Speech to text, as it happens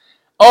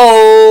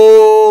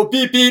Oh,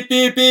 beep, beep,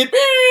 beep, beep,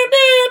 beep,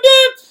 beep,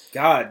 beep.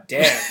 God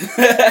damn.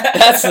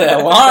 That's the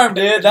alarm,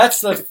 dude.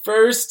 That's the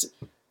first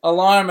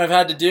alarm I've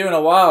had to do in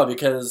a while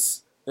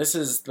because this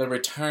is the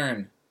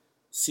return,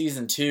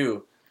 season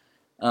 2.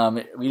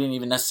 We didn't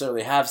even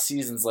necessarily have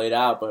seasons laid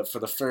out, but for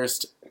the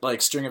first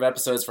string of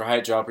episodes for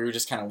Height Drop, we were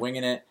just kind of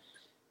winging it,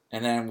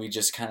 and then we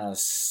just kind of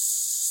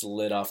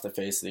slid off the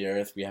face of the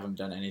earth. We haven't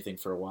done anything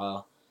for a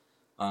while.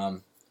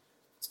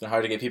 It's been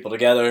hard to get people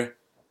together,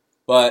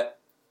 but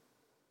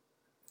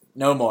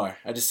no more.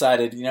 I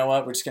decided, you know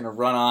what, we're just going to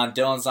run on.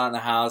 Dylan's not in the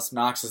house,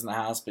 Knox is in the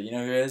house, but you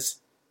know who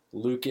is?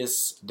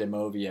 Lucas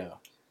DeMovio.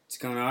 What's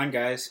going on,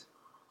 guys?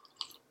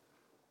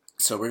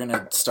 So we're going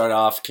to start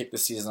off, kick the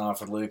season off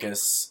with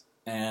Lucas,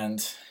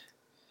 and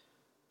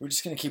we're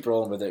just going to keep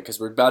rolling with it because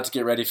we're about to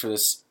get ready for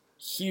this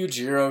huge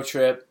Euro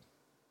trip.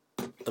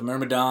 The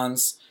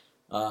Myrmidons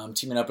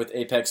teaming up with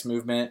Apex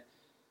Movement.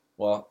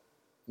 Well,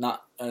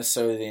 not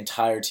necessarily the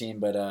entire team,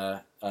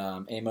 but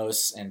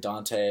Amos and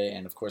Dante,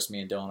 and of course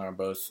me and Dylan are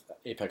both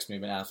Apex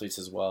Movement athletes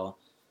as well.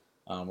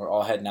 We're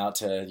all heading out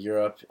to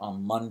Europe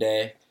on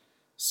Monday,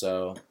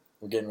 so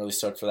we're getting really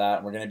stoked for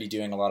that. We're going to be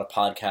doing a lot of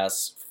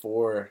podcasts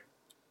for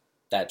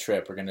that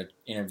trip. We're going to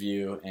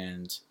interview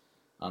and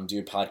do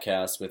a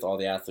podcast with all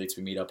the athletes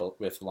we meet up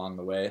with along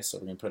the way, so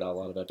we're going to put out a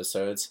lot of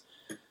episodes.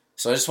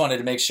 So I just wanted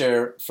to make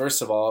sure,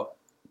 first of all,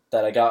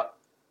 that I got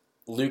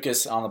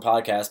Lucas on the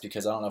podcast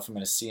because I don't know if I'm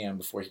going to see him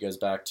before he goes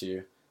back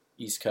to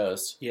East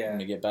Coast when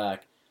we get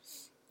back.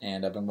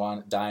 And I've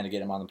been dying to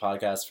get him on the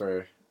podcast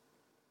for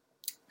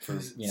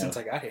since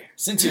I got here.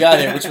 Since you got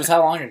here, which was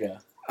how long ago?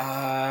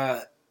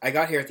 I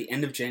got here at the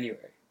end of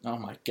January. Oh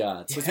my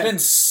God. So it's been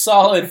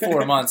solid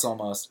 4 months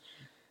almost.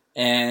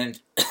 And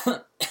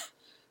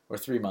or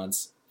 3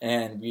 months.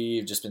 And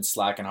we've just been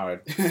slacking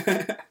hard.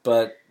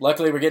 But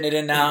luckily we're getting it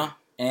in now.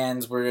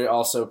 And we're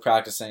also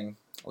practicing.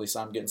 At least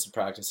I'm getting some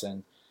practice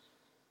in.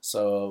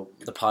 So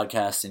the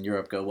podcast in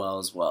Europe go well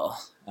as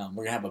well. We're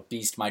going to have a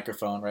beast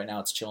microphone. Right now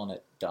it's chilling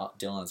at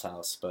Dylan's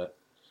house. But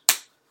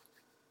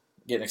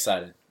getting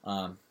excited.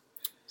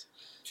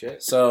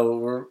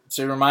 So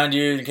to remind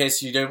you, in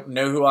case you don't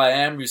know who I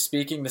am, who's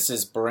speaking, this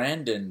is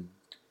Brandon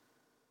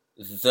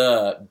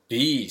the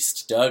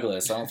Beast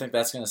Douglas. I don't think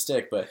that's going to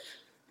stick, but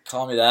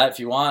call me that if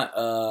you want.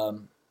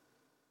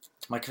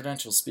 My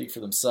credentials speak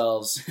for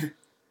themselves.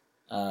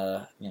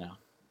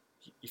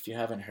 If you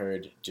haven't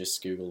heard,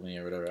 just Google me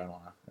or whatever. I don't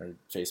know, or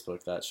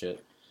Facebook, that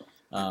shit.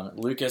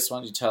 Lucas, why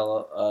don't you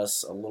tell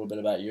us a little bit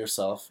about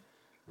yourself?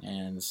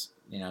 And,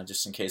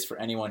 just in case for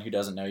anyone who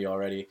doesn't know you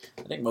already,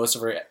 I think most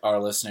of our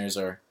listeners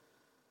are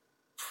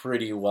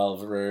pretty well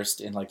versed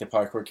in the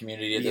parkour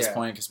community at this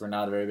point because we're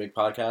not a very big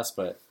podcast.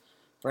 But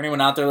for anyone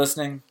out there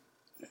listening,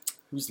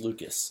 who's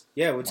Lucas?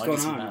 Yeah, what's going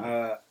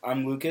on?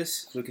 I'm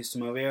Lucas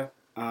DeMovio.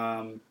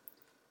 I'm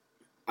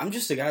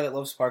just a guy that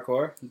loves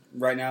parkour.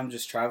 Right now I'm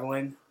just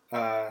traveling.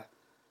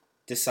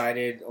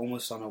 Decided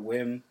almost on a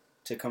whim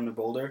to come to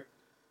Boulder.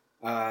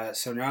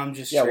 So now I'm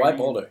just why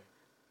Boulder?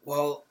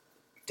 Well,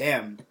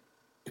 damn.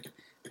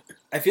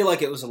 I feel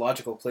like it was a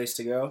logical place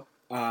to go.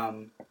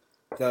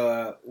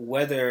 The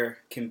weather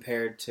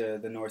compared to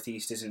the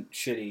Northeast isn't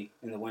shitty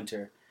in the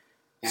winter.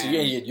 So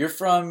you're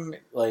from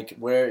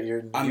where? You're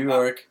in New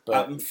York,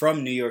 but I'm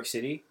from New York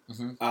City.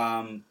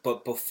 Mm-hmm.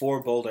 But before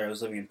Boulder, I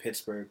was living in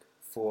Pittsburgh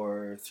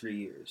for 3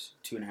 years,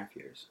 2.5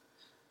 years.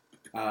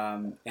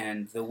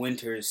 And the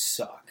winters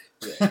suck.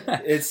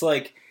 It's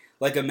like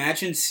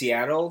imagine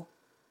Seattle,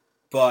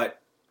 but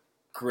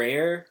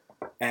grayer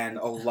and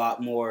a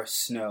lot more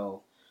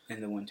snow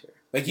in the winter.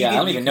 I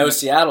don't even know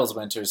Seattle's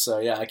winters, so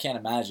I can't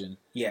imagine.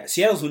 Yeah,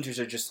 Seattle's winters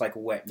are just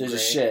wet. They're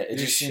just shit. It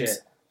just seems,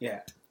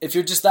 yeah. If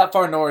you're just that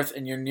far north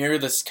and you're near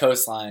this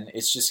coastline,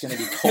 it's just going to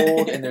be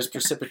cold and there's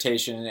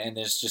precipitation and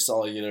there's just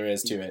all there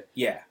is to it.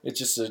 Yeah. It's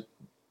just a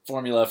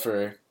formula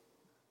for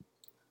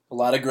a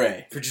lot of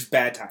gray. For just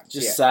bad times.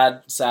 Just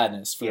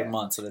sadness for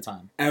months at a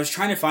time. And I was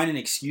trying to find an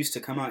excuse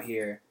to come out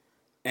here,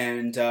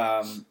 and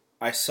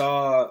I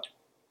saw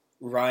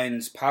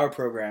Ryan's power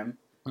program,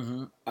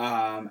 and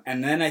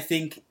then I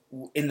think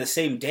in the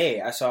same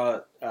day I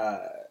saw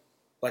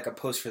a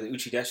post for the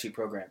Uchideshi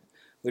program,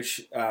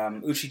 which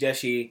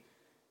Uchideshi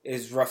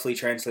is roughly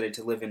translated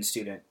to live-in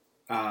student.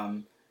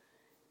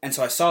 And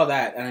so I saw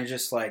that, and I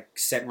just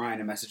sent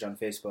Ryan a message on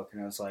Facebook,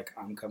 and I was like,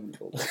 "I'm coming to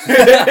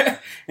Boulder."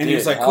 And he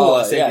was like, "Cool."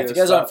 If you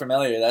guys aren't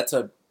familiar, that's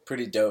a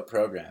pretty dope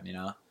program.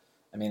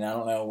 I mean, I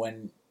don't know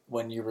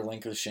when you're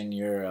relinquishing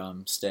your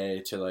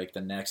stay to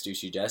the next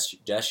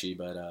Uchideshi,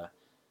 but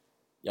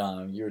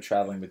you were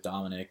traveling with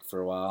Dominic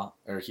for a while,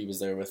 or he was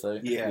there with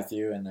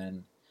you, and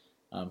then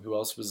who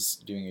else was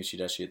doing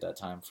Uchideshi at that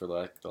time for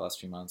the last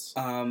few months?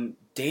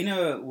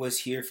 Dana was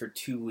here for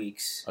 2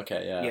 weeks.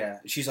 Okay, yeah. Yeah,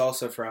 she's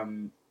also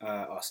from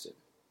Austin.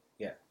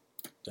 Yeah.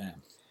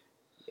 Damn.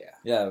 Yeah.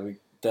 Yeah,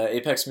 the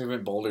Apex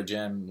Movement Boulder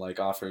Gym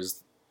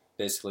offers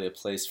basically a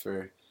place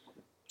for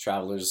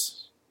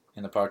travelers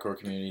in the parkour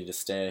community to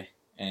stay,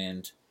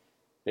 and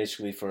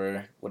basically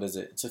for, what is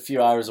it? It's a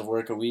few hours of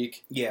work a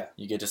week. Yeah.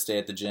 You get to stay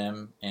at the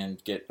gym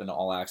and get an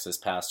all-access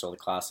pass to all the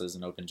classes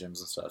and open gyms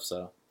and stuff,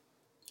 so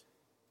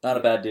Not a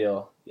bad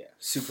deal. Yeah,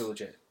 super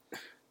legit.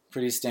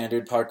 Pretty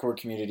standard parkour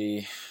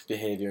community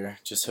behavior.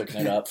 Just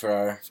hooking it up for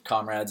our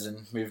comrades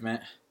in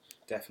movement.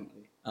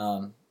 Definitely.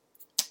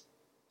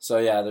 So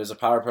yeah, there's a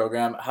power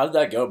program. How did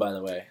that go, by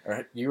the way?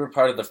 Or you were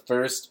part of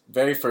the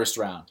very first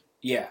round.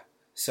 Yeah.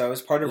 So I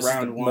was part of This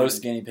round is the one.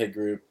 most guinea pig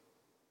group.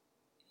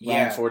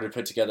 Yeah. Ryan Ford had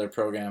put together a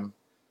program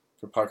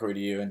for Parkour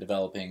EDU and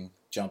developing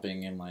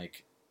jumping and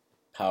like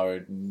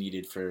power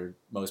needed for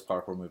most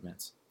parkour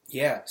movements.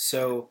 Yeah.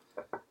 So,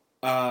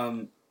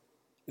 I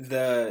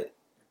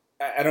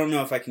don't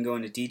know if I can go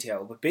into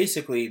detail, but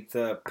basically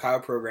the power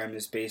program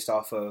is based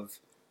off of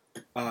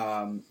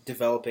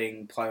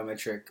developing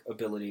plyometric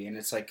ability, and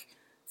it's like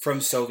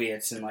from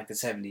Soviets in like the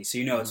 70s,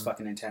 so it's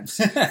fucking intense.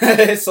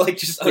 It's like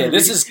just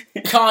this is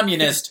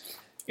communist.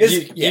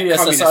 USSR.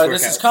 Communist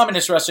this is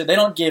communist Russia. They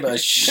don't give a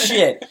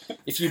shit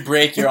if you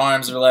break your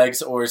arms or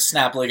legs or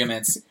snap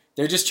ligaments.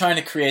 They're just trying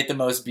to create the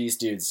most beast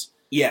dudes.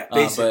 Yeah,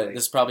 basically. But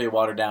this is probably a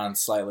watered down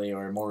slightly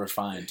or more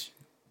refined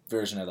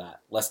version of that.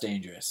 Less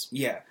dangerous.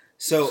 Yeah.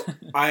 So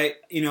I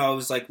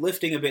was like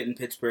lifting a bit in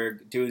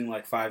Pittsburgh, doing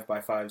like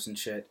 5x5s and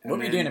shit. And what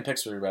were you doing in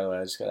Pittsburgh, by the way?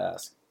 I just gotta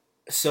ask.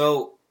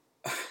 So,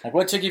 like,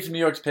 what took you from New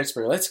York to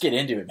Pittsburgh? Let's get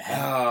into it, man.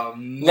 Oh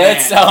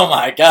man! Oh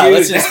my god! Dude.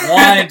 Let's just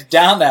wind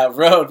down that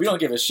road. We don't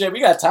give a shit.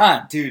 We got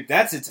time, dude.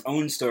 That's its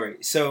own story.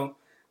 So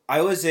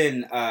I was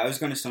I was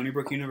going to Stony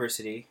Brook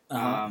University.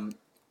 Uh-huh.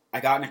 I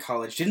got into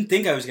college. Didn't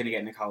think I was going to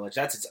get into college.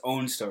 That's its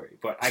own story.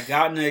 But I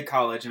got into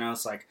college and I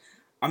was like,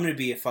 I'm going to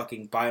be a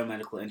fucking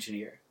biomedical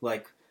engineer.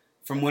 Like,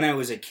 from when I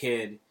was a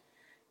kid,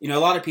 a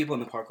lot of people in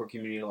the parkour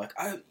community are like,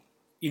 I've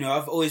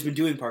always been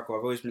doing parkour.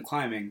 I've always been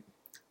climbing.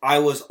 I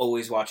was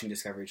always watching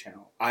Discovery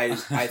Channel. I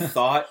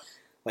thought,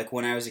 like,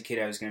 when I was a kid,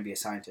 I was going to be a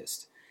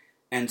scientist.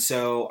 And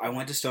so I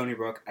went to Stony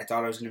Brook. I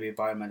thought I was going to be a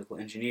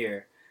biomedical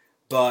engineer.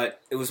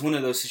 But it was one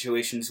of those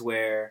situations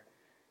where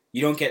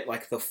you don't get,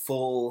 like, the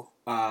full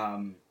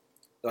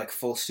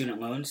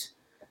student loans.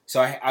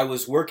 So I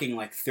was working,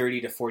 like,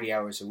 30 to 40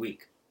 hours a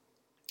week.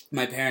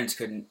 My parents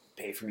couldn't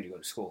pay for me to go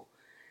to school.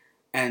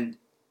 And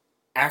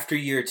after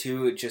year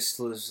 2, it just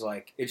was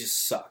like, it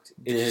just sucked.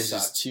 It is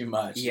just too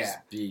much. Yeah. It's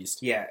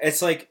beast. Yeah.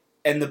 It's like,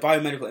 and the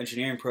biomedical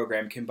engineering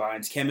program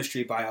combines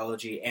chemistry,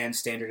 biology, and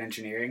standard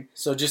engineering.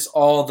 So just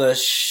all the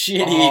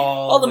shitty,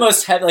 all the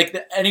most heavy, like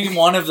any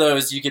one of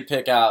those you could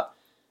pick out,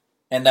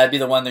 and that'd be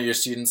the one that your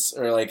students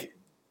or like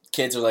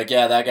kids are like,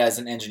 yeah, that guy's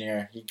an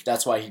engineer.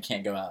 That's why he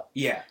can't go out.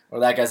 Yeah. Or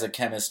that guy's a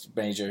chemist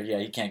major. Yeah,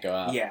 he can't go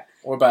out. Yeah.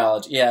 Or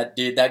biology. Yeah,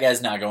 dude, that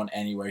guy's not going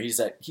anywhere. He's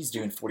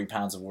doing 40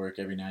 pounds of work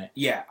every night.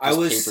 Yeah, I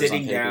was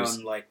sitting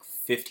down like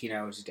 15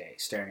 hours a day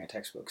staring at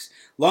textbooks.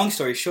 Long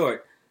story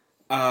short,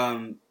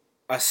 a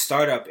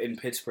startup in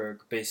Pittsburgh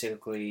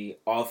basically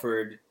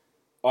offered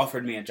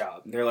me a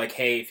job. They're like,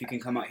 hey, if you can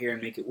come out here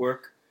and make it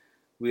work,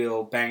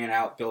 we'll bang it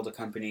out, build a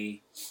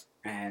company,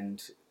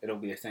 and it'll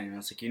be a thing. And I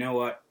was like, you know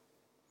what?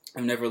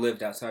 I've never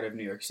lived outside of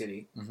New York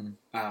City,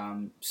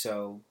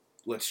 so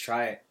let's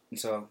try it. And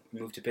so I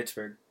moved to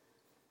Pittsburgh.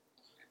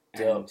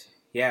 Dope. And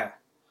yeah,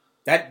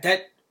 that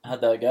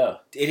how'd that go?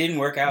 It didn't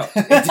work out.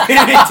 It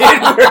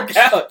didn't work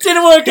out.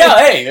 Didn't work out.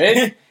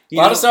 Hey, a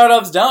lot of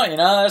startups don't.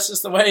 That's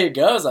just the way it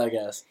goes, I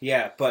guess.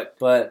 Yeah, but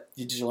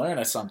did you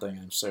learn something?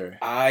 I'm sure.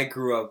 I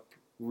grew up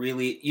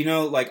really,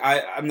 like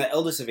I'm the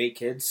eldest of 8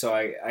 kids, so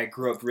I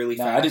grew up really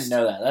fast. I didn't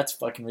know that. That's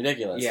fucking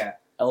ridiculous. Yeah.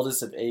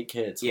 Eldest of 8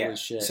 kids. Yeah. Holy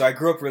shit. So I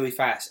grew up really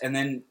fast, and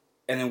then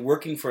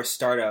working for a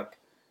startup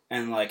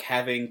and like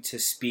having to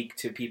speak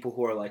to people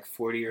who are like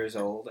 40 years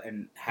old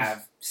and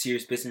have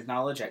serious business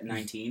knowledge at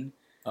 19.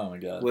 Oh my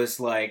god. Was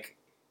like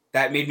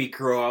that made me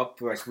grow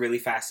up like really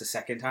fast the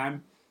second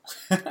time.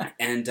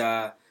 And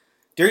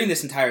during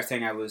this entire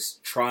thing, I was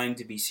trying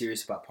to be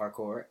serious about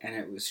parkour, and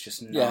it was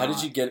just not.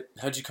 Yeah.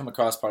 How'd you come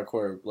across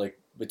parkour? Like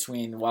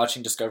between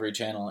watching Discovery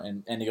Channel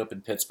and ending up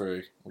in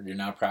Pittsburgh, where you're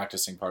now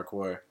practicing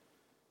parkour.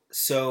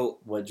 So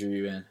what drew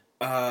you in?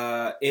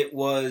 It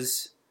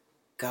was,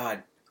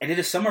 God, I did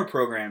a summer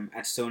program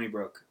at Stony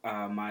Brook,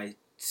 my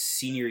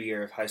senior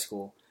year of high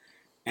school,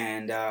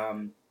 and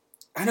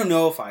I don't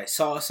know if I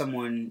saw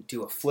someone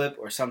do a flip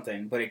or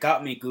something, but it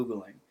got me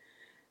Googling,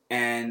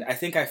 and I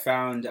think I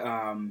found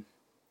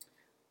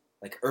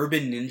like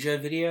Urban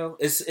Ninja video.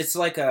 It's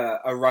like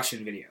a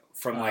Russian video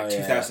from like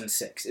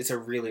 2006. It's a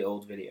really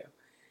old video.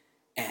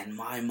 And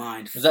my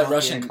mind. Was that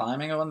Russian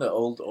climbing one, the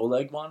old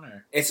Oleg one,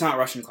 or it's not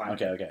Russian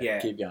climbing? Okay. Yeah.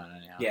 Keep going.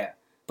 Anyhow. Yeah,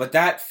 but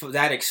that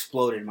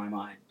exploded my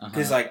mind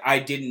because like I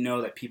didn't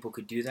know that people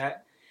could do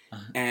that,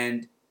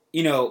 and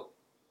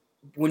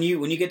when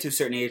you get to a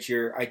certain age,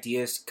 your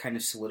ideas kind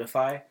of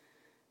solidify,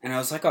 and I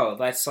was like, oh,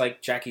 that's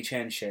like Jackie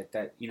Chan shit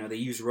that they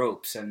use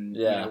ropes and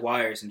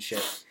wires and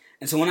shit,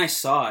 and so when I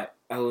saw it,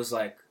 I was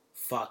like,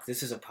 fuck,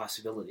 this is a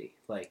possibility.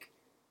 Like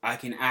I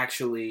can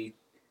actually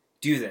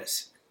do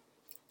this.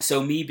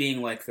 So me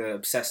being like the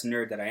obsessed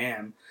nerd that I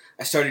am,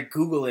 I started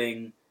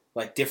Googling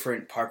like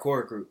different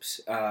parkour groups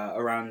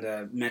around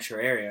the metro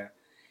area,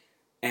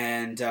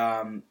 and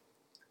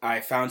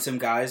I found some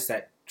guys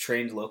that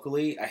trained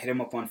locally. I hit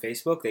them up on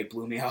Facebook. They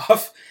blew me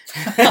off.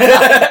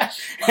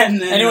 And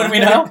then, anyone we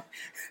know?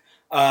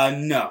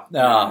 No.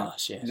 Oh,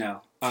 shit.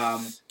 No.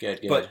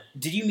 Good. But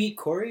did you meet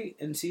Corey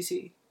and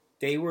Cece?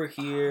 They were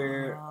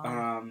here.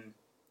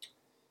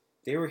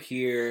 They were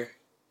here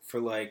for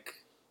like.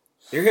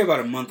 They were here about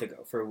a month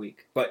ago for a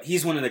week. But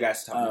he's one of the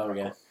guys that taught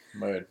me parkour. Okay.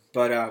 Word.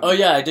 But oh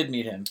yeah, I did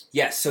meet him.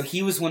 Yes, so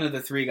he was one of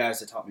the 3 guys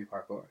that taught me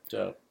parkour.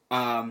 Dope.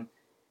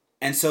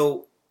 And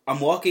so I'm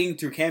walking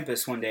through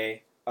campus one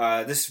day.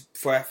 This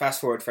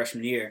fast forward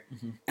freshman year,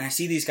 and I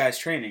see these guys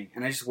training,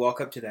 and I just walk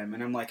up to them,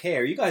 and I'm like, "Hey,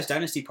 are you guys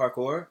Dynasty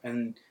Parkour?"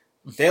 And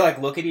they like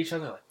look at each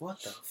other like,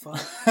 "What the fuck?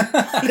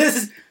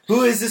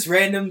 Who is this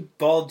random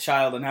bald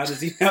child, and how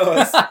does he know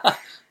us?"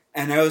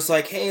 And I was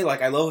like, "Hey,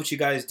 like I love what you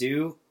guys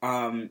do.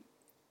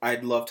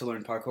 I'd love to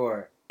learn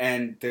parkour."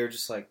 And they were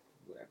just like,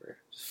 "Whatever,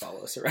 just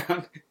follow us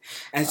around."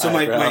 And so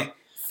my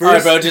first, all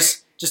right, bro,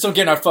 just don't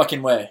get in our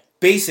fucking way.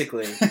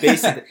 Basically.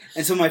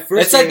 And so my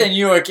first it's like the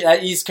New York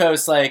East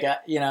Coast, like, I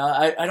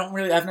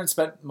haven't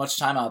spent much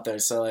time out there,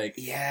 so, like,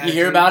 you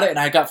hear about it, and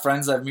I've got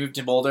friends that have moved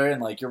to Boulder,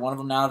 and, like, you're one of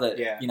them now that,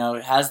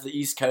 has the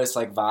East Coast,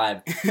 like,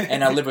 vibe.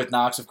 And I live with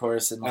Knox, of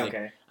course, and, like,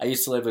 I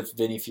used to live with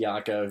Vinny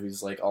Fiacco,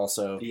 who's, like,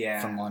 also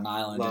from Long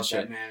Island and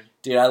shit. That, man.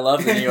 Dude, I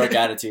love the New York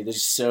attitude. They're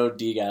just so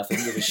degaff. They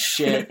don't give a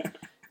shit.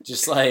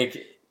 Just,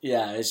 like...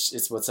 Yeah,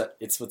 it's what's up.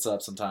 It's what's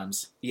up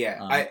sometimes.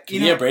 Yeah, can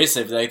be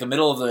abrasive. Like the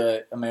middle of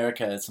the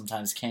America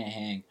sometimes can't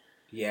hang.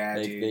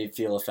 Yeah, dude. They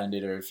feel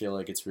offended or feel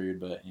like it's rude,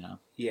 but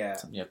yeah,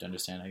 something you have to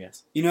understand, I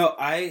guess.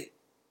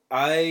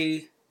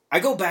 I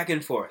go back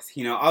and forth.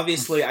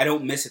 Obviously I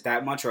don't miss it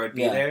that much, or I'd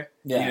be there.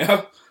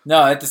 Yeah.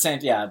 No, at the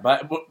same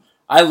but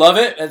I love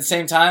it. At the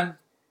same time,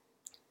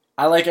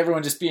 I like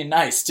everyone just being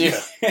nice too.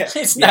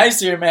 It's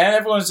nice here, man.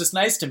 Everyone's just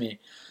nice to me.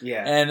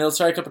 Yeah, and they'll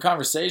strike up a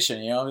conversation.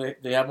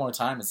 They have more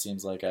time. It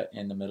seems like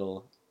in the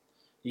middle.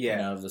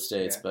 Of the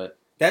States, but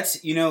that's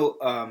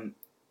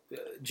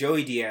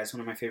Joey Diaz,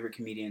 one of my favorite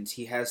comedians.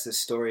 He has this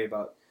story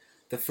about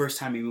the first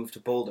time he moved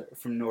to Boulder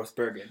from North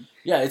Bergen.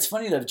 Yeah, it's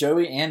funny that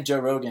Joey and Joe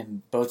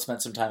Rogan both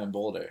spent some time in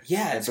Boulder.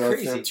 Yeah, it's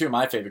crazy. They're 2 of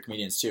my favorite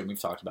comedians too, and we've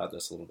talked about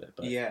this a little bit.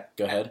 But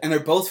go ahead. And they're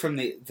both from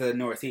the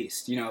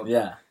Northeast.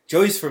 Yeah.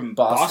 Joey's from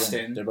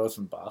Boston. They're both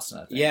from Boston,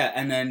 I think. Yeah,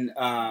 and then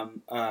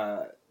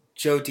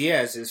Joe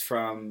Diaz is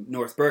from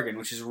North Bergen,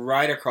 which is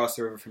right across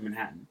the river from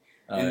Manhattan.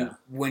 And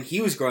when he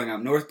was growing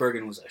up, North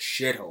Bergen was a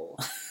shithole.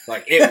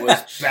 Like, it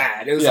was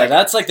bad. It was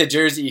that's like the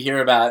Jersey you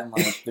hear about in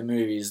like the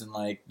movies, and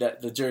like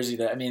the Jersey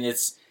that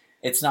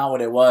it's not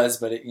what it was,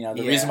 but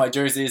the reason why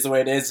Jersey is the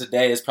way it is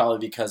today is probably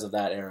because of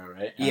that era,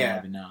 right? I don't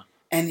even know.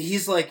 And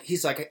he's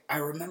like, I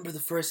remember the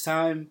first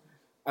time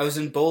I was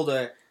in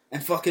Boulder.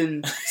 And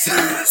fucking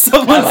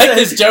someone I like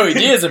this Joey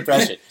Diaz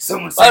impression.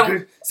 Someone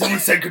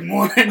said good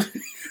morning.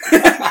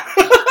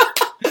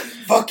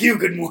 Fuck you,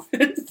 good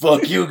morning.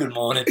 Fuck you, good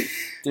morning.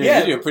 Dude,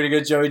 you do a pretty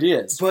good Joey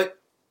Diaz. But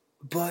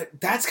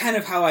that's kind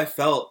of how I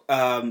felt.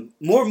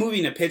 More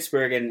moving to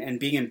Pittsburgh and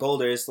being in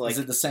Boulder is like... Is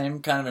it the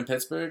same kind of in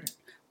Pittsburgh?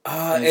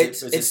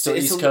 It's still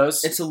East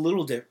Coast? It's a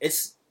little different.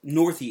 It's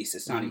Northeast.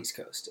 It's not East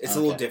Coast. It's a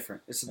little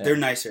different. They're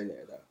nicer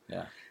there, though.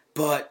 Yeah.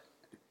 But...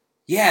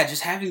 Yeah,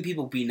 just having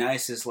people be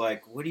nice is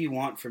like, what do you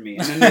want from me?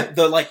 And then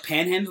the like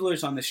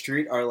panhandlers on the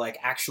street are like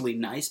actually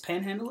nice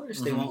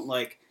panhandlers. They won't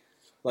like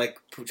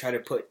try to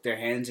put their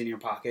hands in your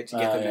pocket to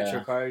get the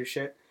Metro card and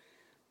shit.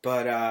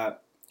 But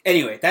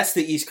anyway, that's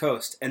the East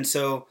Coast, and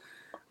so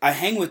I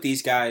hang with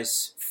these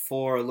guys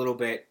for a little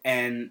bit,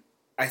 and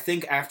I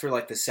think after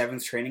like the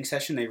 7th training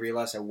session, they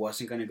realized I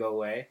wasn't going to go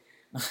away.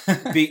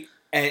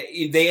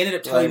 They ended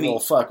up telling me, well,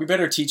 fuck, we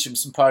better teach him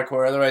some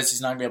parkour, otherwise he's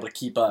not going to be able to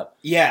keep up.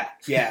 Yeah.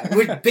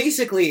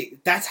 Basically,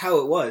 that's how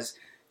it was.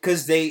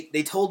 Because they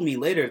told me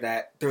later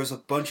that there was a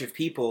bunch of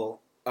people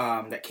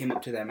that came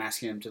up to them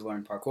asking them to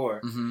learn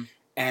parkour,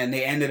 and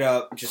they ended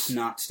up just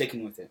not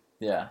sticking with it.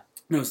 Yeah.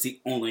 And it was the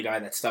only guy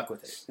that stuck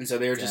with it. And so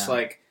they were just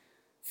like,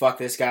 fuck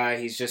this guy,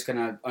 he's just going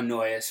to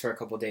annoy us for a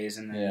couple days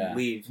and then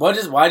leave. Why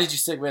did you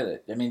stick with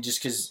it? I mean,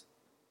 just because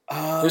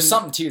there's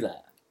something to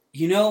that.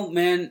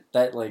 Man...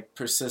 That, like,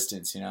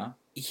 persistence, Yeah.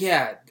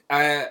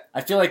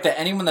 I feel like that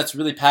anyone that's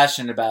really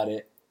passionate about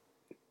it,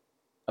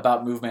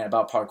 about movement,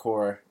 about parkour,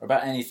 or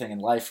about anything in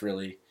life,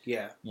 really,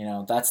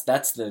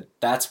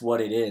 that's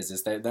what it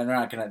is they're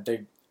not gonna...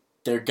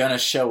 They're gonna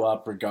show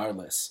up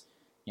regardless,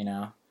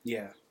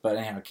 Yeah. But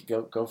anyhow,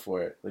 go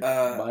for it.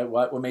 Like,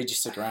 what made you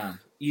stick around?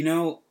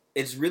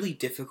 It's really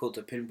difficult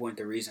to pinpoint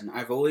the reason.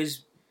 I've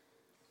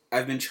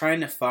been trying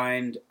to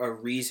find a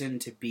reason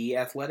to be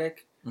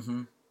athletic.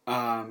 Mm-hmm.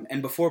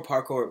 And before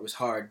parkour, it was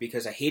hard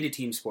because I hated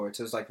team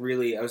sports. I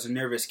was a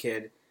nervous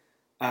kid,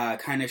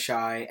 kind of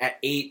shy. At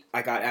 8,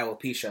 I got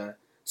alopecia,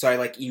 so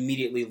I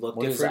immediately looked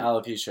different.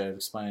 What is alopecia?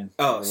 Explain.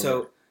 Oh,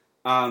 so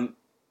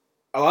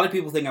a lot of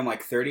people think I'm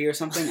 30 or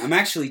something. I'm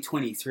actually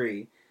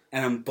 23,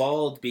 and I'm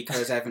bald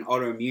because I have an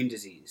autoimmune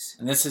disease.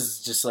 And this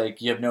is just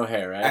you have no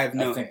hair, right? I have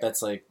no hair. I think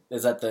that's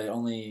is that the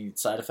only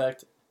side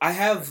effect? I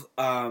have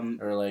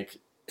or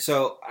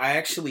so I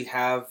actually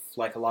have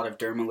a lot of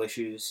dermal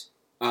issues.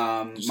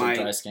 Just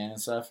dry skin and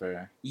stuff,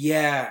 or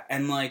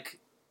and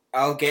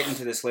I'll get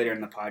into this later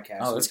in the podcast.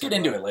 Oh, let's get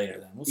into it later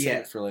then. We'll save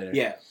it for later.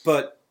 Yeah,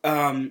 but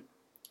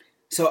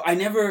so I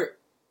never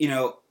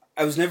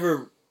I was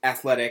never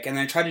athletic, and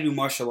I tried to do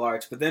martial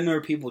arts, but then there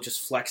were people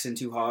just flexing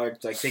too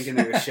hard, like thinking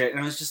they were shit,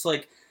 and I was just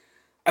like,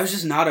 I was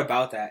just not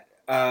about that.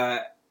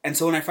 And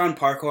so when I found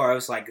parkour, I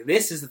was like,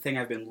 this is the thing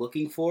I've been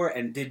looking for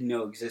and didn't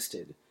know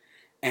existed.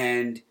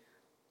 And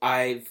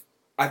I've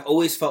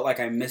always felt like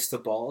I missed the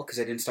ball because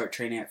I didn't start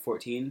training at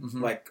 14,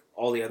 like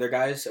all the other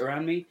guys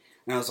around me.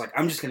 And I was like,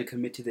 I'm just going to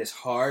commit to this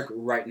hard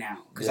right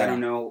now because I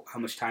don't know how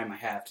much time I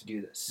have to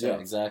do this. So yeah,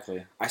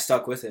 exactly. I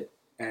stuck with it,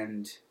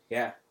 and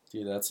yeah.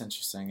 Dude, that's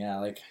interesting. Yeah,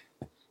 like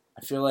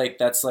I feel like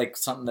that's like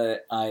something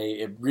that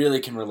I really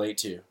can relate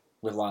to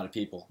with a lot of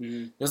people.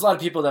 Mm-hmm. There's a lot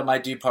of people that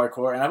might do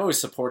parkour, and I've always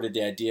supported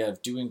the idea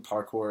of doing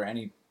parkour or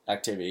any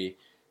activity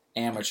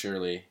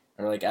amateurly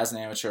or like as an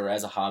amateur or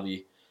as a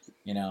hobby,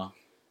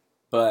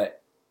 But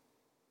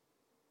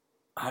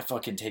I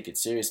fucking take it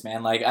serious,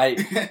 man. Like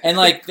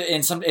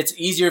it's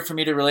easier for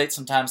me to relate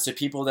sometimes to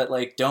people that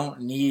like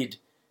don't need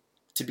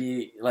to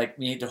be like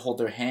need to hold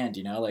their hand,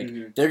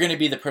 like they're going to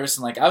be the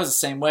person. Like I was the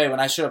same way when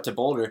I showed up to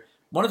Boulder,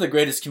 one of the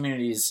greatest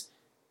communities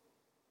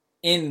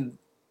in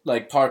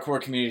like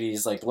parkour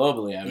communities, like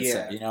globally, I would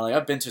say, like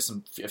I've been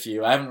to a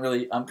few. I haven't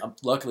really, I'm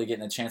luckily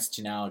getting a chance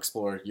to now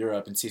explore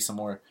Europe and see some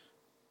more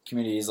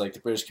communities like the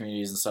British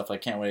communities and stuff. I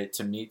can't wait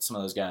to meet some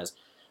of those guys.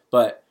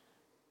 But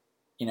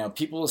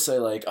people will say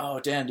like, "Oh,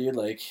 damn, dude!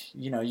 Like,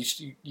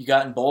 you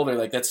got in Boulder.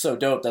 Like, that's so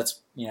dope. That's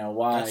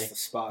why that's the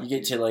spot, you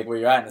get to like where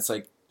you're at." And it's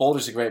like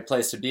Boulder's a great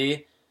place to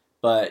be,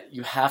 but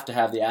you have to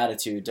have the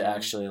attitude to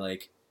actually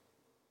like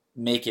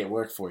make it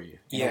work for you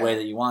in a way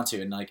that you want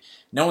to. And like,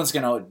 no one's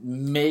gonna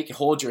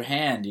hold your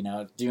hand,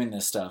 doing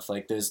this stuff.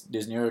 Like, there's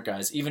New York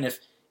guys, even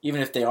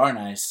if they are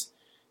nice,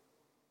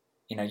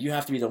 you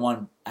have to be the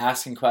one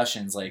asking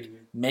questions, like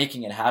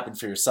making it happen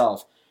for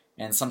yourself.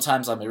 And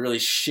sometimes I'm a really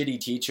shitty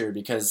teacher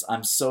because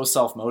I'm so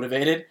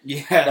self-motivated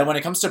that when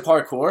it comes to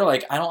parkour,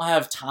 like I don't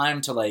have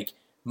time to like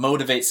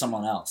motivate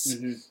someone else.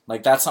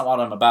 Like that's not what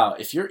I'm about.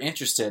 If you're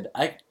interested,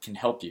 I can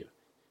help you,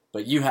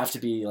 but you have to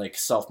be like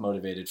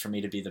self-motivated for me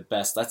to be the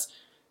best. That's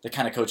the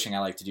kind of coaching I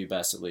like to do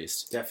best, at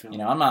least.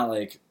 Definitely. I'm not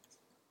like,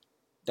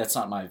 that's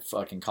not my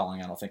fucking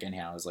calling. I don't think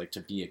anyhow is like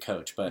to be a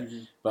coach, but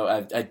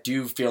I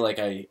do feel like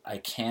I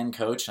can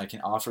coach and I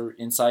can offer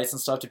insights and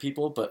stuff to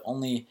people, but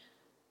only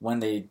when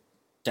they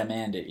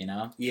demand it,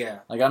 Yeah.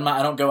 Like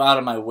I don't go out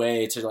of my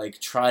way to like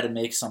try to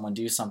make someone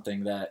do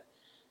something that,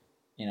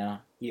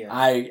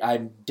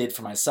 I did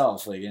for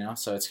myself, like,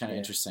 so it's kind of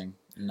interesting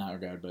in that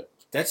regard, but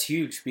that's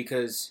huge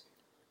because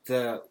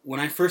when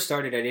I first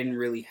started, I didn't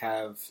really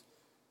have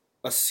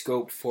a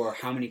scope for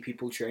how many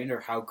people trained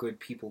or how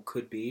good people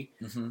could be.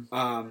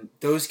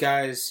 Those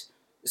guys,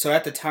 so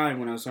at the time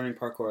when I was learning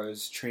parkour, I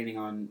was training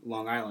on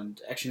Long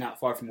Island, actually not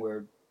far from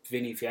where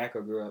Vinny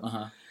Fiacco grew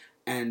up.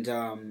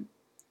 And,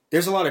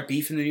 there's a lot of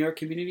beef in the New York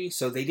community,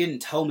 so they didn't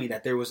tell me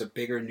that there was a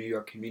bigger New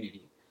York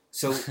community.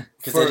 So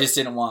because they just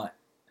didn't want.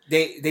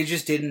 They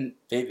just didn't.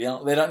 They're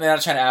not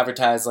trying to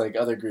advertise like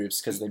other groups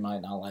because they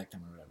might not like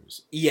them or whatever.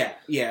 Yeah.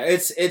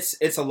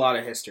 It's a lot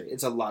of history.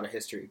 It's a lot of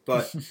history,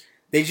 but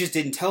they just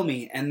didn't tell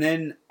me. And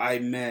then I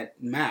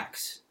met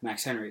Max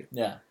Henry.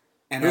 Yeah.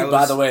 And who,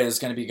 by the way, is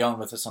going to be going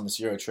with us on this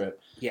Euro trip.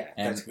 Yeah.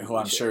 And who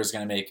I'm sure is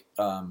going to make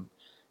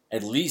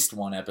at least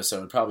one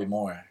episode, probably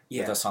more,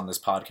 with us on this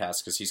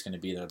podcast because he's going to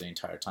be there the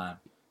entire time.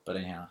 But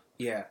anyhow.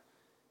 Yeah.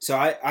 So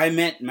I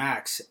met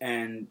Max,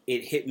 and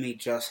it hit me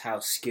just how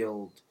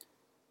skilled,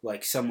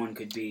 like, someone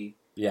could be.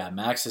 Yeah,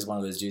 Max is one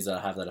of those dudes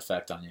that have that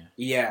effect on you.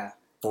 Yeah.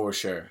 For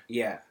sure.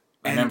 Yeah.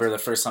 I remember the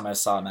first time I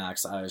saw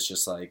Max, I was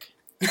just like...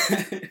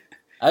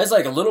 I was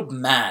like a little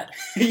mad.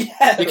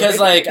 Yeah. Because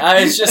like,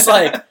 I was just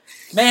like,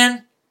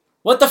 man,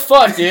 what the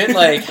fuck, dude?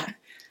 Like,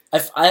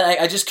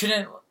 I just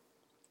couldn't...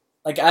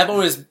 Like, I've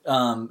always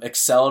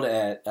excelled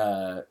at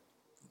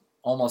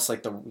almost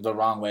like the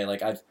wrong way.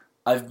 Like,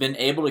 I've been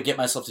able to get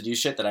myself to do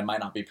shit that I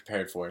might not be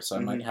prepared for. So I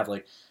might have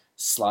like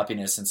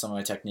sloppiness in some of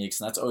my techniques,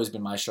 and that's always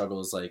been my struggle,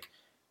 is like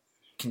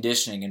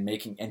conditioning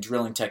and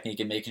drilling technique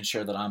and making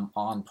sure that I'm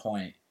on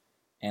point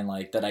and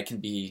like that I can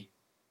be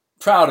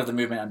proud of the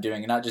movement I'm doing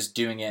and not just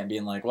doing it and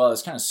being like, well,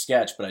 it's kind of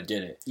sketch, but I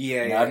did it.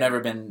 Yeah, I've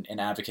never been an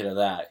advocate of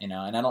that, and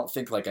I don't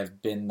think like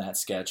I've been that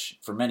sketch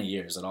for many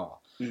years at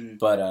all.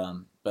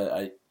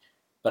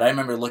 But I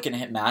remember looking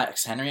at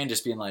Max Henry and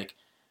just being like,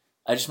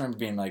 I just remember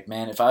being like,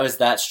 man, if I was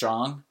that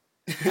strong,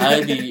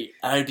 I'd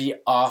be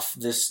off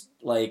this,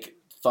 like,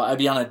 I'd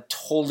be on a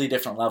totally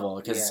different level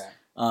because,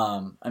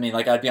 I mean,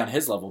 like, I'd be on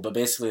his level, but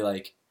basically,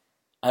 like,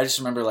 I just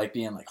remember, like,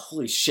 being like,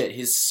 holy shit,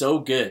 he's so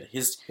good. He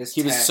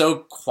was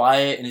so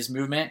quiet in his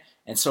movement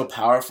and so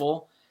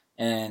powerful,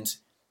 and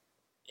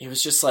it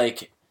was just,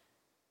 like,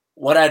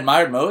 what I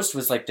admired most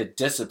was, like, the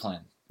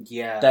discipline.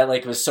 Yeah. That,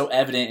 like, was so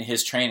evident in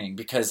his training,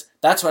 because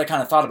that's what I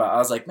kind of thought about. I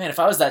was like, man, if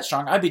I was that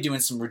strong, I'd be doing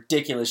some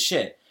ridiculous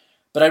shit.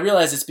 But I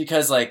realized it's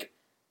because, like,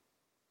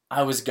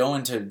 I was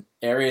going to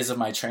areas of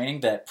my training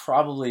that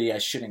probably I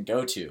shouldn't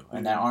go to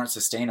and that aren't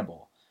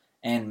sustainable.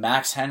 And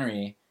Max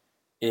Henry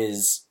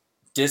is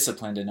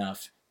disciplined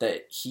enough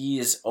that he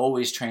is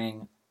always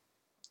training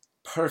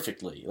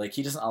perfectly. Like,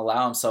 he doesn't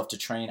allow himself to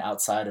train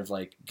outside of,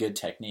 like, good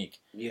technique.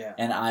 Yeah.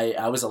 And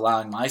I was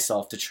allowing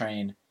myself to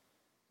train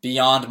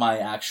beyond my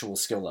actual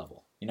skill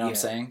level. You know what I'm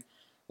saying?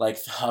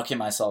 Like, hucking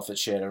myself at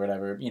shit or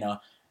whatever, you know.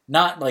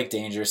 Not, like,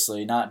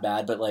 dangerously, not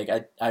bad, but, like,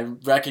 I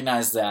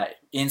recognized that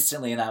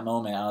instantly in that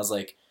moment. I was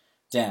like,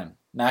 damn,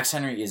 Max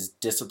Henry is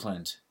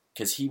disciplined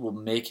because he will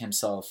make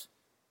himself,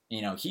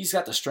 you know, he's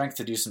got the strength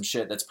to do some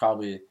shit that's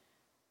probably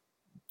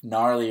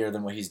gnarlier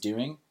than what he's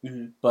doing,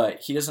 but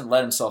he doesn't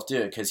let himself do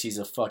it because he's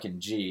a fucking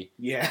G.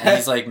 Yeah. And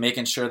he's, like,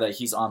 making sure that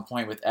he's on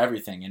point with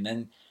everything. And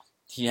then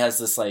he has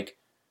this, like,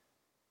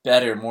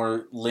 better,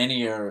 more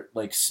linear,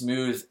 like,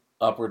 smooth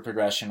upward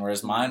progression,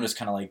 whereas mine was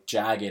kind of, like,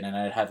 jagged, and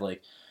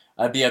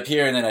I'd be up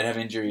here and then I'd have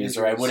injuries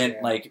or I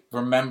wouldn't, like,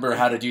 remember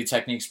how to do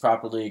techniques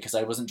properly because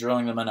I wasn't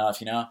drilling them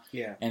enough, you know?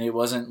 Yeah. And it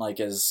wasn't, like,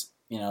 as,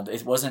 you know,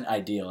 it wasn't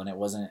ideal, and it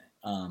wasn't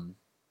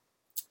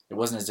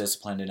as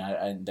disciplined,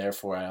 and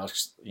therefore I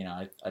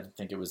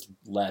think it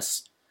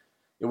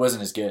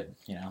wasn't as good,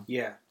 you know?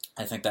 Yeah.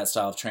 I think that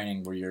style of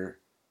training where you're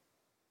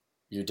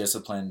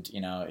disciplined,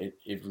 you know,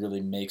 it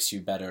really makes you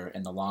better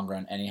in the long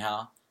run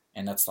anyhow.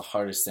 And that's the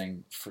hardest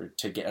thing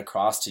to get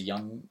across to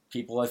young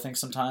people, I think,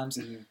 sometimes.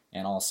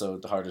 And also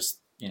the hardest,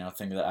 you know,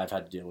 thing that I've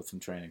had to deal with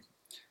in training.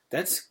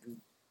 That's,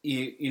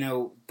 you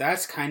know,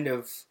 that's kind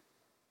of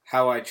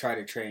how I try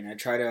to train. I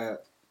try to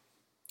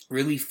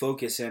really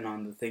focus in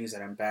on the things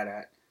that I'm bad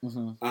at.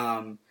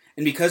 And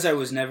because I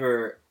was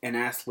never an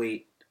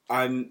athlete,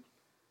 I'm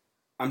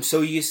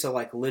so used to,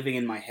 like, living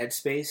in my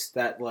headspace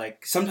that,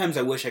 like, sometimes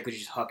I wish I could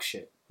just huck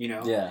shit, you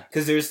know? Yeah.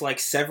 Because there's, like,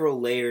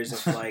 several layers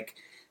of,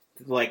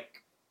 like,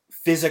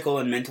 physical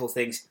and mental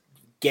things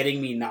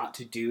getting me not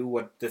to do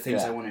what the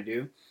things I want to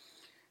do.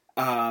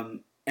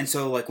 And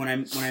so, like, when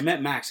I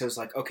met Max, I was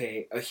like,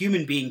 okay, a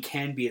human being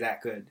can be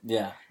that good.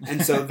 Yeah.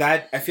 And so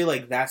that, I feel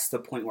like that's the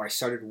point where I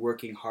started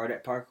working hard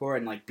at parkour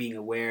and, like, being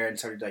aware and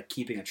started, like,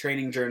 keeping a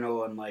training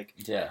journal and, like,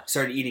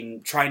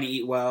 started trying to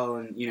eat well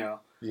and, you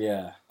know,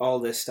 all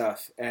this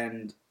stuff.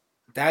 And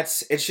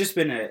it's just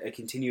been a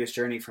continuous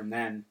journey from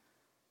then.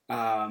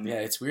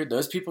 It's weird.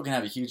 Those people can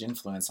have a huge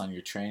influence on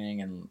your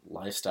training and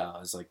lifestyle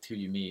as, like, who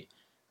you meet.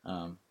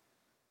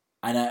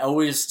 And I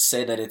always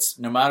say that it's,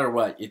 no matter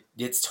what,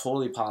 it's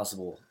totally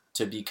possible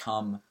to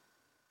become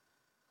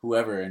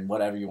whoever and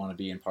whatever you want to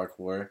be in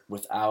parkour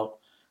without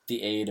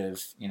the aid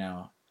of, you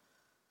know,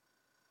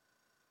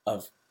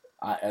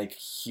 like,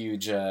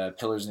 huge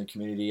pillars in the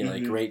community,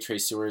 like great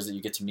traceurs that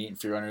you get to meet and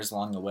free runners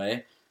along the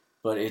way.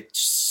 But it's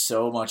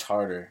so much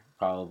harder,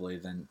 probably,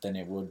 than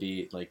it would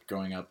be, like,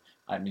 growing up.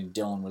 I mean,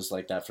 Dylan was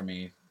like that for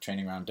me,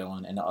 training around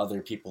Dylan, and the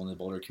other people in the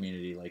boulder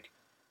community, like,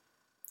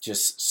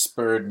 just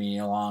spurred me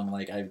along.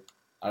 Like,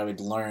 I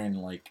would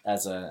learn, like,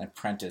 as an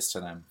apprentice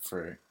to them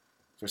for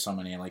so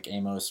many. Like,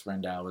 Amos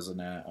Rendau was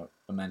a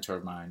mentor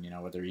of mine, you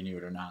know, whether he knew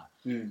it or not.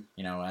 You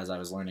know, as I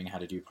was learning how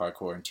to do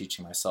parkour and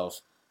teaching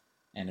myself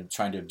and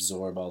trying to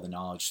absorb all the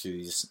knowledge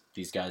through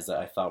these guys that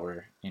I thought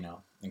were, you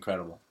know,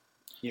 incredible.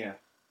 Yeah.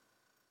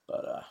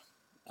 But,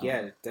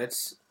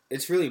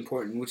 it's really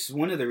important, which is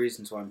one of the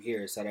reasons why I'm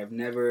here, is that I've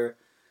never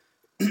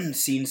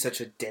seen such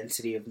a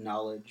density of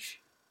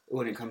knowledge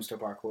when it comes to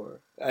parkour.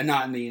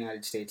 Not in the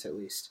United States, at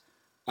least.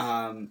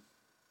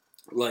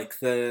 Like,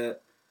 a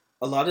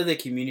lot of the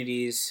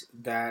communities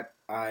that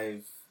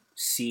I've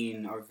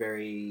seen are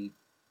very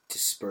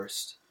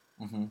dispersed.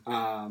 You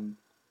know,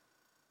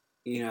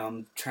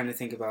 I'm trying to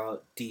think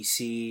about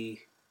DC,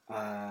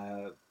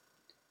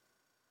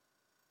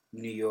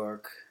 New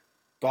York.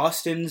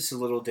 Boston's a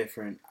little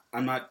different.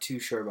 I'm not too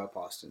sure about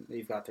Boston.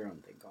 They've got their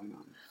own thing going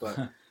on.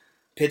 But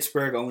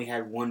Pittsburgh only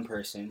had one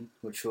person,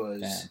 which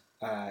was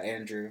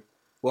Andrew.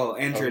 Well,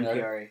 Andrew and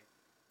Piari.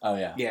 Oh,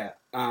 yeah. Yeah.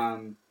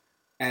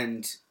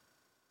 And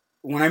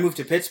when I moved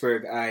to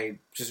Pittsburgh, I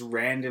just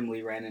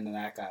randomly ran into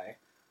that guy.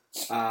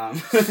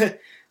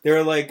 They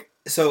were like,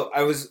 so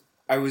I was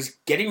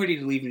getting ready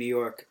to leave New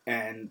York,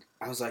 and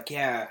I was like,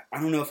 yeah,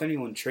 I don't know if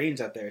anyone trains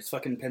out there. It's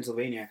fucking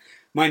Pennsylvania.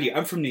 Mind you,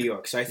 I'm from New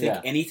York, so I think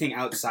anything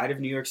outside of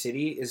New York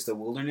City is the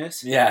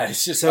wilderness. Yeah,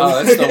 it's just,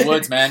 that's the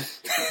woods, man.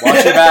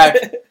 Watch your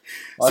back.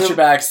 Watch your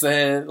backs.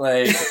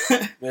 Like,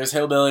 there's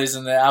hillbillies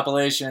in the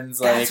Appalachians.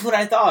 Like. That's what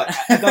I thought.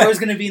 I thought I was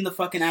going to be in the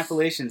fucking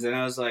Appalachians, and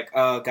I was like,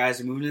 oh, guys,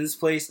 I'm moving to this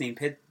place named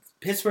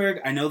Pittsburgh.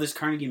 I know there's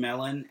Carnegie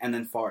Mellon, and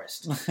then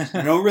Forest.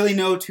 I don't really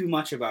know too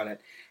much about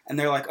it. And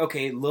they're like,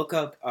 okay, look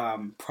up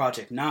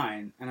Project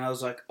 9. And I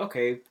was like,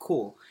 okay,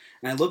 cool.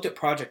 And I looked at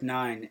Project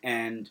 9,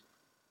 and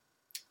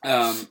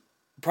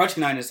Project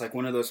 9 is like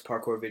one of those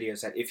parkour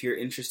videos that if you're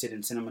interested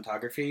in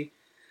cinematography,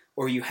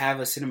 or you have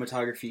a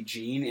cinematography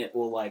gene, it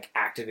will, like,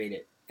 activate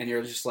it. And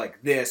you're just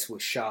like, this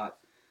was shot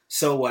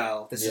so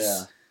well. This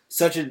is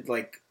such a,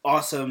 like,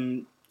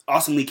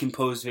 awesomely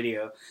composed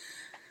video.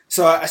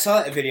 So I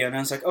saw that video, and I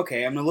was like,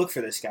 okay, I'm going to look for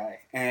this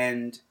guy.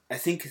 And I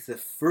think the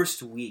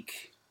first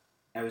week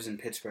I was in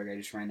Pittsburgh, I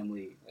just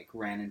randomly, like,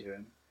 ran into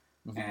him.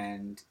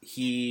 And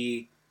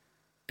he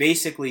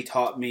basically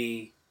taught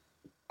me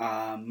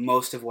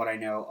most of what I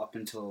know up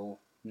until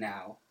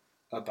now.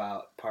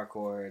 about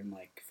parkour and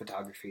like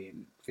photography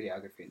and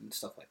videography and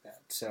stuff like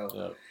that.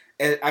 So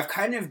Yep. I've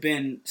kind of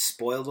been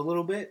spoiled a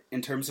little bit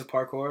in terms of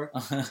parkour.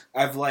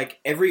 I've like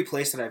every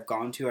place that I've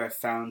gone to, I've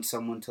found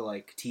someone to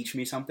like teach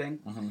me something,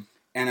 Mm-hmm.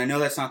 and I know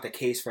that's not the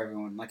case for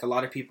everyone. Like a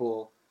lot of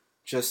people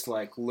just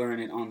like learn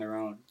it on their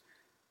own.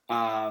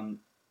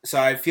 So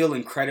I feel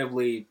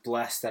incredibly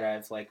blessed that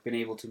I've like been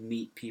able to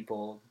meet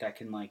people that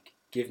can like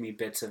give me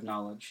bits of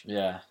knowledge.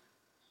 Yeah.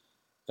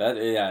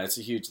 It's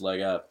a huge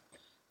leg up.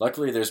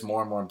 Luckily, there's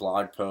more and more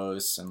blog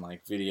posts and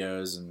like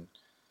videos and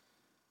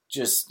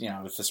just,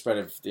 with the spread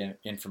of the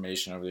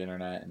information over the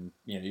internet, and,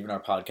 even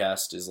our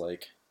podcast is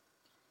like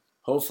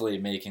hopefully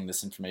making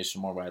this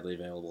information more widely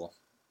available.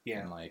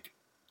 Yeah. And like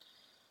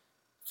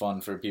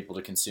fun for people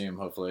to consume,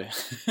 hopefully.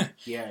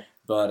 Yeah.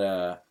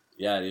 But,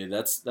 yeah, dude,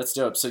 that's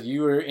dope. So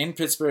you were in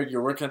Pittsburgh,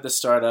 you're working at the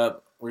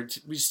startup. We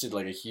just did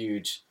like a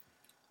huge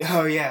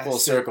Oh yeah. full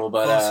circle,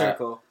 but full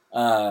circle.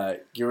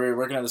 you were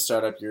working at the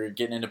startup, you were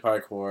getting into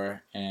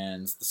parkour,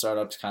 and the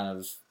startup kind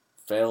of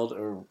failed,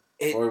 or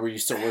were you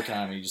still working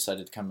on it and you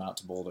decided to come out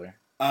to Boulder?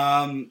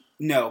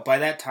 No, by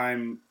that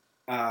time,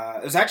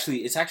 it's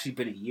actually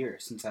been a year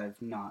since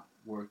I've not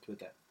worked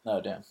with it.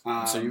 Oh, damn.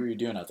 So you were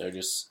doing out there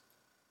just...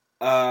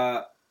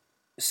 So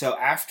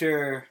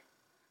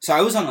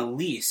I was on a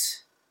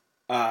lease,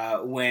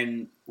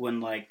 when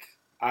like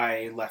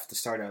I left the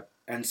startup.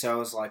 And so I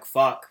was like,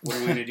 fuck, what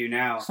am I going to do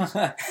now?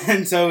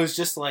 And so it was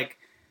just like,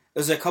 it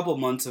was a couple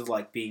months of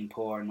like being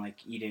poor and like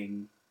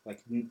eating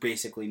like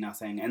basically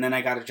nothing. And then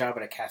I got a job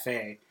at a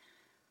cafe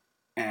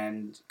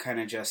and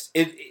kind of just,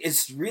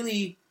 it's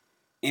really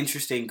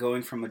interesting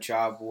going from a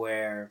job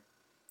where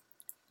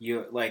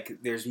you like,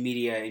 there's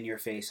media in your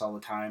face all the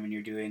time and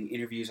you're doing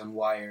interviews on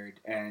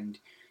Wired and,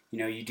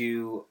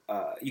 you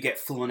get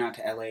flown out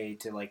to LA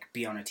to like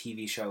be on a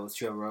TV show with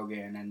Joe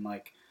Rogan and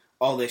like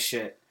all this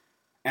shit.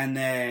 And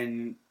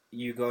then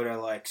you go to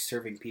like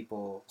serving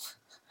people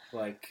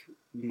like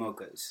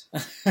mochas.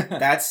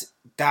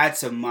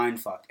 That's a mind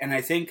fuck. And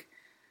I think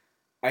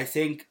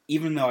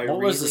even though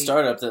what was the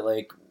startup that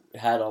like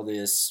had all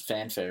this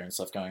fanfare and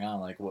stuff going on?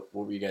 Like what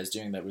were you guys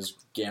doing that was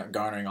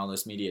garnering all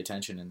this media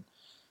attention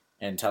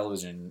and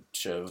television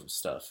show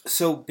stuff?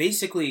 So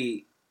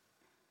basically,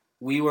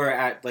 we were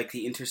at like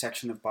the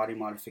intersection of body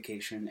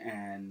modification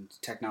and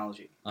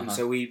technology, and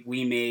so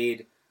we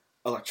made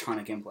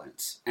electronic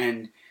implants,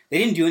 and they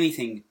didn't do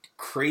anything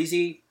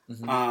crazy.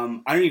 Mm-hmm.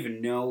 I don't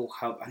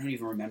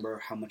even remember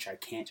how much I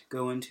can't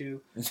go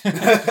into.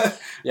 Yeah,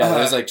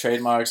 there's like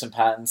trademarks and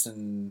patents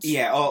and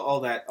all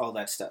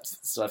that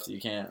stuff that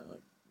you can't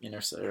like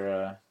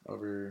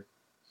over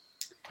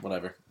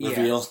whatever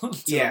reveal to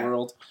the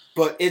world.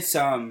 But it's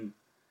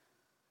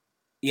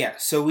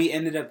so we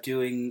ended up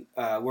doing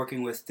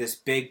working with this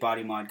big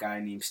body mod guy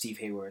named Steve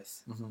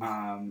Hayworth,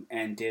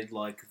 and did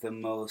like the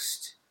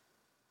most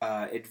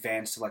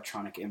advanced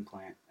electronic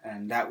implant,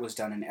 and that was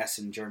done in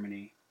Essen,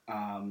 Germany,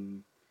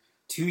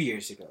 2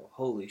 years ago.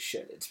 Holy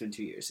shit, it's been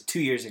 2 years. 2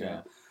 years ago.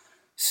 Yeah.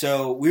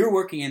 So we were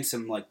working in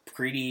some like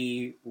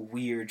pretty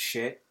weird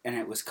shit, and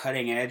it was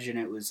cutting edge, and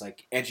it was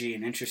like edgy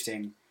and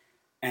interesting.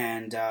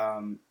 And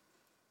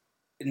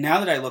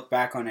now that I look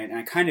back on it, and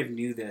I kind of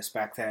knew this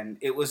back then,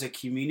 it was a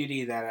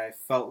community that I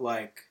felt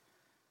like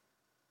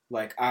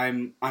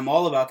I'm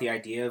all about the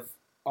idea of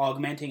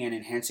augmenting and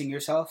enhancing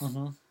yourself.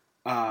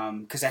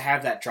 Because I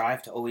have that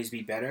drive to always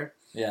be better.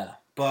 Yeah.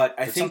 But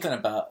I think something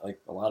about like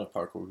a lot of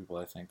parkour people,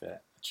 I think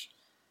that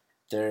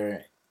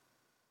they're,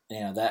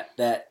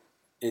 that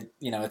it,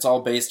 it's all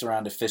based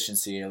around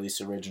efficiency, at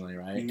least originally,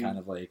 right? Mm-hmm. Kind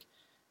of like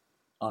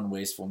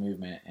unwasteful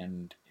movement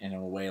and in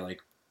a way like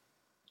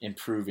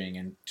improving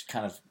and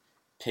kind of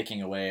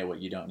picking away at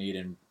what you don't need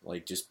and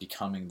like just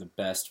becoming the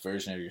best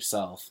version of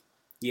yourself.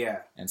 Yeah.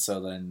 And so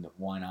then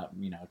why not,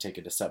 take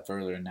it a step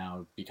further and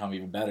now become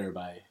even better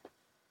by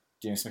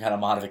doing some kind of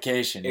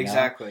modification.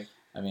 Exactly.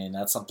 I mean,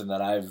 that's something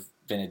that I've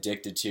been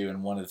addicted to,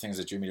 and one of the things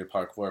that drew me to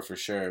parkour for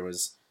sure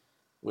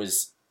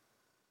was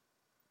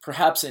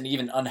perhaps an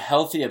even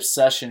unhealthy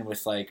obsession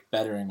with like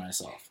bettering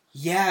myself.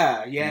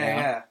 Yeah.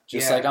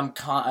 Just like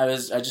I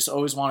just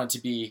always wanted to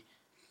be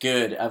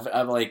good.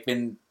 I've like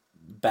been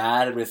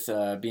bad with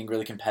being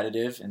really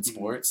competitive in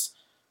sports,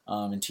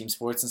 in team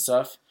sports and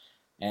stuff.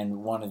 And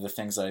one of the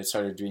things that I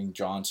started being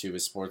drawn to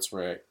was sports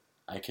where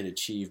I could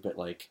achieve, but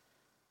like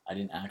I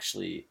didn't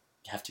actually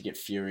have to get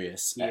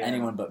furious at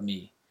anyone but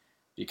me,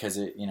 because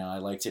it, I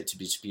liked it to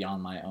be just be on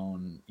my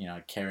own,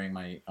 carrying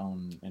my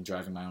own and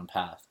driving my own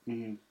path.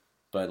 Mm-hmm.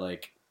 But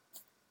like,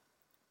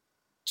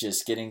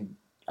 just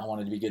I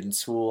wanted to be good in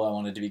school. I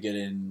wanted to be good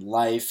in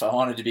life. I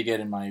wanted to be good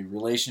in my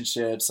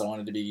relationships. I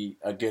wanted to be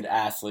a good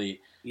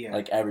athlete,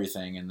 like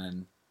everything.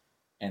 And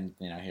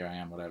here I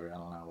am, whatever. I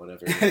don't know,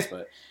 whatever it is,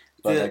 but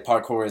like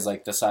parkour is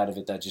like the side of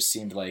it that just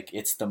seemed like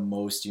it's the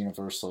most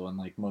universal and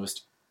like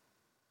most,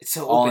 it's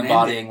so all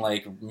embodying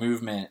like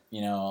movement,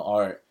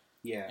 art.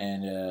 Yeah.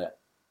 And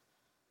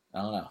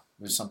I don't know.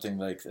 There's something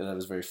like that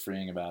was very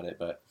freeing about it,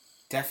 but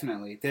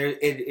definitely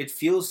it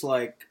feels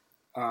like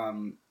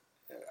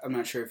I'm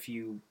not sure if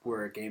you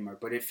were a gamer,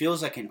 but it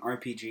feels like an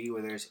RPG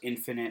where there's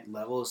infinite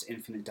levels,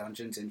 infinite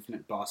dungeons,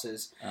 infinite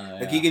bosses.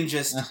 Like, you can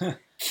just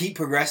keep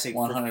progressing.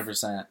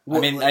 100%. I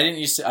mean, I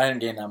didn't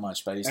game that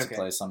much, but I used to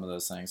play some of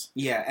those things.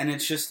 Yeah, and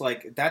it's just,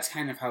 like, that's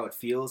kind of how it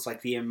feels.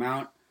 Like, the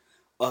amount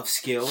of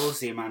skills,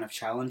 the amount of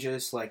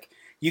challenges, like,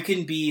 you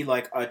can be,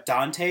 like, a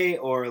Dante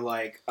or,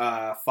 like,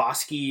 a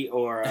Foskey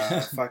or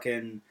a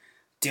fucking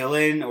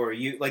Dylan or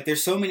you. Like,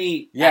 there's so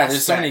many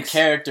there's so many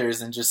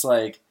characters and just,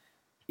 like,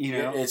 you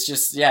know? It's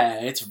just,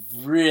 it's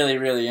really,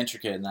 really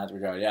intricate in that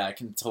regard. Yeah, I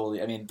can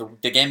totally... I mean, the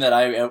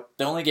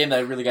only game that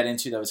I really got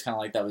into that was kind of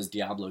like that was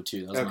Diablo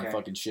 2. That was my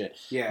fucking shit.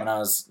 Yeah. When I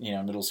was,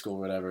 middle school or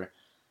whatever.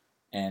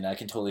 And I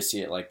can totally see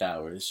it like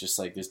that, where it's just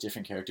like there's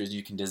different characters.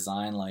 You can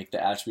design like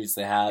the attributes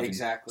they have,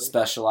 exactly, and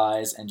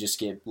specialize, and just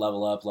get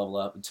level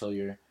up until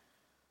you're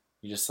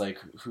just like,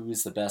 who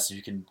is the best?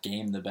 You can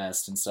game the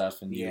best and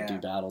stuff, and you do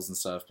battles and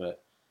stuff.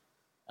 But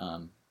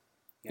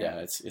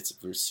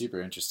it's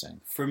super interesting.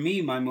 For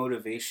me, my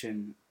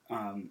motivation.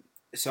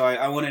 So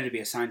I wanted to be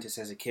a scientist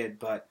as a kid,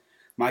 but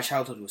my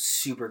childhood was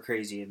super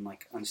crazy and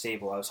like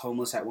unstable. I was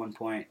homeless at one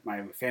point.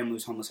 My family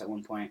was homeless at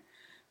one point.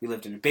 We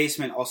lived in a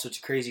basement, all sorts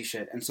of crazy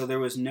shit. And so there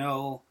was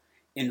no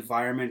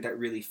environment that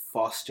really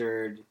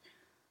fostered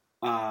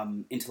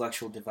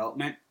intellectual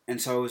development. And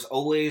so I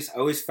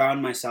always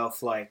found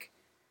myself like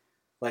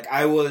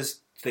I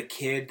was the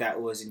kid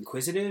that was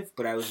inquisitive,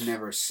 but I was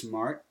never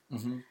smart.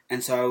 Mm-hmm.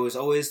 And so I was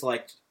always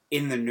like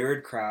in the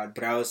nerd crowd,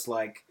 but I was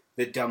like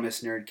the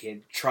dumbest nerd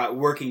kid,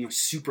 working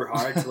super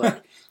hard to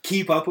like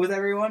keep up with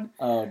everyone.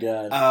 Oh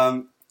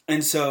god.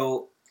 And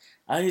so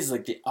I was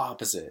like the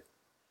opposite.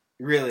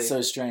 Really? So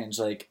strange.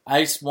 Like,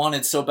 I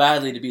wanted so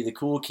badly to be the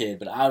cool kid,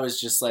 but I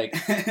was just, like,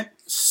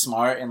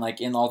 smart and,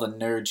 like, in all the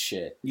nerd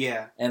shit.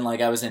 Yeah. And,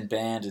 like, I was in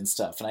band and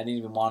stuff, and I didn't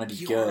even want to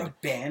be good. You were a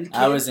band kid?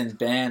 I was in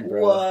band,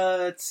 bro.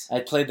 What?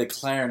 I played the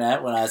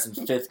clarinet when I was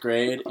in 5th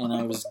grade, and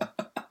I was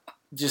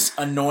just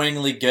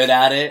annoyingly good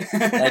at it.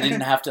 I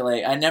didn't have to,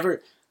 like, I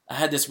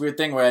had this weird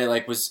thing where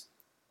I was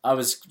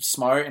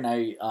smart, and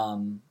I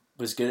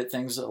was good at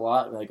things a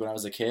lot, like, when I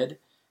was a kid,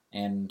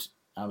 and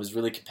I was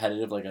really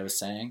competitive, like I was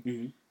saying.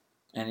 Mm-hmm.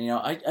 And,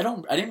 I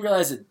didn't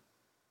realize it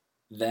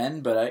then,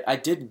 but I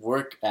did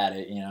work at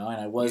it, and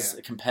I was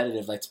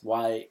competitive. That's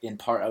why, in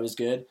part, I was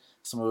good.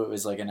 Some of it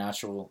was, like, a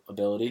natural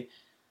ability.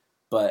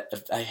 But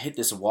if I hit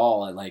this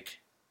wall at,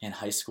 like, in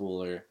high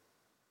school or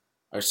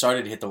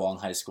started to hit the wall in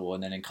high school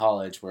and then in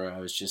college where I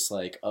was just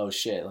like, oh,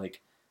 shit,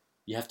 like,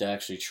 you have to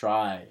actually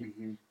try.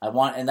 Mm-hmm.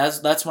 And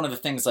that's one of the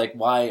things, like,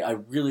 why I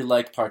really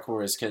like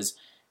parkour is because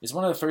it's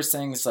one of the first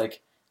things,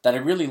 like, that I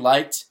really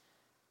liked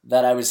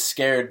that I was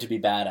scared to be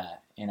bad at.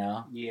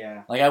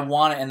 Yeah. Like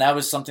and that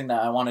was something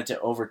that I wanted to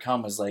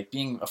overcome was like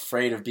being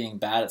afraid of being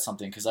bad at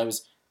something because I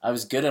was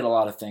good at a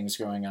lot of things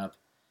growing up,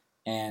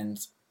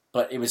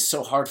 but it was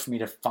so hard for me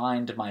to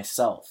find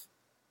myself,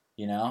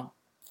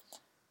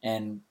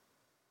 and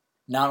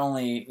not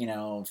only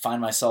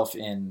find myself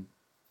in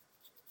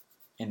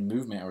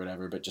movement or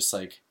whatever, but just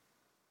like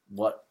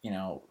what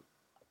or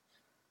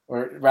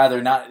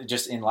rather not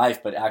just in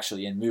life, but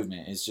actually in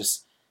movement is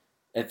just.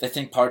 I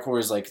think parkour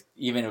is like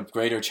even a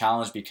greater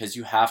challenge because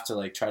you have to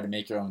like try to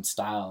make your own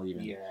style.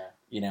 Even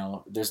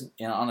there's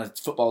on a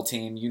football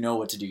team,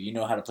 what to do, you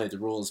know how to play the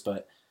rules,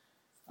 but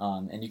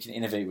and you can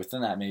innovate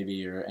within that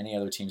maybe or any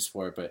other team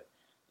sport. But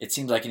it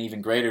seems like an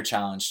even greater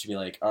challenge to be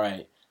like, all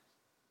right,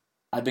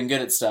 I've been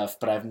good at stuff,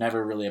 but I've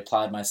never really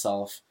applied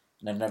myself,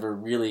 and I've never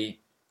really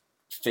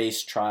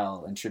faced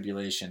trial and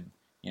tribulation.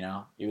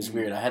 It was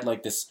weird. I had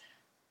like this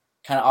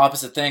kind of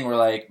opposite thing where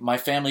like my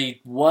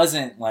family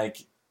wasn't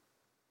like.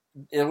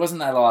 It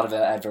wasn't a lot of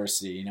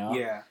adversity,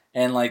 Yeah.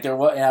 And like and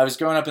I was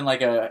growing up in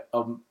like a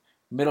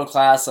middle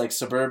class like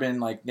suburban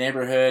like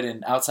neighborhood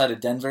and outside of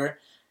Denver,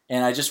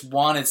 and I just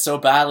wanted so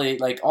badly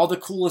like all the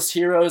coolest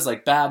heroes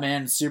like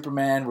Batman and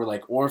Superman were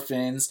like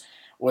orphans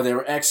or they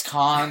were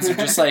ex-cons or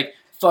just like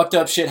fucked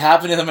up shit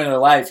happened to them in their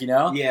life,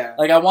 Yeah.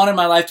 Like I wanted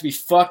my life to be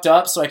fucked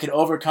up so I could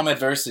overcome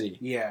adversity.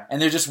 Yeah. And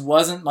there just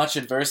wasn't much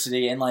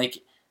adversity, and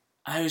like.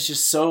 I was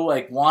just so,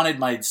 like, wanted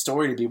my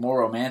story to be more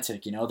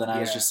romantic, than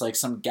I was just, like,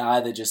 some guy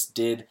that just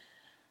did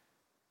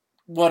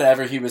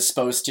whatever he was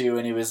supposed to,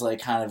 and he was, like,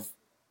 kind of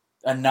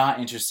a not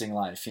interesting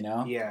life,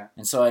 Yeah.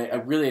 And so I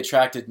really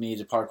attracted me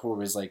to parkour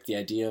was, like, the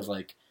idea of,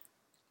 like,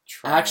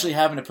 actually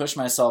having to push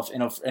myself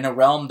in a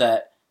realm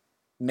that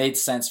made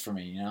sense for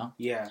me,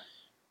 Yeah.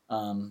 I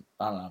don't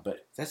know,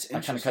 but that's I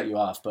kind of cut you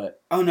off,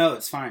 but... Oh, no,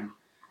 it's fine.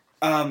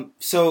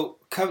 So,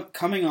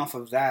 coming off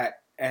of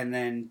that, and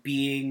then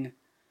being...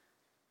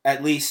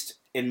 at least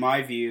in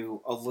my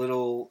view, a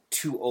little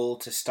too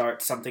old to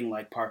start something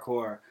like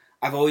parkour.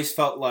 I've always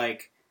felt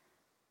like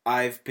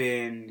I've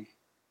been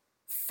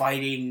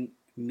fighting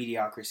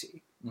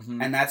mediocrity.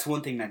 Mm-hmm. And that's one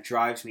thing that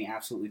drives me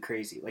absolutely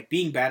crazy. Like,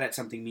 being bad at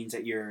something means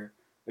that you're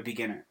a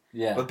beginner.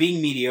 Yeah. But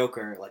being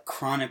mediocre, like,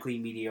 chronically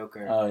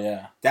mediocre, oh,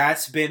 yeah.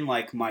 That's been,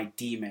 like, my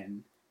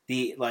demon.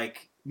 Basically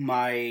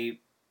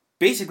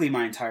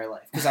my entire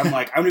life. Because I'm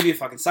like, I'm going to be a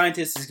fucking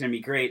scientist, this is going to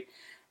be great.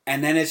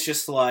 And then it's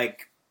just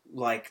like...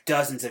 like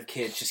dozens of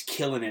kids just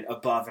killing it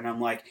above, and I'm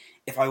like,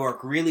 if I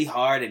work really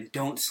hard and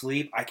don't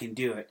sleep, I can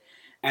do it.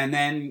 And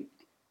then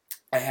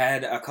I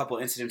had a couple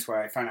incidents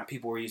where I found out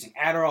people were using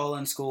Adderall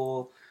in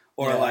school,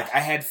 or like I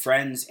had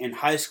friends in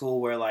high school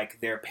where like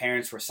their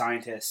parents were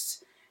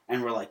scientists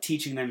and were like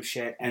teaching them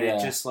shit, and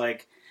it just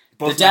like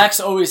the deck's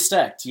always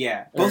stacked.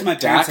 Yeah, both my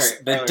parents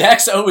the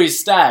deck's always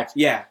stacked.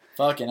 Yeah.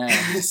 Fucking hell,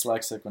 I'm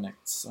dyslexic when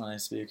I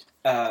speak.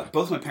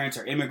 Both my parents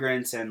are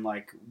immigrants and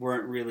like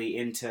weren't really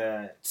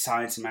into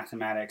science and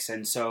mathematics,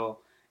 and so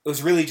it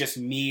was really just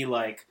me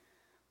like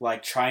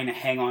trying to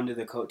hang on to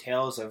the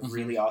coattails of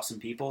really awesome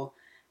people.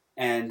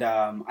 And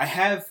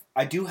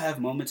I do have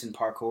moments in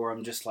parkour where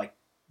I'm just like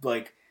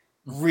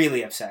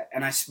really upset,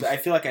 and I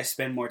feel like I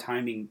spend more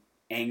time being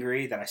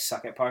angry that I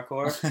suck at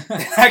parkour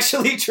than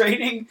actually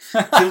training.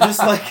 So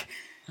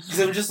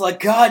I'm just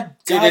like, God,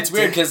 dude, it's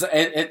weird because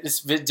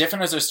it's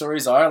different as their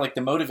stories are. Like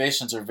the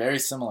motivations are very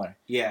similar.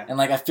 Yeah, and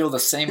like I feel the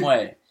same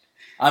way.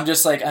 I'm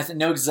just like, I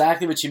know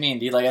exactly what you mean,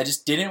 dude. Like I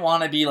just didn't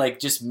want to be like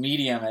just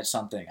medium at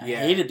something. I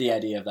hated the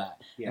idea of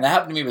that. Yeah. And that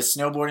happened to me with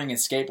snowboarding and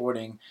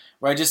skateboarding,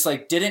 where I just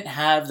like didn't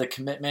have the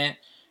commitment,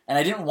 and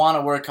I didn't want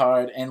to work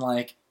hard, and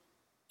like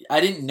I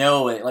didn't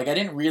know it. Like I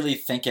didn't really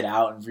think it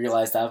out and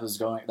realize that's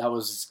what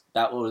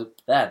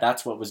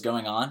was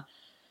going on.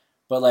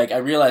 But like I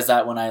realized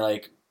that when I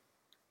like,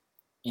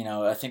 you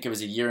know, I think it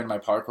was a year in my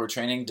parkour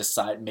training,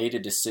 made a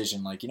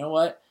decision like, you know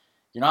what,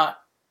 you're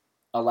not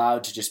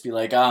allowed to just be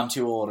like, I'm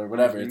too old or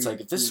whatever. It's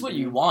like, if this is what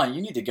you want,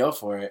 you need to go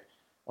for it,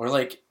 or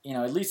like, you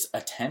know, at least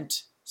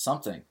attempt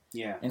something.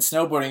 Yeah. In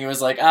snowboarding, it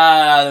was like,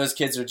 those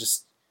kids are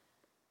just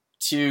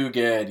too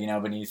good, you know,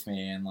 beneath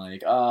me. And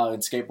like, in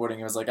skateboarding,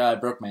 it was like, I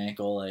broke my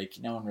ankle. Like,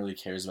 no one really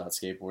cares about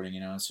skateboarding,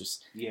 you know. It's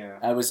just,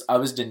 I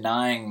was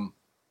denying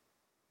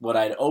what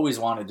I'd always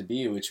wanted to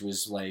be, which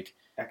was like,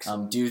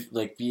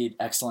 be an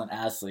excellent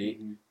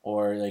athlete,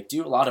 or like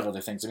do a lot of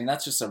other things. I mean,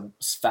 that's just a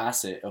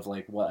facet of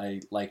like what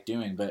I like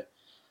doing, but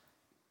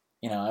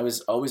you know, I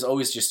was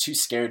always just too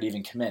scared to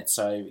even commit.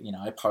 So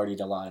I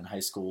partied a lot in high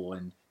school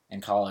and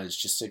college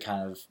just to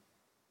kind of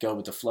go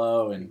with the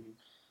flow, and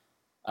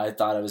I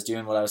thought I was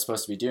doing what I was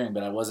supposed to be doing,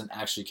 but I wasn't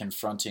actually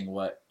confronting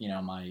what, you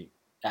know, my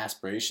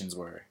aspirations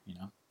were, you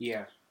know?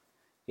 Yeah.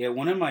 Yeah,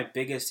 one of my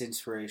biggest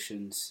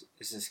inspirations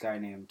is this guy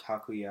named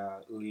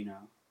Takuya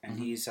Ueno, and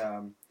he's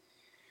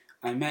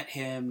I met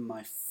him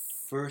my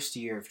first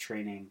year of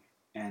training,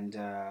 and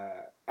I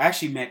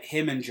actually met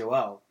him and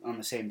Joel on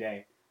the same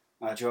day.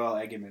 Joel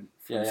Egeman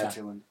from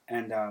Switzerland.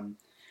 And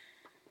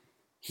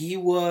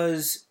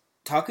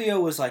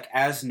Takuya was like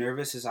as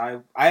nervous as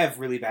I have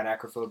really bad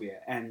acrophobia,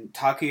 and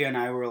Takuya and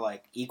I were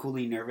like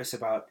equally nervous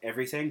about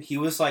everything. He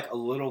was like a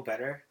little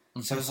better,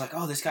 so I was like,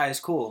 oh, this guy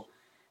is cool.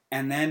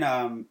 And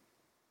then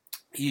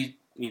we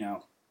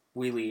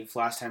leave,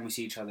 last time we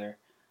see each other,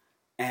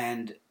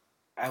 and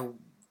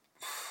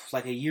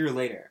like a year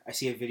later, I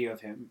see a video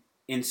of him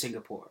in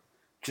Singapore,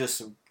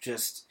 just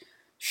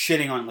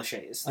shitting on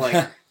laches,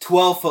 like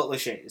 12-foot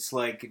laches,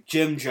 like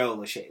Jim Joe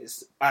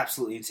laches,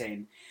 absolutely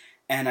insane.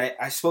 And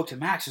I spoke to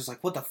Max. I was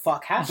like, what the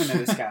fuck happened to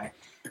this guy?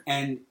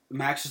 And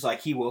Max was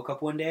like, he woke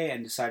up one day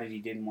and decided he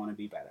didn't want to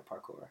be bad at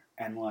parkour,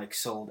 and like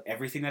sold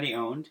everything that he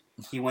owned.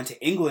 He went to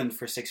England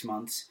for 6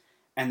 months,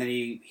 and then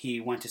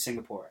he went to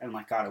Singapore and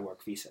like got a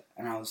work visa.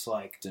 And I was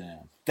like,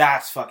 damn,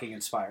 that's fucking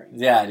inspiring.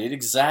 Yeah, dude,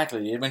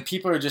 exactly. When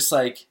people are just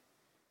like,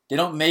 they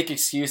don't make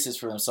excuses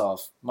for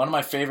themselves. One of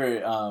my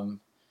favorite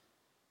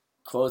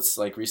quotes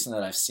like recently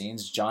that I've seen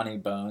is Johnny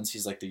Bones.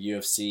 He's like the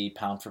UFC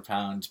pound for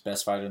pound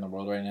best fighter in the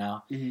world right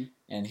now.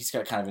 And he's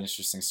got kind of an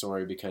interesting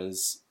story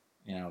because,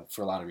 you know,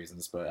 for a lot of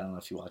reasons, but I don't know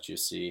if you watch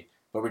UFC.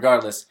 But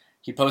regardless,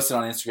 he posted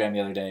on Instagram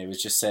the other day. It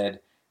was just said,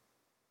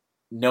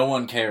 no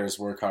one cares,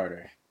 work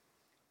harder.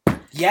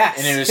 Yes.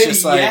 And it was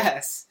just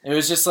like, it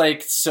was just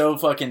like so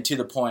fucking to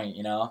the point,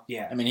 you know?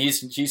 Yeah. I mean, he's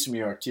from New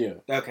York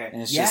too. Okay.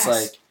 And it's just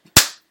like,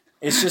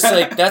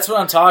 that's what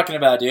I'm talking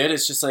about, dude.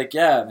 It's just like,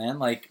 yeah, man,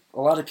 like a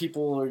lot of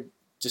people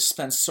just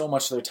spend so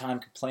much of their time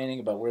complaining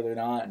about where they're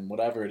not and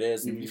whatever it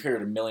is. And you've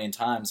heard it a million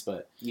times,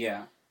 but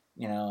yeah,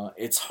 you know,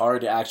 it's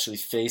hard to actually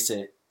face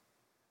it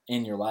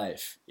in your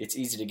life. It's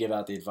easy to give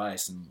out the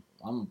advice, and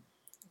I'm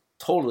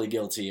totally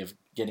guilty of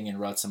getting in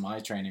ruts in my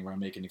training where I'm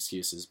making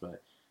excuses,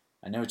 but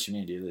I know what you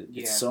mean, dude.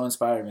 It's so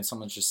inspiring when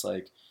someone's just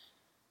like,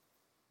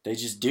 they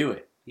just do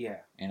it. Yeah.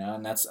 You know,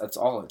 and that's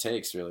all it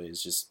takes, really,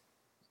 is just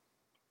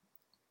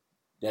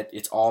that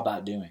it's all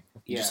about doing.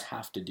 You just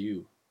have to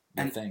do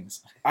the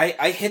things.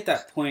 I hit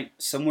that point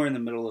somewhere in the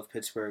middle of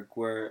Pittsburgh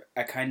where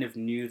I kind of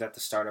knew that the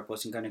startup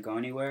wasn't going to go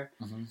anywhere.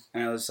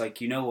 And I was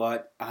like, you know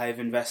what? I've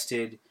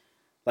invested,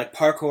 like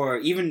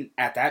parkour, even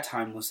at that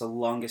time, was the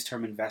longest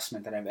term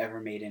investment that I've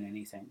ever made in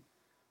anything.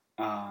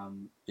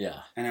 Yeah.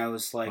 And I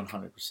was like...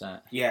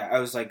 100%. Yeah, I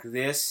was like,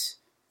 this...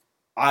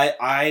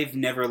 I've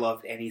never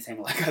loved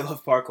anything like I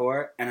love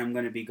parkour, and I'm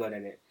going to be good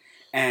at it.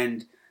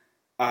 And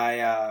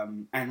I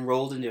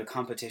enrolled into a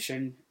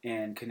competition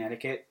in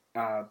Connecticut.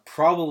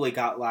 Probably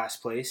got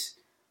last place.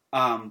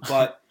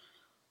 But,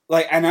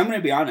 like, and I'm going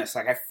to be honest,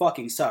 like, I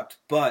fucking sucked.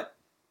 But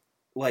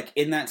like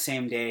in that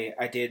same day,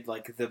 I did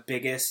like the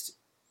biggest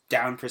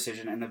down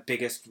precision and the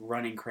biggest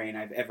running crane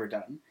I've ever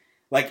done.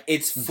 Like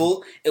it's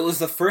full. It was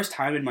the first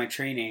time in my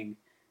training,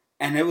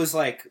 and it was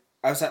like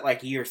I was at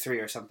like year 3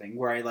 or something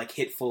where I like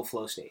hit full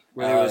flow state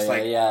where there was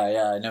like I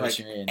know like what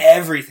you mean.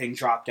 everything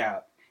dropped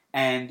out,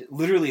 and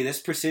literally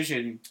this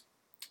precision,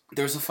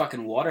 there was a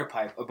fucking water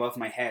pipe above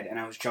my head, and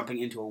I was jumping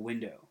into a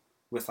window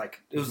with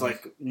like it was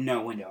like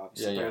no window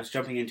obviously, but I was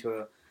jumping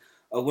into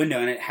a window,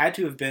 and it had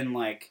to have been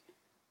like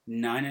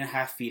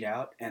 9.5 feet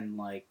out and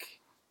like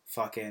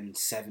fucking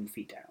 7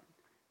 feet down.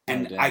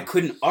 And I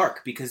couldn't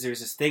arc because there's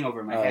this thing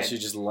over my head. So you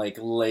just like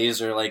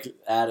laser like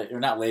at it, or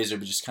not laser,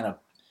 but just kind of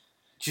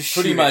just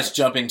pretty much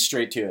jumping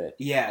straight to it.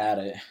 Yeah, at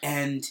it.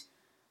 And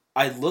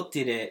I looked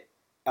at it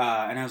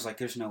and I was like,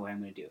 "There's no way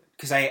I'm going to do it,"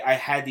 because I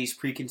had these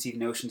preconceived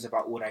notions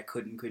about what I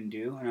could and couldn't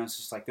do, and I was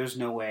just like, "There's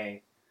no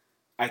way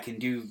I can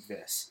do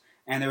this."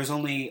 And there was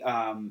only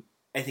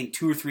I think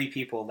 2 or 3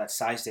 people that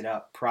sized it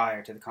up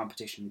prior to the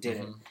competition and did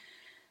it.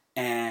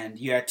 And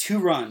you had 2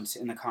 runs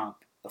in the comp.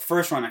 The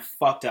first run I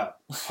fucked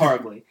up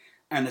horribly.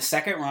 And the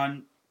second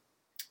run,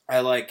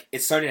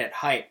 it started at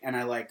height, and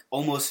I like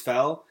almost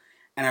fell,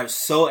 and I was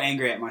so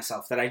angry at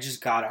myself that I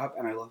just got up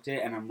and I looked at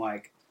it and I'm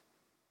like,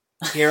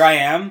 here I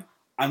am,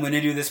 I'm going to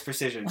do this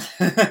precision.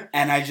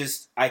 And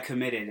I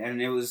committed,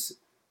 and it was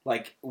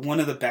like one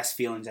of the best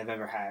feelings I've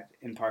ever had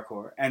in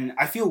parkour. And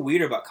I feel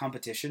weird about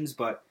competitions,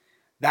 but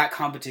that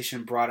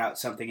competition brought out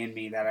something in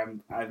me that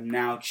I'm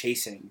now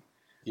chasing.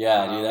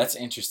 Yeah, dude, that's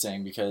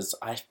interesting because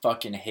I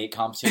fucking hate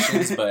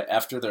competitions, but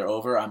after they're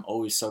over, I'm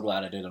always so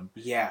glad I did them.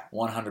 Yeah.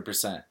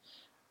 100%.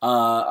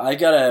 I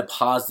gotta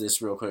pause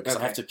this real quick because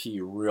I have to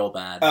pee real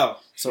bad. Oh.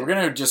 So we're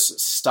gonna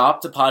just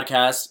stop the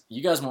podcast.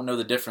 You guys won't know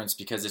the difference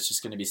because it's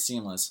just gonna be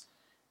seamless.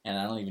 And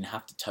I don't even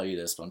have to tell you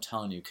this, but I'm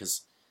telling you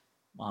because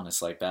I'm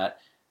honest like that.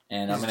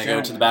 And I'm gonna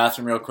go to the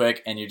bathroom real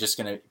quick, and you're just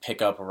gonna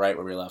pick up right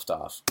where we left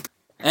off.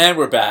 And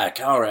we're back.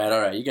 All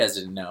right. You guys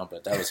didn't know,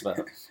 but that was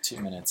about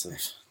 2 minutes of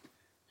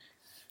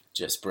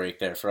just break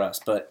there for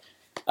us. But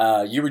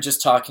you were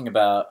just talking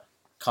about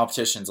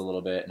competitions a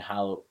little bit and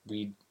how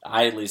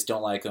I at least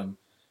don't like them.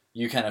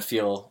 You kind of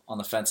feel on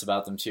the fence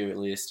about them too, at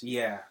least.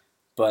 Yeah.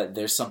 But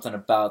there's something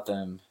about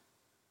them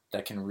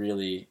that can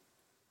really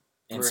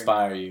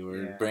inspire you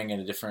or bring in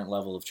a different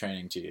level of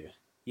training to you.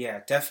 Yeah,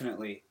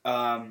 definitely.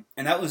 And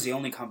that was the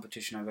only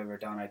competition I've ever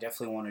done. I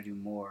definitely want to do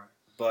more.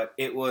 But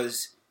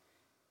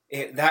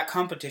that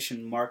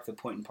competition marked the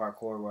point in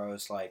parkour where I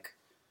was like,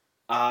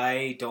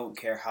 I don't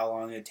care how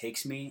long it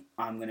takes me,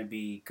 I'm going to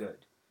be good.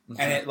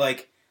 Mm-hmm. And it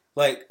like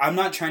I'm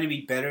not trying to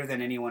be better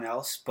than anyone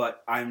else,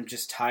 but I'm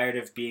just tired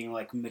of being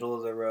like middle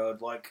of the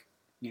road, like,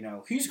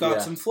 he's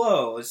got some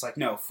flow. It's like,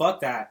 no, fuck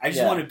that. I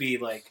just want to be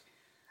like,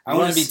 I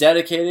want to be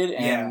dedicated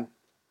and,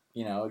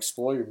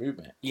 explore your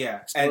movement.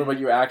 Yeah. Explore what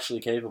you're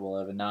actually capable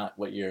of and not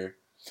what you're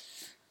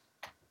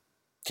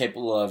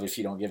capable of if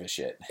you don't give a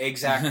shit.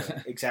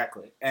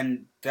 Exactly.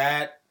 And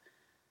that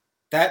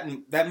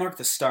marked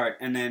the start.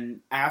 And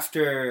then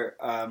after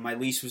my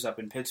lease was up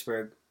in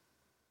Pittsburgh,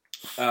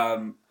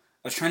 I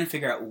was trying to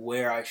figure out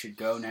where I should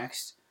go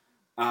next.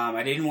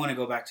 I didn't want to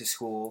go back to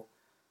school.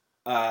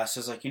 So I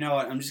was like, you know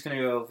what? I'm just going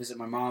to go visit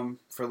my mom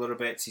for a little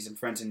bit, see some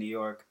friends in New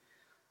York.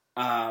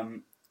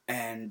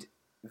 And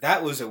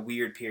that was a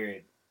weird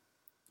period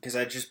because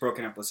I'd just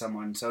broken up with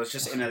someone. So I was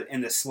just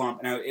in this slump.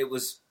 And it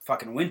was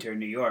fucking winter in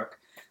New York.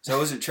 So I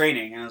wasn't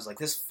training, and I was like,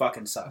 this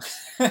fucking sucks.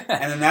 And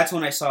then that's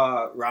when I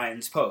saw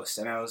Ryan's post,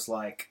 and I was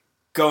like,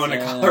 going to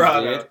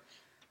Colorado. Dude.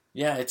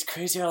 Yeah, it's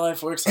crazy how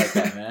life works like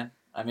that, man.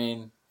 I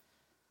mean,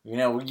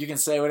 you can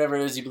say whatever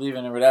it is you believe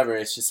in or whatever.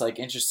 It's just like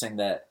interesting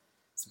that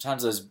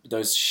sometimes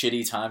those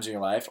shitty times in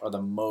your life are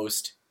the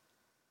most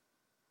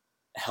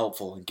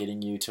helpful in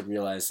getting you to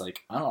realize,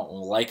 like, I don't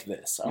like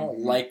this. I don't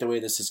like the way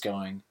this is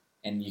going,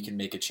 and you can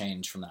make a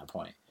change from that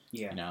point.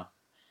 Yeah. It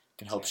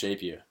can help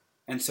shape you.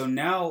 And so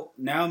now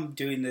I'm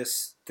doing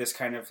this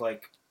kind of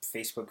like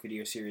Facebook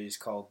video series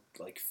called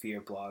like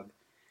Fear Blog,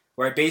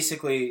 where I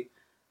basically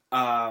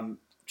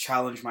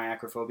challenge my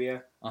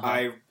acrophobia.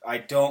 I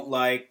don't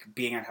like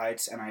being at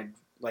heights, and I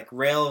like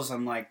rails.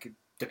 I'm like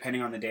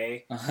depending on the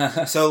day.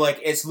 So like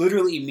it's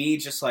literally me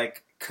just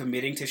like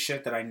committing to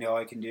shit that I know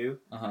I can do.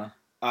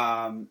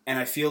 And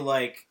I feel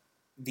like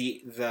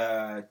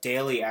the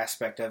daily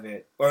aspect of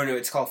it, or no,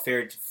 it's called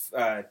Fear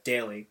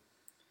Daily.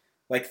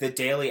 Like, the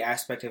daily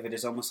aspect of it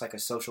is almost like a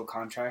social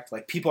contract.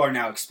 Like, people are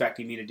now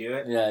expecting me to do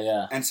it.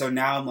 Yeah. And so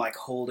now I'm, like,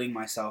 holding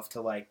myself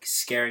to, like,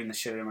 scaring the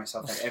shit out of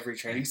myself at every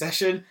training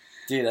session.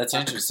 Dude, that's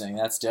interesting.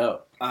 That's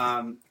dope.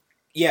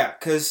 Yeah,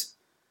 because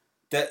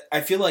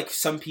I feel like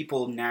some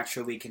people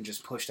naturally can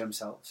just push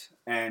themselves.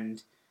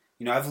 And,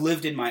 I've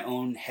lived in my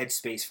own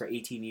headspace for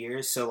 18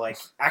 years. So, like,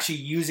 actually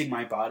using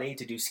my body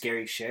to do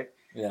scary shit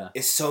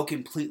is so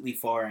completely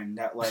foreign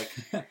that, like...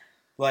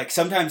 Like,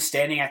 sometimes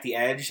standing at the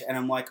edge, and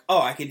I'm like,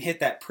 oh, I can hit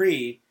that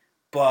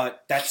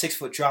but that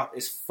 6-foot drop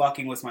is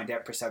fucking with my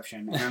depth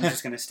perception, and I'm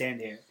just going to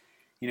stand here.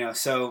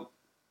 So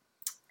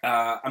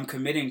I'm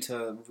committing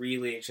to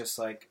really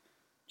just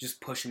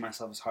pushing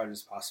myself as hard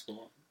as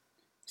possible.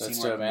 That's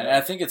seeing where I dope, can man. go. And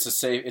I think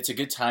it's a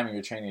good time in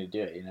your training to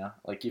do it, you know?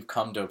 Like, you've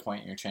come to a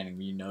point in your training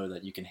where you know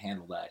that you can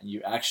handle that.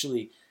 You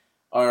actually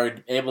are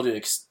able to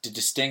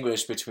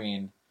distinguish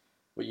between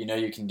what you know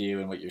you can do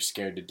and what you're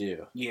scared to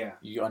do. Yeah.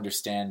 You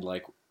understand,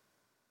 like,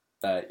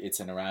 that it's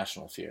an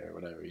irrational fear or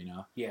whatever, you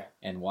know? Yeah.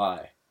 And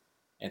why.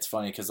 It's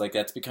funny because, like,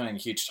 that's becoming a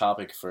huge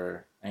topic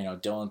for, you know,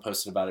 Dylan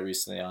posted about it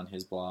recently on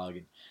his blog.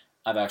 And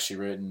I've actually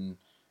written,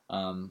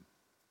 I'm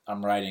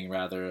writing,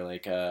 rather,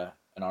 like, an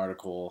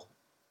article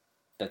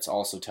that's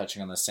also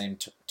touching on the same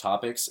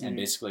topics. And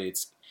basically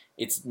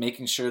it's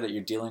making sure that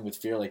you're dealing with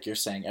fear, like you're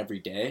saying, every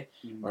day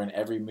or in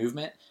every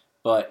movement,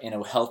 but in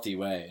a healthy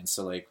way. And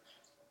so, like,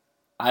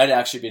 I'd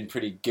actually been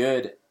pretty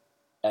good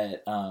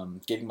at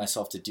getting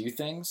myself to do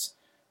things,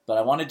 but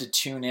I wanted to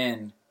tune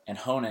in and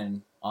hone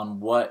in on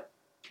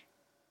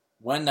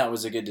when that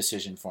was a good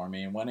decision for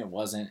me and when it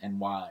wasn't and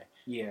why.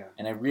 Yeah.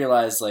 And I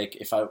realized, like,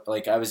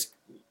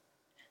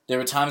 there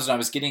were times when I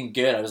was getting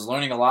good, I was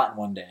learning a lot in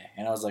one day,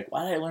 and I was like,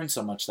 why did I learn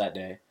so much that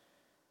day?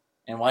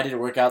 And why did it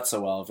work out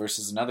so well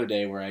versus another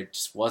day where I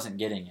just wasn't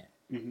getting it,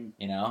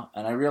 you know?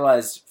 And I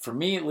realized, for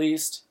me at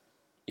least,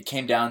 it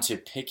came down to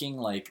picking,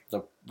 like,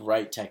 the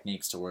right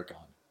techniques to work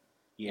on.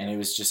 Yeah. And it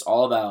was just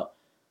all about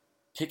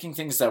picking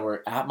things that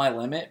were at my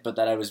limit, but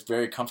that I was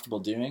very comfortable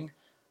doing,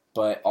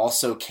 but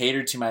also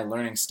catered to my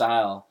learning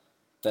style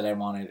that I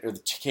wanted, or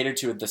catered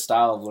to the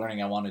style of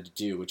learning I wanted to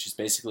do, which is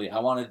basically I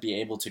wanted to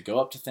be able to go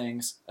up to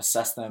things,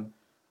 assess them,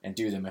 and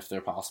do them if they're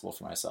possible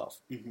for myself.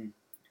 And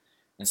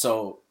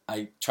so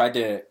I tried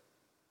to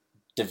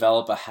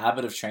develop a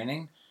habit of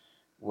training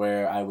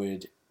where I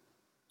would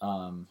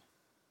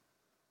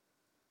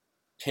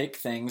pick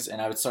things,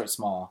 and I would start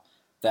small,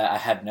 that I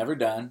had never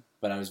done,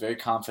 but I was very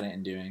confident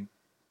in doing,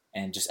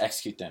 and just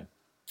execute them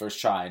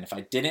first try. And if I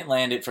didn't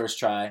land it first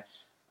try,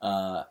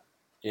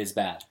 is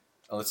bad.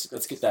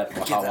 Let's get that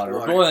hot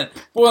water. We're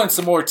boiling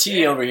some more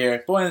tea over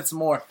here. Boiling some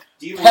more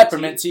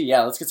peppermint tea.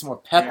 Yeah, let's get some more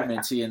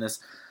peppermint tea in this.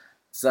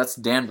 So that's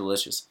damn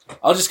delicious.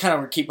 I'll just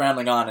kind of keep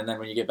rambling on, and then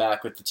when you get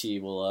back with the tea,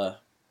 we'll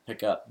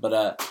pick up.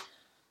 But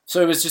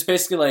so it was just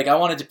basically like I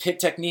wanted to pick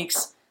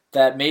techniques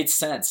that made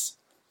sense,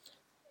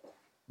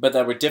 but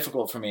that were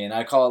difficult for me. And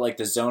I call it like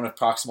the zone of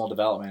proximal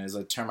development, is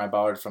a term I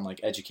borrowed from like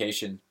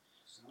education.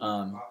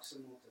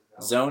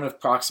 Zone of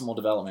proximal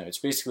development,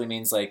 which basically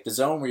means like the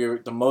zone where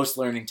the most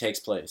learning takes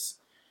place.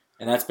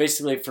 And that's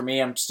basically, for me,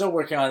 I'm still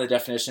working on the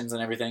definitions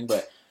and everything,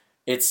 but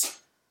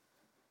it's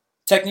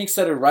techniques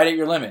that are right at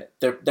your limit.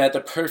 They're at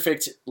the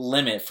perfect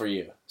limit for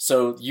you.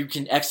 So you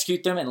can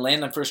execute them and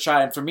land them first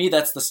try. And for me,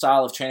 that's the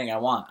style of training I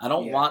want. I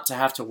don't want to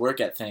have to work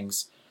at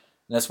things.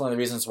 And that's one of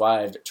the reasons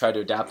why I've tried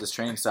to adapt this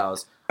training style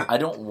is I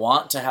don't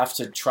want to have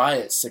to try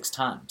it 6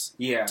 times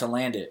to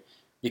land it.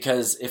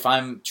 Because if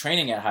I'm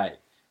training at height,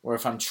 or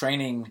if I'm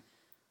training,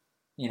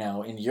 you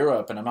know, in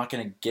Europe, and I'm not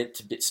going to get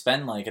to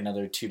spend like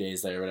another 2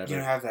 days there or whatever. You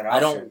don't have that option. I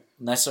don't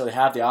necessarily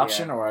have the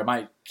option, or I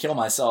might kill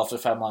myself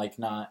if I'm like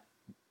not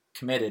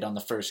committed on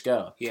the first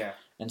go. Yeah.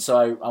 And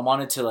so I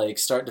wanted to like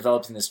start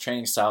developing this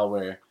training style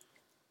where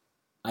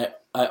I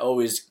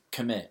always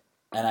commit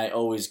and I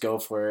always go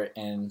for it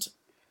and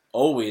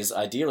always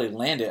ideally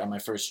land it on my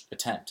first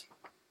attempt.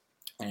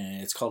 And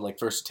it's called like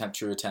first attempt,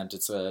 true attempt.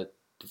 It's a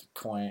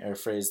coin or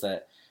phrase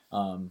that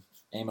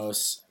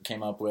Amos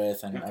came up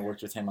with, and I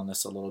worked with him on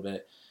this a little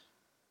bit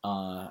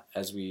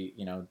as we,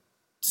 you know,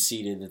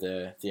 seeded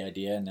the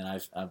idea, and then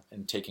I've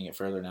been taking it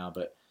further now.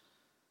 But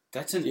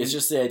it's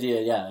just the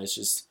idea, It's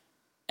just,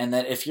 and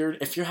that if you're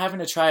having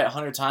to try it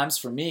 100 times,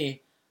 for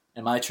me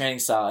and my training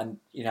style, and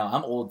you know,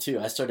 I'm old too.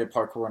 I started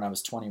parkour when I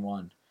was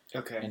 21.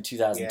 In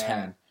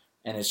 2010.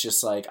 And it's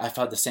just like I've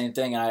had the same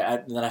thing,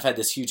 and then I've had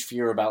this huge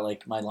fear about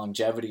like my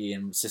longevity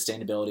and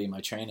sustainability in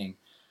my training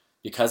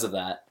because of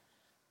that.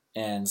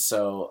 And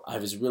so I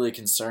was really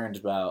concerned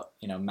about,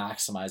 you know,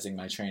 maximizing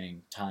my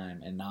training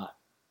time and not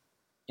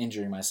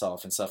injuring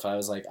myself and stuff. I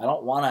was like, I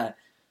don't want to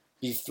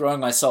be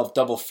throwing myself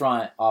double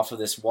front off of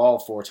this wall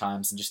 4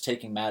 times and just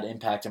taking mad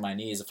impact in my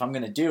knees. If I'm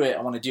going to do it,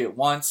 I want to do it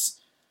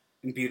once.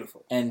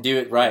 Beautiful. And do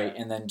it right,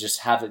 and then just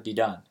have it be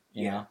done,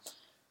 you know?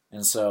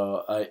 And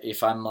so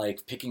if I'm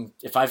like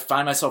if I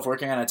find myself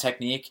working on a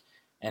technique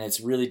and it's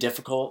really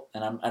difficult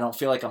and I don't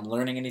feel like I'm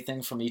learning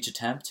anything from each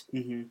attempt,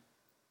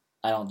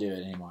 I don't do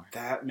it anymore.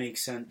 That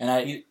makes sense.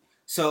 And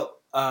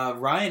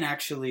Ryan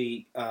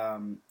actually,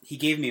 he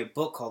gave me a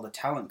book called The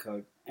Talent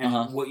Code.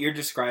 And what you're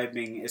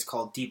describing is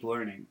called deep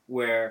learning,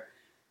 where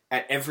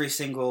at every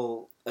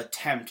single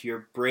attempt,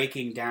 you're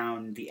breaking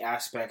down the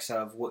aspects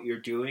of what you're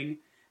doing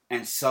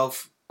and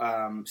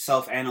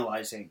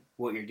self-analyzing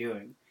what you're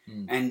doing.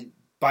 And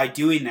by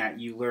doing that,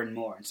 you learn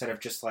more instead of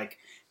just like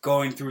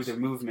going through the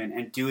movement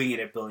and doing it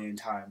 1 billion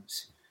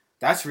times.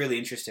 That's really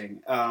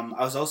interesting. I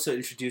was also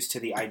introduced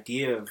to the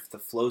idea of the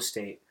flow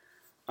state.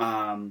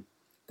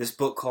 This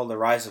book called The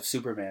Rise of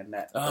Superman.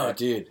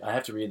 Dude, I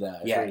have to read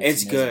that.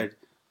 It's good.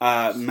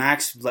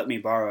 Max let me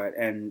borrow it,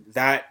 and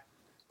that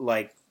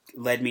like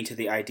led me to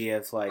the idea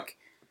of like,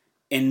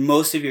 in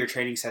most of your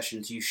training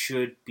sessions, you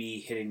should be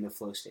hitting the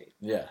flow state.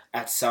 Yeah.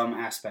 At some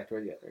aspect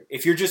or the other.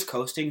 If you're just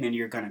coasting, then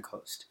you're gonna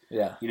coast.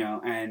 Yeah. You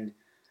know, and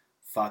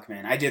fuck,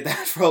 man, I did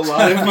that for a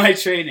lot of my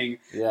training.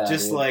 Yeah,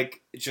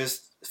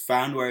 just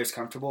found where I was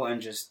comfortable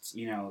and just,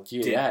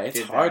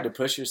 it's hard to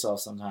push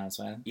yourself sometimes,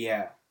 man.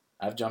 Yeah.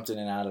 I've jumped in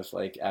and out of,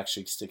 like,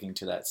 actually sticking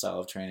to that style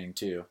of training,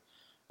 too.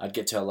 I'd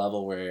get to a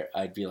level where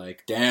I'd be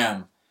like,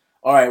 damn,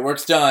 all right,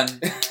 work's done.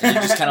 And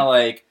you just kind of,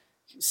 like,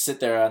 sit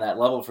there on that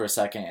level for a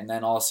second, and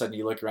then all of a sudden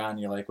you look around and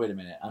you're like, wait a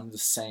minute, I'm the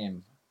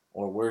same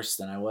or worse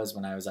than I was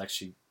when I was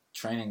actually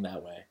training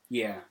that way.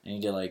 Yeah. And you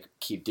need to, like,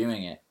 keep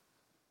doing it.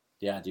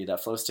 Yeah, dude,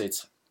 that flow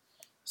state's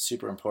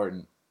super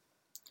important.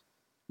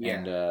 Yeah.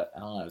 And, I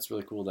don't know, it's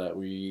really cool that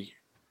we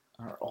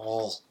are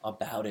all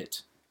about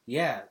it.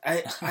 Yeah.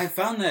 I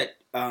found that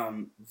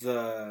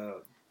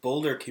the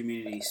Boulder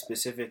community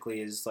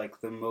specifically is,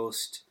 like, the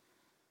most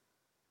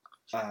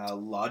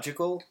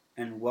logical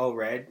and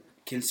well-read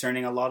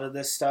concerning a lot of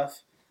this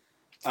stuff.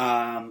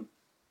 I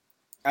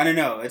don't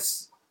know,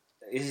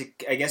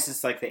 I guess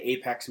it's like the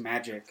apex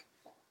magic.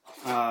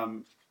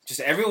 Just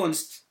everyone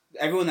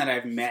that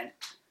I've met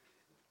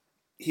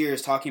here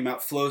is talking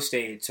about flow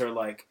states or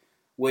like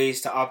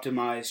ways to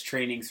optimize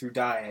training through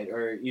diet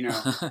or,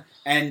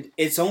 and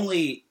it's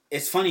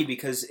funny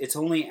because it's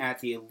only at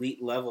the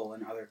elite level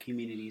in other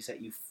communities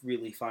that you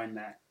really find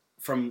that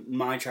from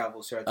my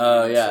travels throughout the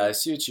Oh, yeah, I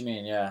see what you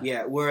mean, yeah.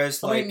 Yeah,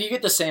 whereas I mean, you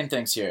get the same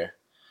things here.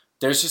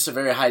 There's just a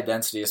very high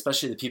density,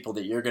 especially the people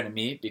that you're going to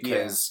meet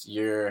because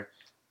you're,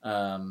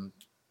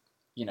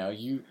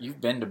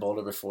 you've been to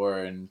Boulder before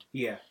and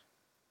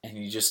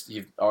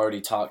you've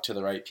already talked to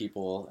the right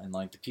people and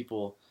like the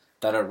people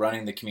that are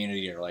running the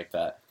community are like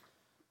that,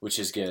 which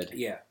is good.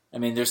 Yeah. I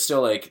mean, there's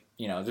still like,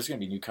 there's going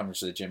to be newcomers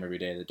to the gym every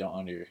day that don't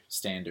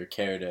understand or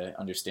care to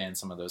understand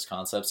some of those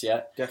concepts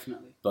yet.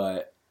 Definitely.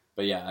 But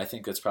yeah, I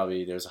think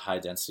there's a high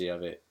density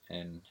of it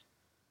in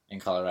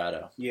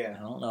Colorado. Yeah.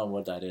 I don't know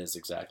what that is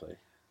exactly.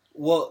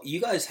 Well, you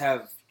guys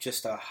have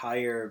just a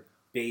higher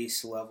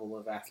base level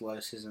of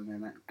athleticism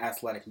and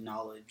athletic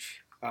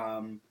knowledge.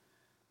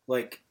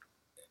 Like,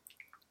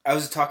 I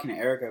was talking to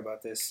Erica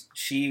about this.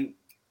 She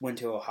went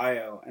to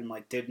Ohio and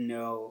like didn't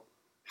know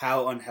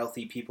how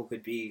unhealthy people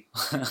could be.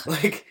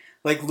 like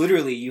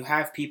literally, you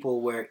have people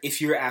where if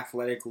you're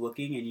athletic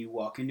looking and you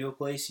walk into a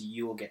place,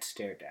 you will get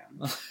stared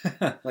down.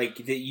 Like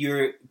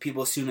that,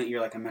 people assume that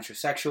you're like a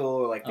metrosexual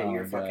or like that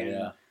you're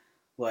fucking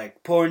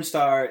like porn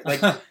star.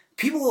 Like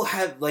people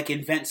have like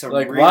invent some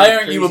like really why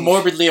aren't crazy you a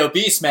morbidly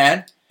obese,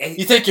 man? And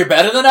you think you're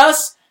better than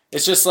us?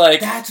 It's just like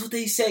that's what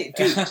they say,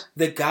 dude.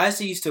 The guys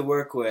I used to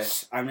work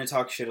with, I'm gonna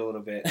talk shit a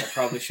little bit. I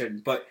probably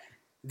shouldn't, but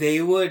they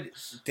would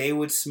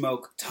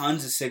smoke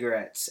tons of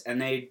cigarettes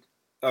and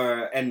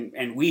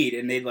and weed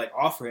and they'd like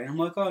offer it and I'm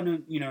like, oh no,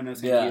 no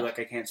thank you, like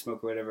I can't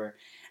smoke or whatever.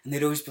 And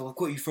they'd always be like,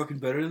 what, you fucking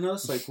better than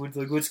us? Like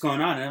what's going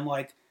on? And I'm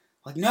like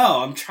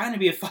no, I'm trying to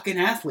be a fucking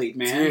athlete,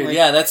 man. Dude, like,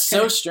 yeah, that's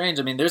so strange.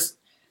 I mean,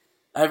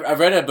 I've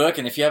read a book,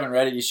 and if you haven't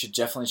read it, you should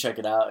definitely check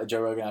it out. Joe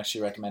Rogan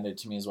actually recommended it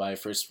to me as why I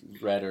first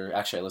read, or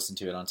actually I listened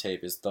to it on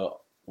tape, is The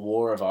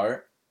War of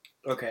Art.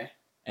 Okay.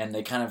 And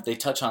they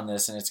touch on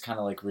this, and it's kind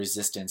of like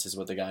resistance is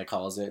what the guy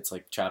calls it. It's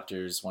like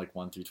chapters like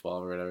 1 through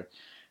 12 or whatever.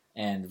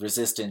 And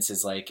resistance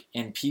is like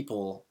in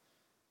people,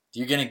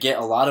 you're going to get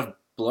a lot of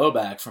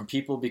blowback from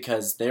people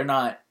because they're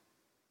not,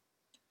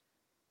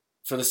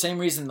 for the same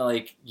reason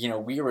like,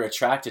 we were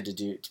attracted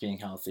to being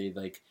healthy,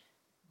 like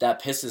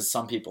that pisses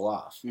some people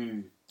off.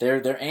 Mm.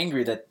 They're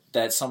angry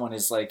that someone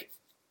is like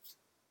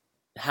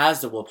has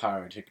the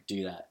willpower to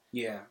do that.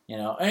 Yeah.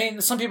 I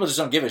mean, some people just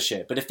don't give a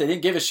shit. But if they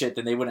didn't give a shit,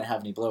 then they wouldn't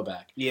have any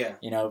blowback. Yeah.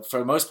 For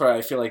the most part,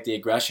 I feel like the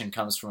aggression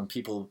comes from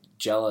people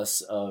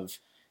jealous of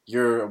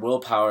your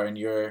willpower and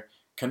your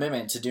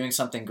commitment to doing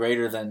something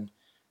greater than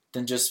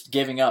just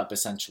giving up,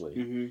 essentially.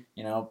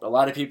 Mm-hmm. A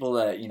lot of people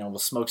that will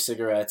smoke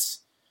cigarettes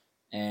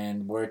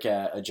and work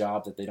at a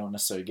job that they don't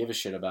necessarily give a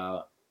shit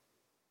about.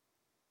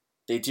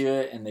 They do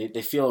it and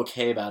they feel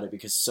okay about it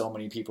because so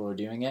many people are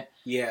doing it.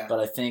 Yeah. But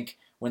I think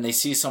when they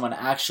see someone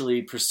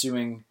actually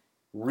pursuing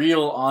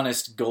real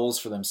honest goals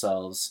for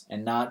themselves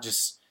and not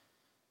just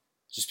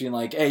being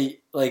like, hey,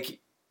 like,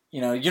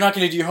 you're not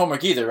going to do your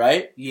homework either,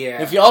 right?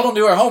 Yeah. If you all don't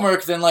do our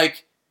homework, then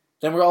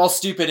we're all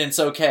stupid and it's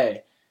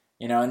okay.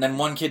 And then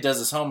one kid does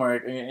his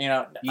homework,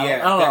 Yeah. I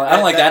don't know. I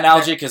don't like that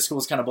analogy because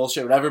school's kind of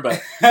bullshit, whatever,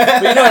 but you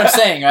know what I'm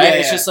saying, right?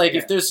 It's just like,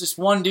 if there's just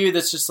one dude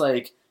that's just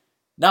like,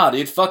 nah,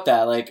 dude, fuck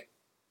that. Like,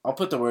 I'll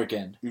put the work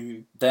in.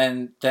 Mm-hmm.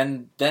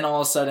 Then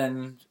all of a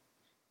sudden,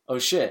 oh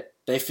shit,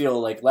 they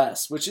feel like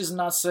less, which is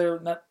not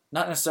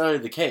necessarily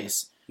the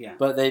case. Yeah.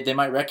 But they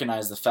might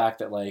recognize the fact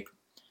that like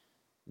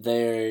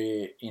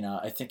they,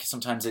 I think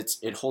sometimes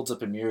it holds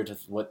up a mirror to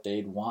what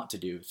they'd want to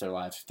do with their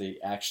life if they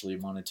actually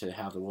wanted to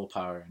have the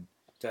willpower and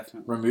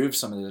definitely remove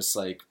some of this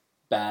like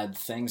bad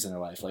things in their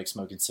life, like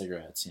smoking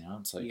cigarettes.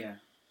 It's like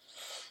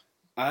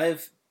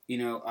I've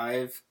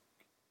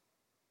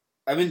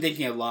been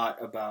thinking a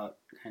lot about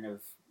kind of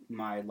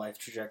my life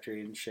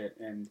trajectory and shit,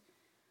 and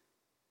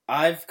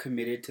I've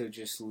committed to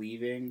just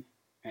leaving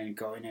and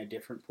going to a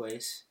different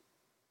place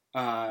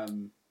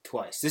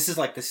twice. This is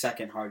like the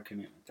second hard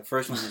commitment. The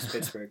first one was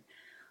Pittsburgh.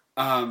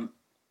 And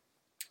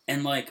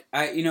like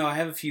I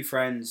have a few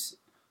friends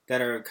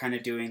that are kind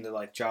of doing the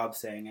like job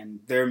thing, and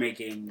they're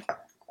making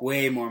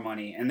way more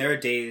money. And there are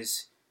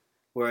days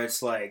where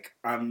it's like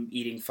I'm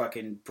eating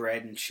fucking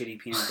bread and shitty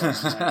peanut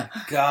butter. I'm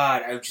like,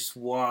 God, I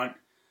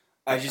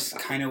just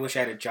kind of wish I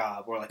had a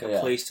job or like a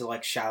place to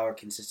like shower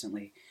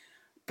consistently.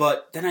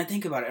 But then I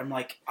think about it, I'm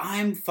like,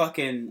 I'm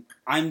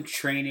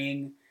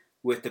training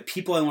with the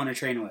people I want to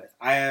train with.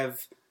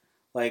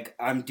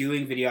 I'm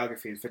doing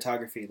videography and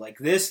photography. Like,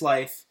 this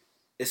life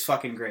is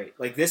fucking great.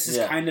 Like, this is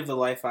kind of the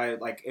life I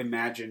like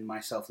imagine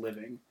myself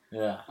living.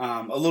 Yeah.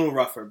 A little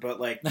rougher, but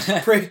like,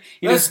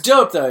 that's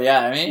dope though.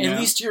 Yeah. I mean, at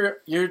least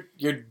you're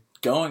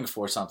going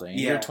for something.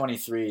 Yeah. You're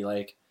 23.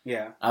 Like,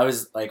 I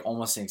was like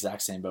almost in the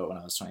exact same boat when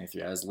I was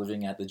 23. I was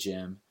living at the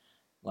gym.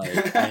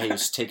 Like, I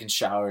was taking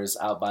showers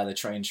out by the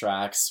train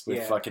tracks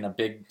with fucking a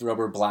big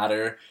rubber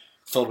bladder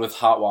filled with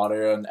hot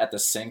water and at the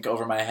sink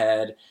over my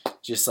head.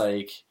 Just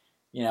like,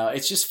 you know,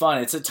 it's just fun.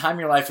 It's a time in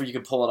your life where you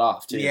can pull it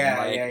off too.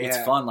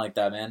 It's fun like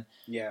that, man.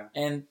 Yeah.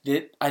 And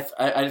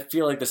I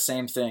feel like the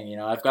same thing. You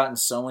know, I've gotten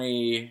so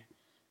many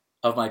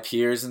of my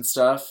peers and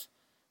stuff,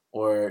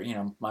 or, you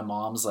know, my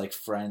mom's like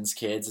friends'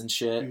 kids and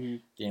shit. Mm-hmm.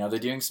 You know, they're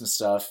doing some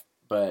stuff,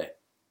 but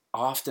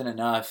often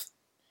enough,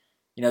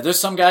 you know, there's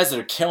some guys that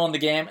are killing the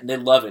game and they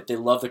love it. They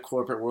love the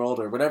corporate world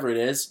or whatever it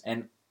is,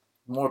 and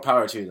more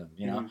power to them,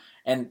 you know? Mm-hmm.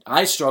 And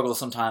I struggle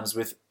sometimes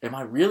with, am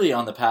I really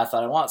on the path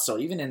that I want? So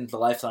even in the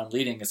life that I'm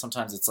leading,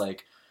 sometimes it's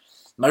like,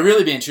 am I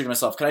really being true to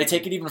myself? Could I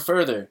take it even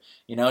further?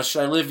 You know,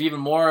 should I live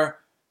even more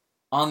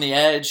on the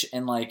edge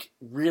and like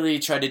really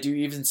try to do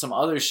even some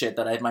other shit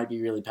that I might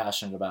be really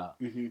passionate about?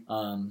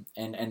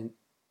 Mm-hmm.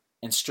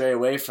 And stray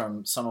away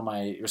from some of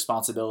my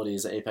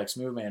responsibilities at Apex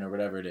Movement or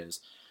whatever it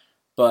is.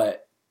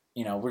 But,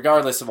 you know,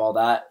 regardless of all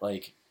that,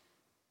 like,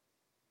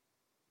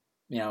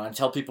 you know, and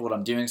tell people what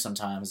I'm doing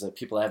sometimes, that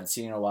people I haven't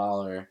seen in a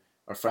while or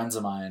friends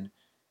of mine,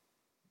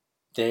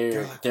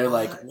 they're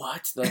like,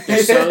 what? Like,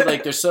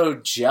 they're so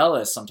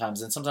jealous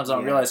sometimes, and sometimes I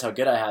don't realize how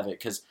good I have it,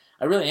 because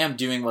I really am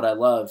doing what I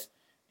love,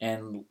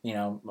 and, you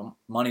know,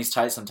 money's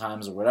tight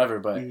sometimes or whatever,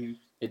 but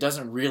it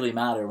doesn't really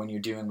matter when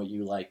you're doing what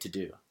you like to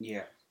do.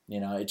 Yeah. You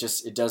know,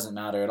 it doesn't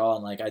matter at all,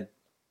 and like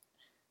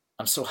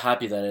I'm so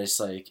happy that it's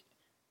like,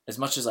 as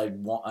much as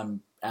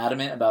I'm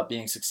adamant about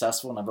being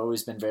successful, and I've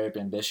always been very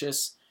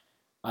ambitious,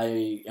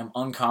 I am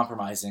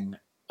uncompromising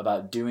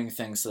about doing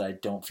things that I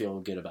don't feel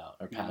good about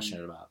or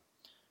passionate about.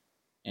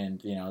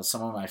 And, you know,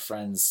 some of my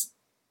friends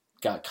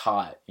got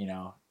caught, you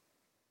know,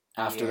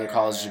 after their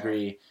college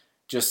degree,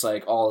 just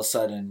like all of a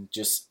sudden,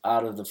 just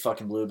out of the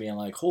fucking blue, being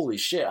like, holy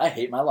shit, I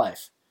hate my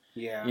life.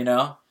 Yeah. You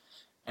know?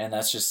 And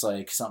that's just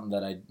like something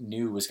that I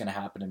knew was going to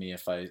happen to me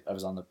if I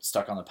was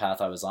stuck on the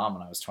path I was on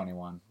when I was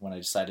 21, when I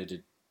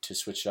decided to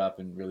switch it up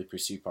and really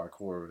pursue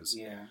parkour.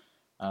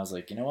 I was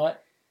like, you know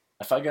what?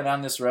 If I go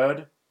down this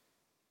road,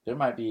 there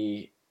might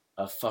be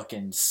a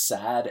fucking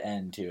sad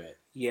end to it.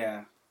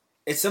 Yeah.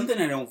 It's something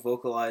I don't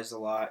vocalize a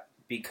lot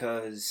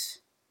because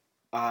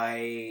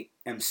I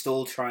am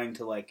still trying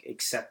to, like,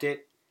 accept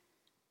it.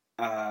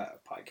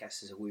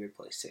 Podcast is a weird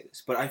place to say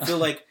this, but I feel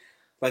like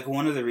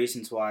one of the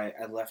reasons why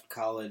I left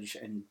college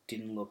and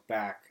didn't look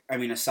back, I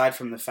mean, aside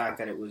from the fact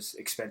that it was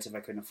expensive, I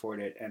couldn't afford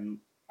it, and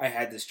I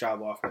had this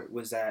job offer,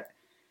 was that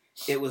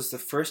it was the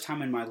first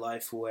time in my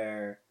life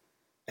where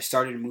I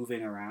started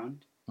moving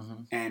around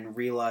and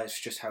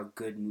realized just how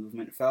good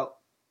movement felt.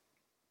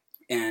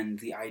 And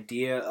the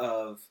idea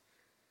of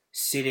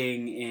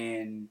sitting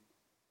in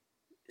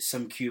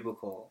some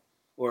cubicle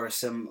or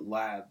some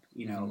lab,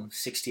 you know,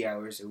 60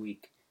 hours a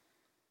week,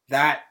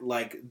 that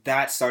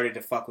started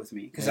to fuck with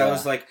me. Because I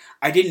was like,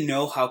 I didn't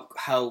know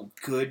how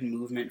good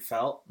movement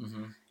felt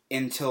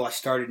until I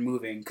started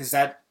moving. Because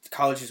that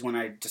college is when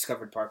I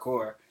discovered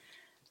parkour.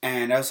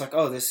 And I was like,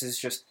 oh, this is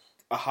just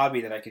a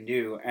hobby that I can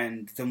do.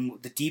 And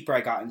the deeper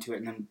I got into it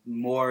and the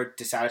more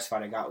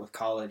dissatisfied I got with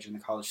college and the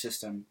college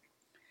system,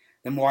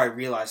 the more I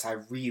realized I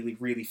really,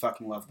 really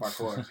fucking love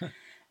parkour.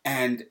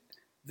 And,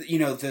 you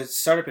know, the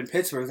startup in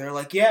Pittsburgh, they're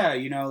like, yeah,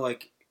 you know,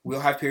 like,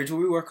 we'll have periods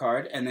where we work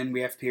hard, and then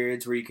we have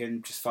periods where you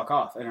can just fuck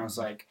off. And I was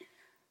like,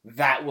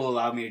 that will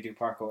allow me to do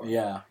parkour.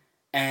 Yeah.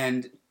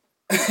 And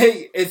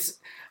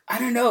I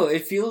don't know,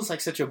 it feels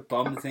like such a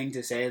bum thing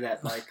to say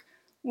that, like,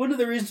 one of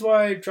the reasons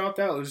why I dropped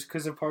out was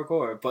because of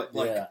parkour. But,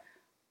 like,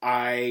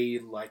 I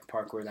like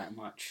parkour that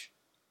much.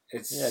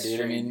 It's strange.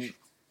 Dude, I mean,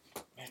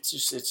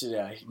 it's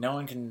no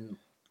one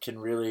can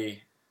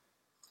really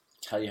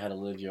tell you how to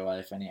live your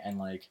life, and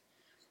like,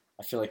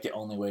 I feel like the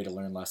only way to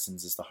learn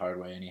lessons is the hard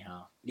way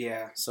anyhow.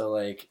 Yeah. So,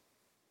 like,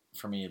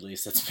 for me at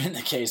least, it's been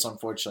the case,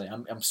 unfortunately.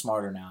 I'm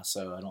smarter now,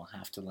 so I don't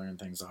have to learn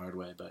things the hard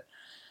way, but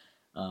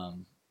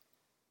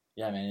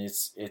yeah, man,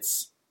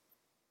 it's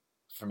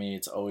for me,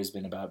 it's always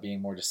been about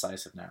being more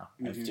decisive now.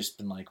 I've just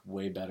been, like,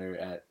 way better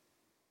at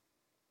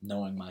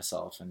knowing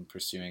myself and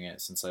pursuing it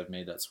since I've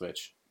made that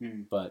switch.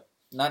 But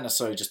not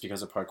necessarily just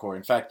because of parkour.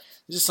 In fact,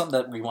 this is something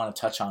that we want to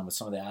touch on with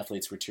some of the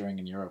athletes we're touring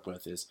in Europe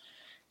with is,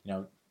 you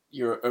know,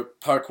 your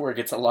parkour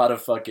gets a lot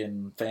of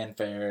fucking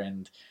fanfare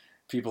and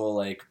people,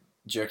 like,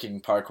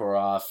 jerking parkour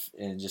off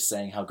and just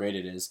saying how great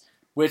it is,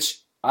 which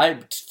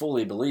I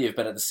fully believe,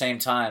 but at the same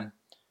time,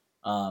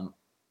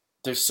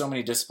 There's so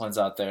many disciplines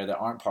out there that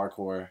aren't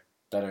parkour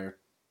that are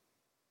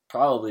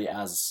probably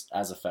as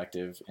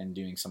effective in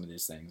doing some of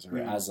these things, or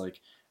as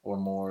like, or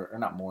more, or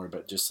not more,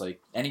 but just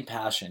like any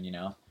passion, you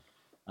know.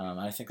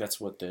 I think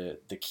that's what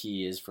the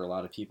key is for a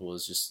lot of people,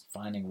 is just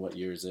finding what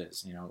yours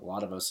is. You know, a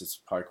lot of us it's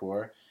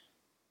parkour,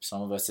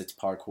 some of us it's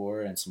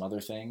parkour and some other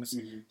things.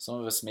 Some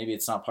of us maybe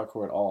it's not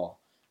parkour at all,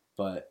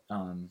 but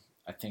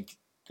I think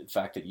the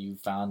fact that you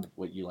found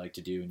what you like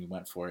to do and you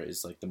went for it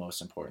is like the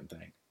most important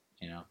thing,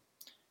 you know,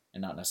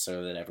 and not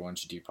necessarily that everyone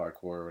should do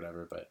parkour or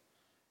whatever, but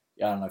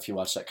I don't know if you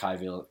watched that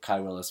Kai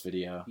Willis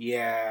video.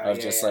 Yeah. Of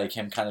just like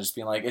him kind of just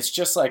being like, it's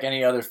just like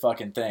any other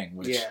fucking thing.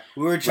 Which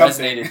we were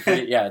jumping.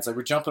 Resonated. It's like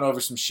we're jumping over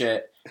some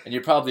shit, and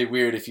you're probably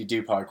weird if you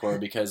do parkour,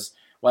 because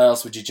why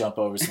else would you jump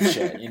over some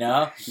shit, you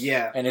know?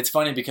 Yeah. And it's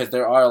funny because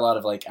there are a lot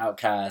of like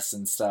outcasts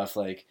and stuff,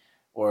 like,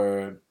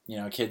 or, you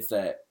know, kids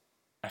that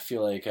I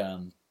feel like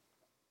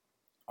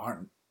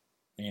aren't,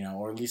 you know,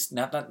 or at least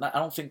not I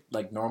don't think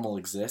like normal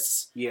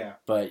exists. Yeah.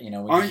 But, you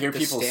know, when you hear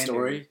people's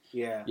story,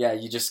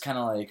 you just kind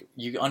of like,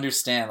 you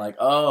understand like,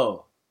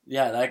 oh,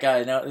 yeah, that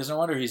guy, no, there's no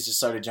wonder he's just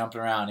started jumping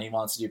around. He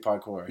wants to do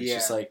parkour. It's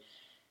just like,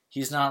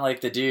 he's not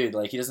like the dude,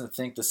 like he doesn't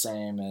think the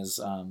same as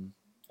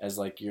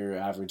like your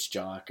average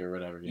jock or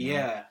whatever. You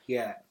know?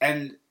 Yeah.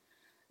 And,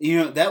 you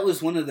know, that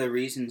was one of the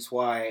reasons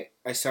why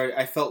I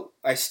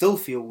still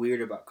feel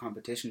weird about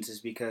competitions, is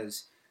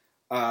because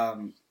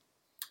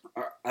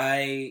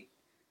I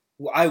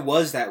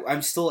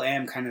still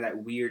am kind of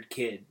that weird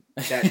kid,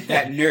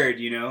 that nerd,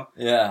 you know?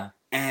 Yeah.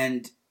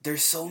 And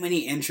there's so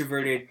many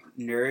introverted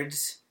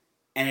nerds,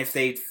 and if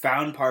they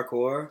found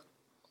parkour,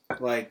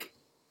 like,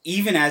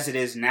 even as it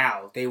is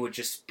now, they would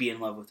just be in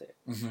love with it.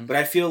 But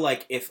I feel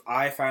like if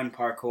I found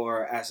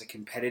parkour as a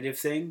competitive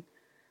thing,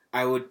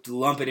 I would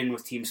lump it in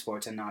with team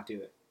sports and not do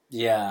it.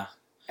 Yeah.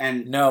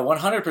 And no,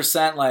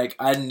 100%, like,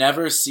 I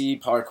never see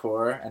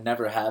parkour, and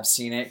never have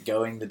seen it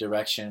going the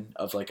direction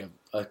of, like,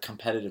 a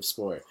competitive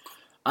sport.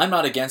 I'm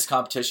not against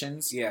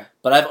competitions,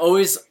 but I've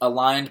always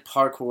aligned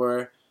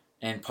parkour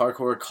and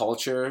parkour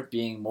culture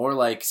being more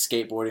like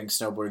skateboarding,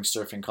 snowboarding,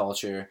 surfing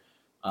culture.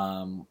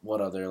 What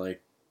other,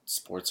 like,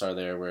 sports are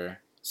there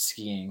where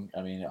skiing,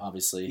 I mean,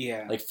 obviously,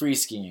 like free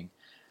skiing.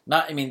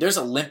 There's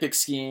Olympic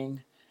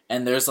skiing,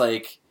 and there's,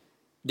 like,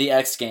 the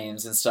X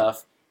Games and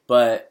stuff,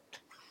 but,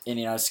 and,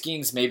 you know,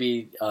 skiing's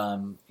maybe, you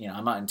know,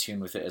 I'm not in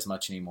tune with it as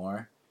much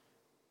anymore,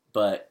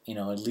 but, you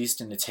know, at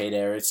least in its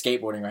heyday, it's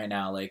skateboarding right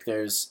now, like,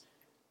 there's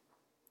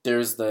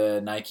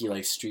the Nike,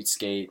 like, street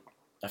skate,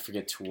 I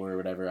forget, tour or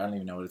whatever, I don't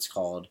even know what it's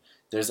called.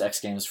 There's X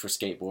Games for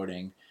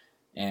skateboarding,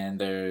 and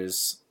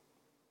there's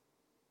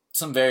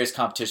some various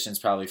competitions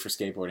probably for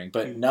skateboarding,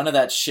 but none of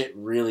that shit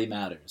really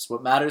matters.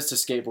 What matters to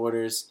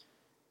skateboarders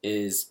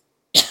is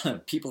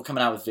people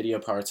coming out with video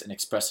parts and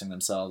expressing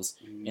themselves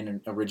in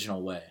an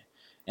original way.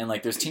 And,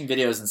 like, there's team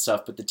videos and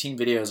stuff, but the team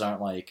videos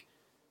aren't, like,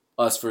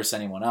 us versus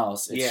anyone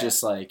else. It's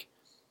just, like,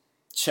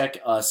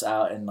 check us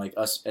out, and, like,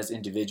 us as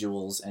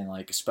individuals, and,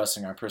 like,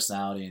 expressing our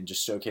personality and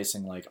just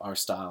showcasing, like, our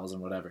styles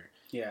and whatever.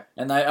 Yeah.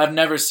 And I've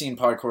never seen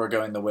parkour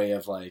going the way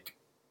of, like,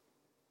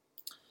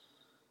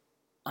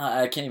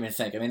 I can't even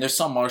think. I mean, there's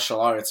some martial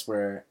arts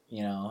where,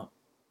 you know,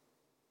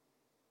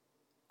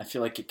 I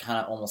feel like it kind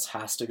of almost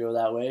has to go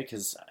that way,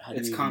 because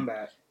it's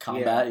combat,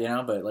 you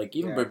know. But, like,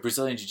 even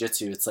Brazilian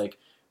Jiu-Jitsu, it's like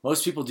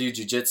most people do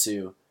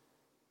Jiu-Jitsu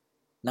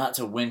not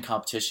to win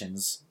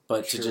competitions,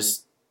 but to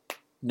just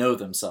know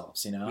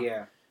themselves, you know.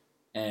 Yeah.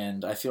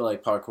 And I feel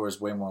like parkour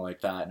is way more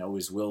like that, and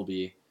always will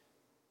be,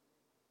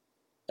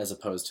 as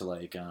opposed to,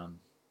 like,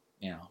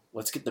 you know,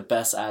 let's get the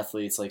best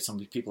athletes. Like, some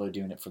people are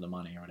doing it for the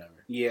money or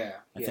whatever. Yeah.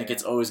 I think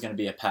it's always going to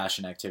be a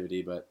passion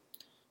activity, but,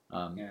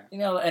 you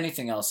know,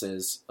 anything else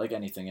is, like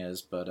anything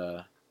is,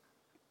 but,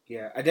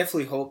 yeah, I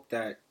definitely hope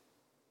that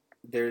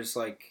there's,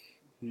 like,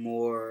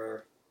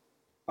 more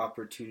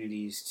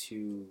opportunities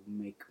to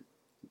make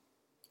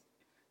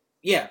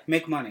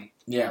money.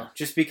 Yeah. You know?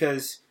 Just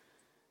because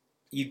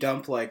you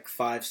dump, like,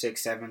 5,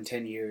 6, 7,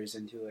 10 years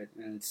into it,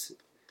 and it's,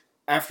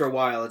 after a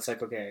while, it's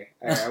like, okay,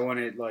 I want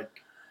to,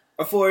 like,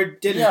 afford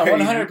dinner. Yeah,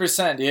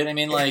 100%, dude. I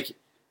mean, like,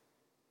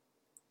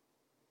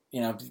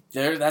 you know,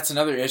 that's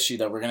another issue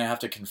that we're going to have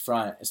to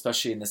confront,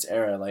 especially in this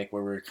era, like,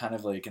 where we're kind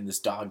of, like, in this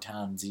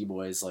Dogtown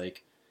Z-Boys,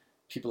 like,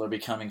 people are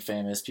becoming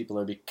famous, people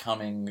are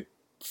becoming,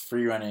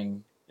 free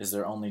running is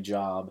their only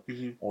job,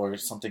 or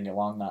something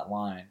along that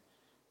line.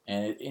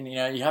 And, you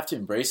know, you have to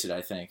embrace it,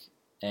 I think.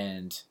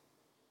 And,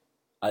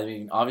 I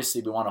mean,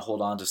 obviously we want to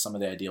hold on to some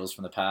of the ideals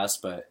from the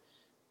past, but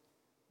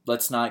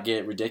let's not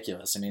get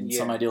ridiculous. I mean,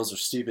 some ideals are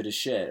stupid as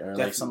shit, or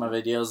like some of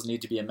ideals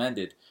need to be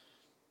amended,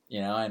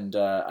 you know. And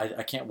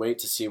I can't wait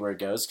to see where it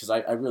goes, because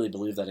I really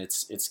believe that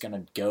it's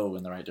gonna go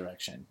in the right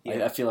direction.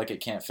 I feel like it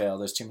can't fail.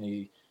 There's too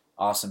many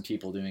awesome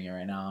people doing it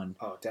right now, and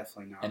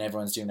definitely not. And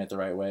everyone's doing it the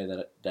right way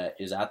that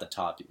is at the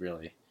top,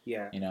 really.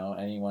 Yeah. You know,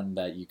 anyone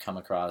that you come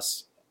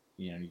across,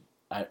 you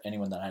know,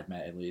 anyone that I've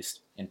met at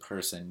least in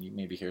person, you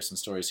maybe hear some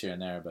stories here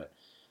and there, but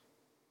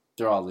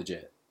they're all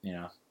legit. You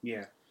know.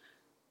 Yeah.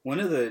 One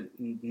of the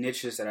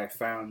niches that I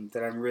found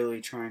that I'm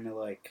really trying to,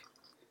 like,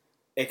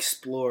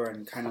 explore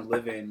and kind of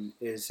live in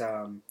is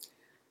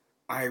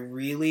I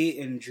really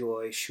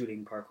enjoy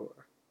shooting parkour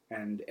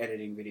and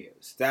editing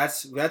videos.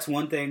 That's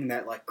one thing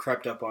that like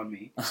crept up on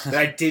me that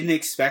I didn't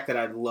expect that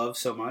I'd love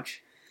so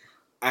much.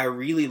 I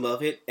really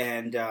love it,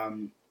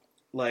 and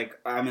like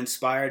I'm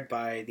inspired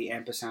by the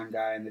Ampersand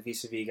guy and the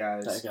Vis-a-Vis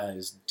guys. That guy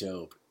is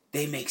dope.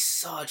 They make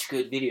such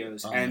good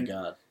videos. Oh and my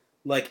god.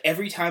 Like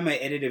every time I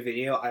edit a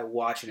video, I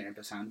watch an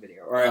Ampersand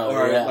video, or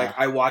yeah. like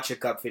I watch a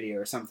Gup video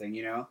or something,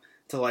 you know,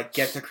 to like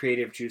get the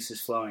creative juices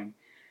flowing.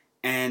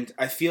 And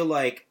I feel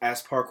like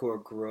as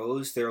parkour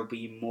grows, there will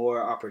be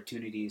more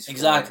opportunities.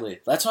 Exactly.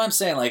 That's what I'm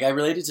saying. Like I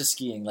relate it to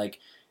skiing. Like,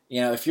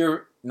 you know, if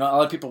you're not a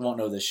lot of people won't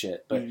know this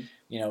shit, but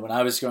you know, when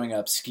I was growing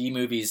up, ski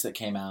movies that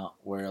came out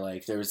where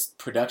like there was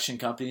production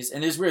companies,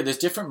 and it's weird. There's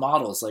different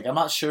models. Like I'm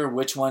not sure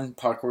which one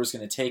parkour is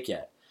going to take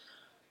yet.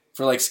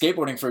 For like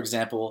skateboarding, for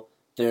example,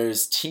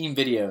 there's team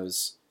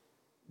videos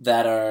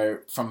that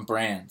are from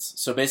brands.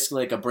 So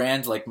basically, like a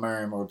brand like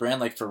Merm or a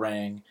brand like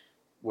Farang,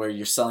 where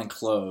you're selling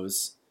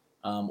clothes,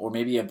 or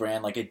maybe a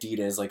brand like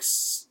Adidas,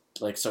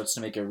 like starts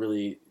to make a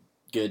really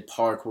good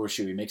parkour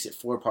shoe. He makes it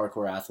for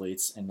parkour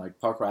athletes, and like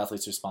parkour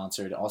athletes are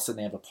sponsored. All of a sudden,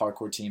 they have a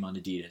parkour team on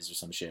Adidas or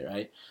some shit,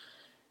 right?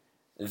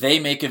 They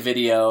make a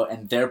video,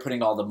 and they're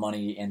putting all the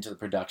money into the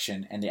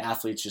production, and the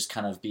athletes just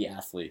kind of be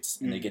athletes,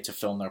 and they get to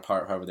film their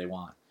part however they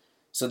want.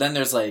 So then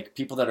there's like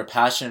people that are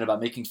passionate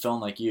about making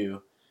film like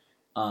you,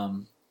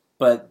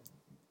 but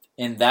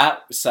in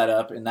that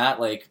setup, in that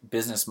like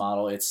business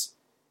model, it's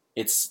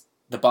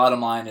the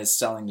bottom line is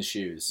selling the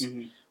shoes.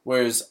 Mm-hmm.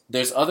 Whereas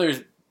there's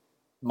other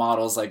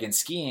models like in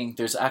skiing,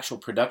 there's actual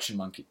production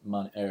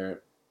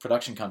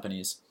production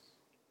companies.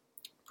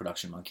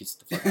 Production monkeys,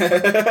 the fuck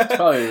it's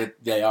probably what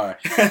they are.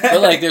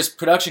 But like there's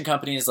production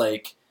companies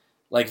like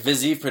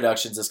Vis-a-Vis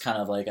Productions is kind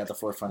of like at the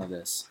forefront of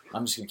this.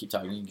 I'm just gonna keep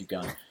talking. You can keep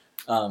going.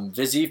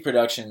 Vis-a-Vis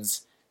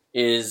Productions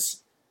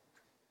is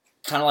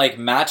kind of like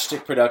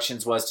Matchstick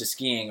Productions was to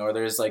skiing, or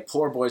there's like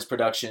Poor Boys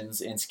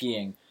Productions in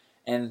skiing,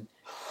 and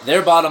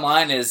their bottom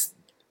line is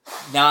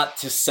not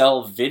to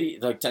sell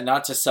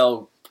not to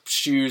sell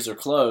shoes or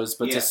clothes,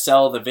 but to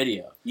sell the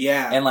video.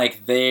 Yeah, and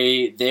like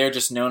they're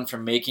just known for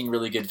making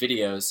really good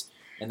videos,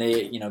 and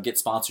they get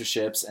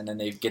sponsorships, and then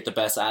they get the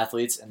best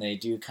athletes, and they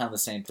do kind of the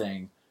same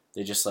thing.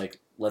 They just like,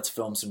 let's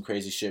film some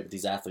crazy shit with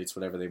these athletes,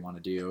 whatever they want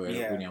to do,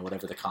 or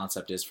whatever the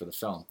concept is for the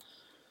film.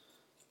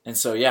 And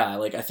so, yeah,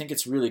 like I think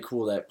it's really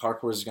cool that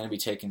parkour is going to be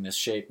taking this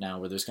shape now,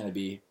 where there's going to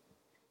be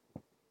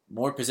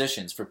more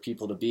positions for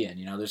people to be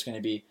in. There's going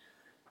to be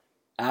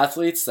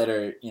athletes that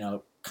are,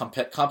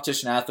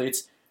 competition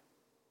athletes.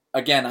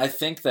 Again, I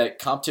think that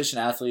competition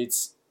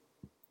athletes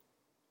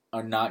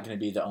are not going to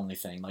be the only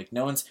thing. Like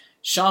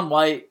Shaun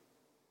White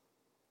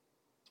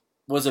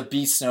was a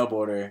beast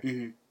snowboarder.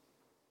 Mm-hmm.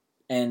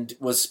 And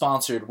was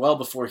sponsored well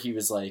before he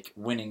was like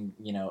winning,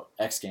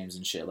 X Games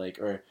and shit. Like,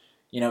 or,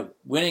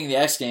 winning the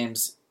X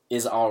Games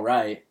is all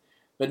right,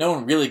 but no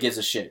one really gives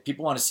a shit.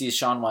 People want to see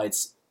Shaun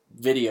White's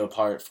video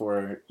part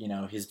for,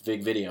 his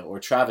big video, or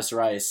Travis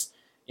Rice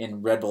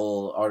in Red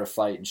Bull Art of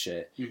Flight and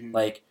shit. Mm-hmm.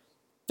 Like,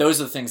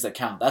 those are the things that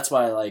count. That's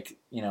why I like,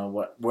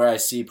 where I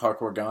see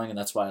parkour going, and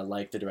that's why I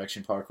like the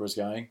direction parkour is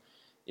going.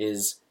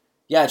 Is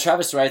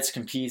Travis Rice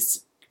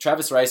competes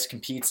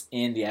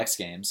in the X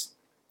Games,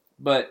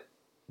 but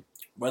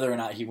whether or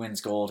not he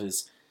wins gold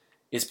is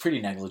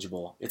pretty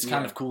negligible. It's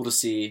kind of cool to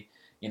see,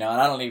 and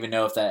I don't even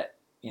know if that,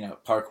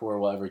 parkour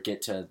will ever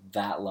get to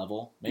that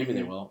level. Maybe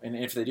they will. And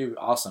if they do,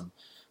 awesome.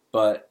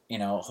 But,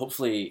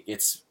 hopefully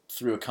it's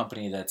through a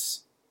company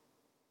that's,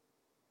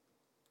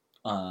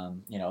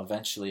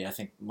 eventually I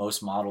think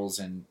most models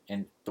and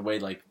the way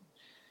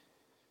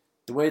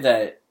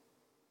that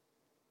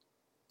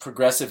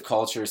progressive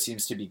culture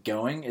seems to be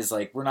going is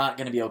like, we're not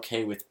going to be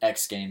okay with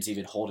X Games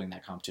even holding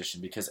that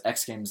competition, because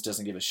X Games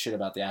doesn't give a shit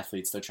about the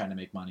athletes. They're trying to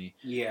make money.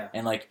 Yeah.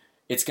 And like,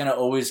 it's going to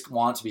always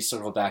want to be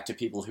circled back to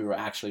people who are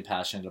actually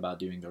passionate about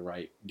doing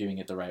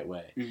it the right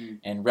way. Mm-hmm.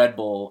 And Red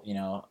Bull,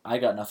 I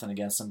got nothing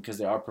against them because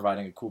they are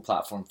providing a cool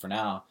platform for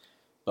now,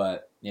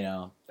 but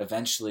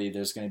eventually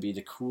there's going to be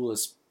the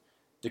coolest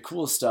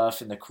stuff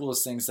and the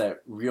coolest things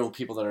that real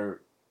people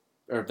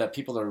that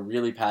people that are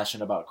really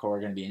passionate about parkour are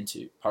going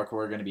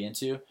to be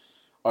into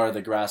are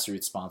the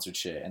grassroots sponsored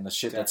shit, and the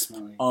shit that's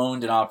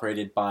owned and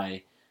operated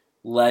by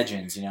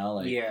legends,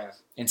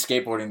 in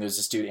skateboarding, there's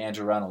this dude,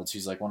 Andrew Reynolds,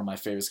 who's like one of my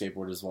favorite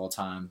skateboarders of all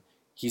time.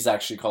 He's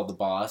actually called the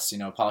boss,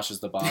 Posh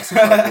is the boss in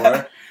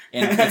parkour.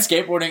 and in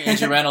skateboarding,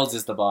 Andrew Reynolds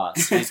is the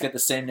boss. He's got the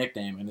same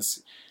nickname,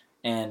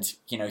 and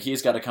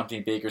he's got a company,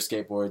 Baker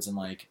Skateboards, and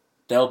like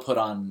they'll put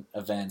on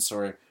events,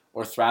 or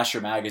Thrasher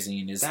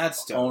Magazine is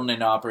owned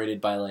and operated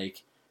by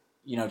like,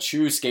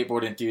 true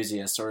skateboard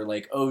enthusiasts, or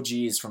like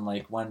OGs from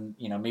like when,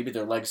 maybe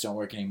their legs don't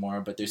work anymore,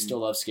 but they still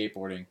love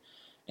skateboarding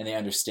and they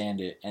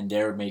understand it, and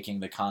they're making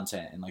the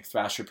content. And like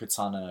Thrasher puts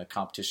on a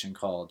competition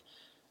called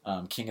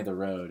King of the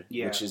Road,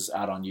 which is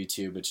out on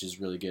YouTube, which is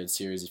really good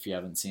series if you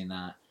haven't seen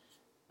that.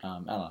 I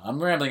don't know.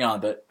 I'm rambling on,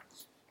 but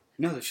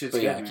No, the shit's But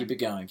good, yeah, man. keep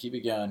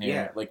it going here.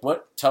 Yeah. Like,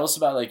 tell us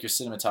about like your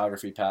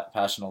cinematography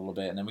passion a little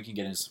bit, and then we can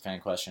get into some fan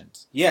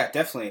questions. Yeah,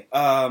 definitely.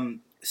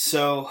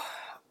 So,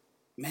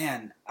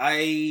 man,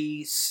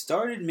 I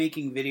started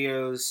making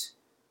videos.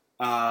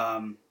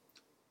 I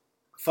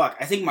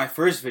think my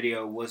first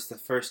video was the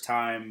first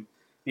time,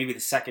 maybe the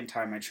second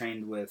time I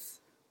trained with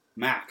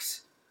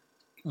Max,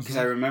 because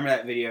I remember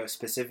that video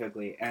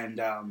specifically,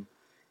 and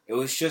it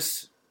was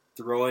just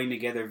throwing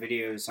together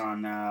videos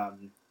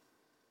on.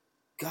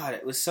 God,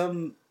 it was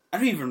some. I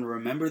don't even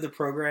remember the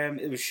program.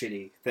 It was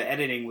shitty. The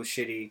editing was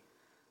shitty,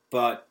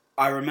 but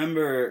I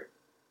remember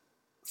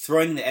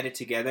throwing the edit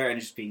together and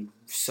just being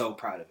so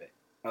proud of it.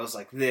 I was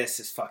like, "This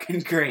is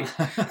fucking great."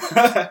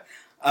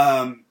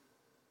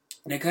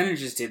 And I kind of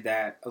just did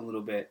that a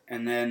little bit,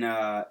 and then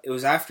it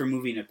was after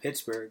moving to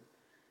Pittsburgh,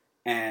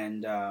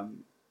 and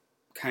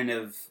kind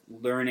of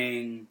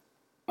learning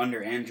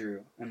under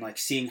Andrew and like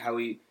seeing how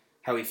he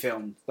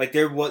filmed. Like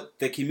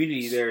the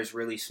community there is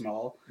really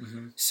small,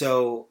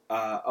 so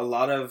a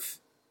lot of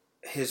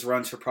his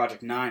runs for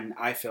Project 9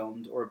 I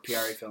filmed or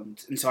PRA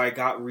filmed, and so I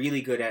got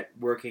really good at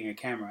working a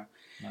camera.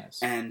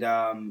 Nice.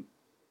 And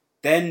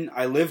then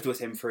I lived with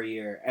him for a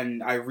year,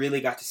 and I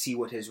really got to see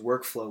what his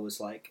workflow was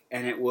like.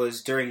 And it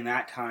was during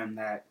that time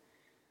that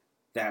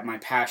my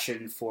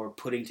passion for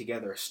putting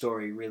together a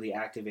story really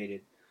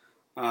activated.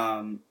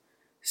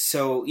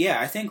 So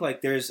yeah, I think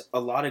like there's a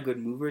lot of good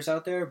movers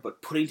out there,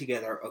 but putting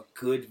together a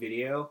good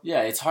video.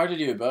 Yeah, it's hard to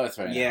do both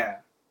right now.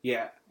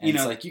 Yeah. And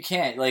it's like you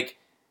can't like.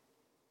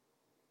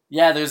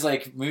 Yeah, there's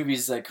like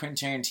movies that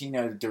Quentin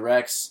Tarantino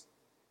directs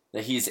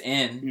that he's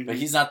in, but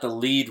he's not the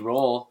lead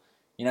role.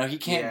 You know, he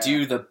can't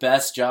do the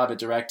best job at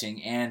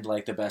directing and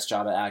like the best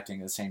job at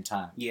acting at the same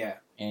time. Yeah.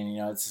 And you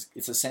know, it's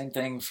the same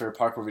thing for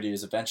parkour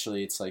videos.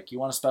 Eventually, it's like you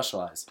want to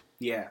specialize.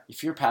 Yeah.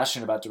 If you're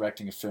passionate about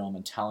directing a film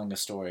and telling a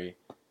story,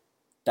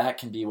 that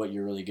can be what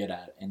you're really good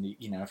at. And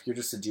you know, if you're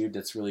just a dude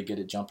that's really good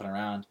at jumping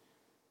around,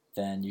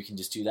 then you can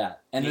just do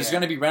that. And there's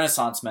going to be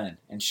Renaissance men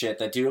and shit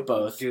that do it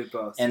both.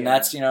 And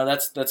that's, you know,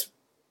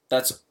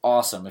 that's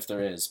awesome if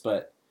there is,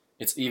 but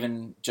it's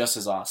even just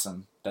as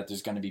awesome that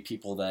there's going to be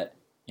people that,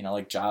 you know,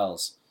 like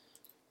Giles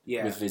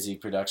with Vizzy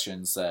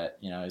Productions that,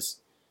 you know,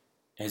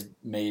 has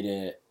made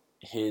it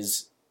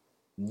his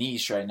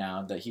niche right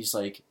now that he's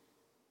like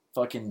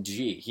fucking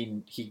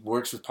G. He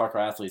works with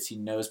parkour athletes. He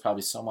knows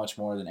probably so much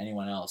more than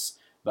anyone else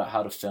about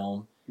how to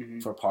film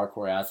for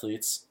parkour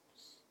athletes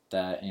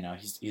that, you know,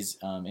 he's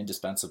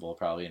indispensable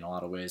probably in a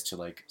lot of ways to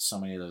like so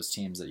many of those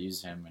teams that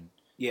use him and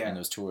in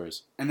those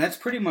tours. And that's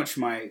pretty much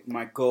my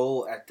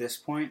goal at this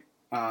point.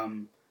 I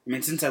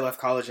mean, since I left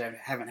college, I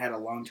haven't had a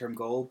long-term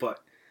goal,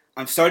 but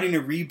I'm starting to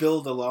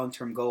rebuild a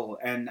long-term goal.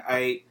 And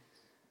I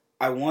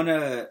want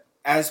to,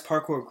 as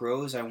parkour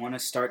grows, I want to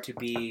start to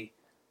be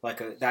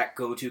like that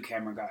go-to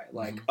camera guy.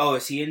 Like, oh,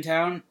 is he in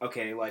town?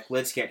 Okay, like,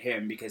 let's get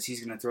him because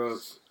he's going to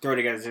throw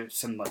together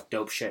some, like,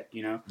 dope shit,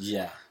 you know?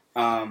 Yeah.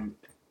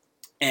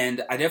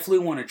 And I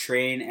definitely want to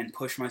train and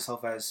push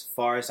myself as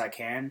far as I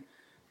can.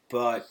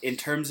 But in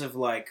terms of,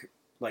 like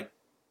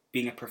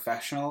being a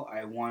professional,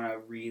 I want to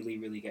really,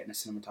 really get into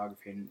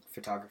cinematography and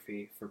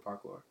photography for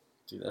parkour.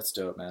 Dude, that's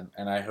dope, man.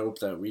 And I hope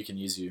that we can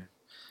use you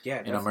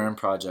in a MERM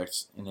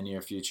project in the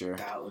near future.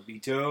 That would be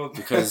dope.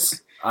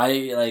 Because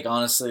I, like,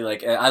 honestly,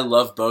 like, I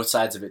love both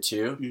sides of it,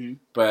 too.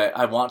 But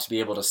I want to be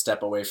able to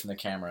step away from the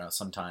camera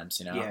sometimes,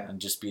 you know? And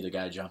just be the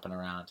guy jumping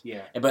around.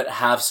 But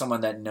have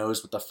someone that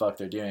knows what the fuck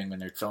they're doing when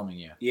they're filming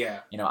you.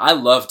 You know, I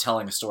love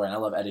telling a story, and I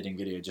love editing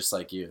video just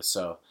like you.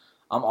 So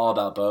I'm all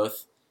about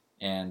both.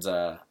 And,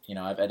 you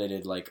know, I've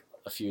edited, like,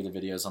 a few of the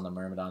videos on the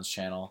Myrmidons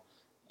channel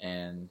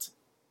and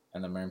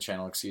the Myrm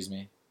channel, excuse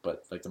me.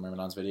 But, like, the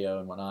Myrmidons video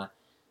and whatnot.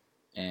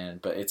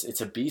 But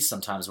it's a beast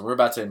sometimes. We're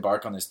about to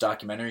embark on this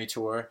documentary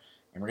tour,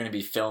 and we're going to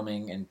be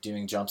filming and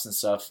doing jumps and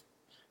stuff.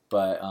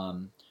 But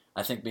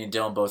I think me and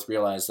Dylan both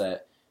realize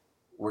that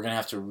we're going to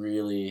have to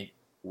really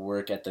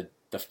work at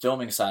the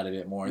filming side of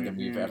it more than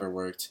we've ever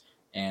worked.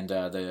 And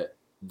the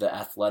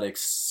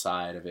athletics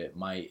side of it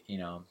might, you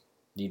know,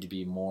 need to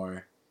be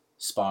more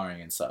sparring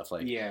and stuff.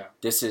 Like,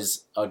 this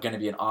is going to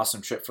be an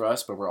awesome trip for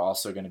us, but we're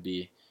also going to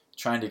be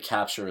trying to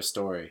capture a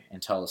story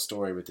and tell a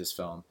story with this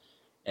film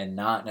and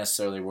not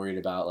necessarily worried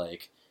about,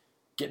 like,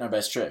 getting our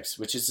best tricks,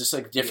 which is just,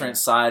 like, a different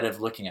side of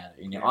looking at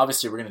it. You know,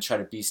 obviously we're going to try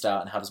to beast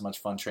out and have as much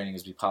fun training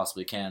as we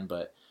possibly can,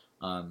 but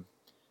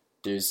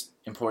there's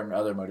important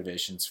other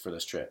motivations for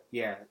this trip.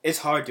 Yeah, it's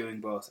hard doing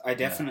both. I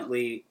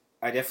definitely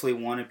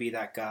want to be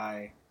that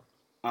guy,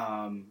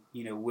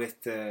 you know,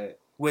 with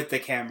the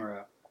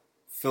camera,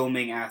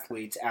 filming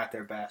athletes at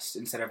their best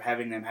instead of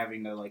having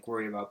to like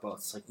worry about both.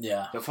 It's like,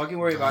 don't fucking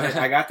worry about it.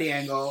 I got the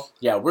angle.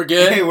 Yeah, we're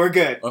good. Hey, we're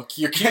good.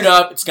 You're queued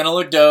up. It's gonna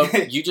look dope.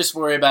 You just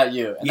worry about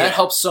you, and that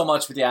helps so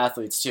much with the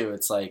athletes too.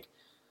 It's like,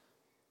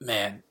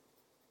 man,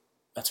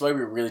 that's why we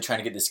were really trying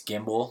to get this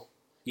gimbal.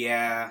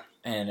 Yeah.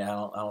 And I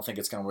don't think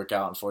it's gonna work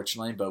out,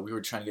 unfortunately. But we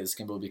were trying to get this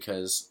gimbal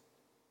because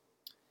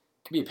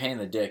it can be a pain in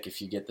the dick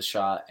if you get the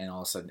shot and all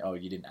of a sudden, oh,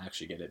 you didn't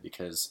actually get it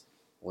because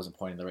it wasn't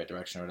pointing in the right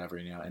direction or whatever,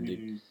 you know.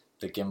 And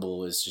the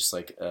gimbal is just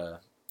like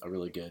a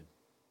really good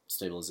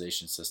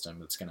stabilization system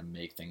that's going to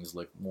make things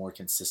look more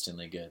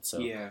consistently good. So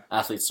Yeah.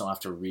 athletes don't have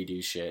to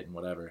redo shit and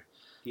whatever.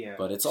 Yeah.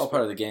 But it's all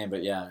part of the game.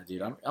 But yeah,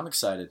 dude, I'm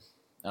excited.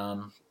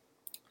 All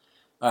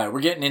right,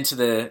 we're getting into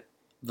the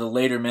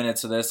later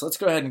minutes of this. Let's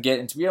go ahead and get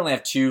into. We only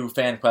have 2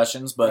 fan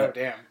questions, but Oh,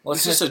 damn.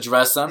 let's just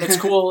address them. It's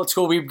cool. It's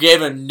cool. We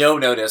gave a no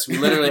notice. We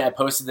literally, I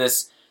posted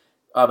this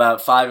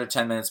about 5 or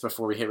 10 minutes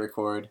before we hit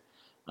record.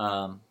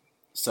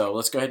 So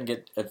let's go ahead and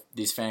get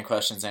these fan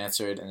questions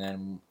answered, and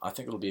then I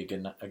think it'll be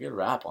a good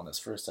wrap on this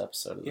first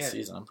episode of the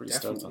season. I'm pretty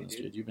stoked on this,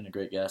 dude. You've been a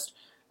great guest.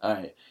 All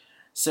right.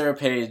 Sarah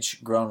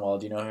Paige Gronwald,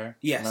 do you know her?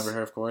 Yes. Remember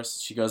her, of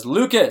course? She goes,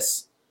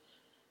 Lucas!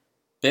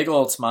 Big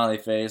old smiley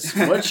face.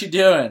 What you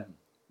doing?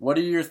 What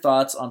are your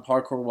thoughts on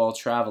parkour while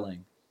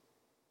traveling?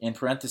 In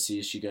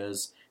parentheses, she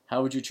goes,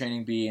 how would your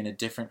training be in a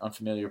different,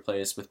 unfamiliar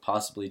place with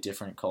possibly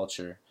different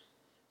culture?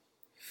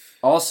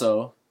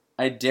 Also,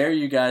 I dare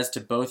you guys to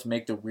both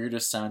make the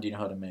weirdest sound you know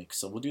how to make.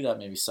 So we'll do that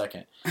maybe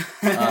second.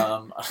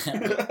 I'm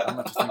going to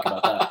have to think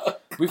about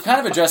that. We've kind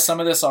of addressed some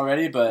of this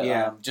already,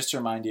 but just to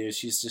remind you,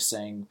 she's just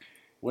saying,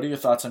 what are your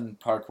thoughts on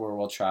parkour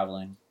while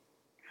traveling?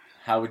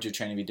 How would your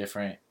training be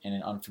different in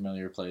an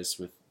unfamiliar place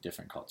with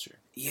different culture?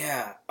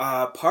 Yeah,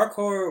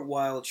 parkour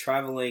while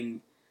traveling,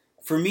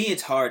 for me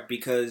it's hard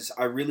because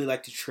I really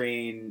like to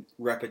train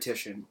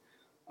repetition.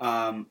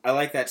 I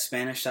like that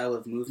Spanish style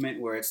of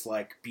movement where it's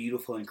like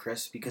beautiful and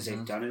crisp because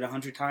they've done it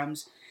 100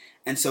 times.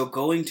 And so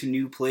going to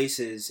new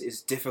places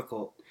is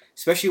difficult,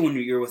 especially when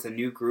you're with a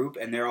new group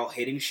and they're all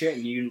hitting shit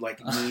and you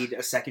like need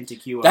a second to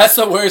queue up. That's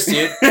the worst,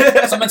 dude.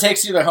 Someone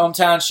takes you to their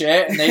hometown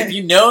shit and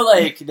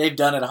like they've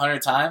done it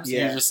 100 times. Yeah.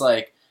 And you're just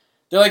like,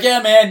 they're like,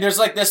 yeah, man, there's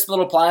like this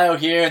little plyo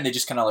here, and they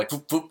just kind of like,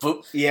 poop, poop,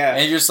 poop. Yeah.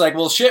 And you're just like,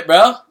 well, shit,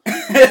 bro.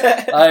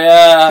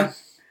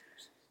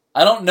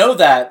 I don't know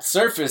that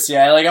surface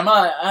yet. Like,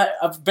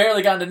 I've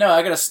barely gotten to know.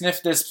 I gotta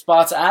sniff this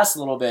spot's ass a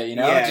little bit, to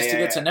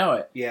get to know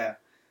it. Yeah.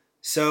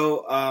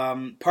 So,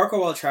 parkour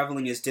while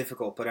traveling is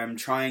difficult, but I'm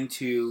trying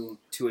to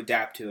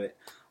adapt to it.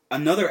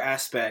 Another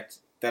aspect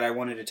that I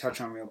wanted to touch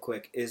on real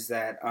quick is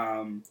that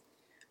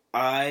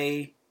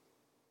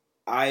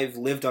I've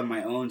lived on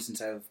my own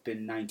since I've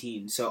been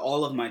 19, so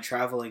all of my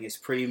traveling is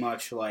pretty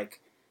much like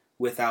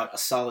without a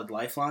solid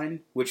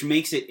lifeline, which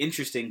makes it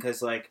interesting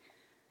because like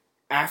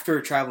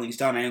after traveling's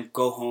done, I don't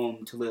go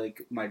home to live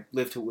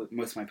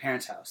with my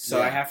parents' house,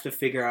 so I have to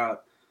figure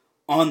out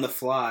on the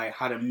fly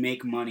how to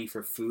make money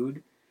for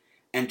food,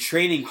 and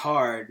training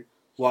hard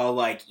while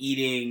like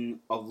eating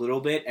a little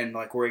bit and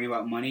like worrying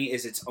about money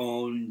is its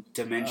own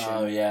dimension.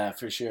 Oh yeah,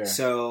 for sure.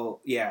 So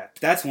yeah,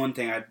 that's one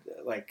thing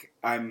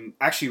I'm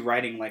actually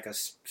writing like a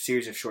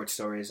series of short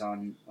stories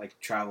on like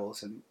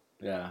travels and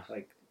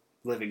like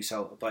living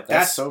solo. But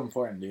that's so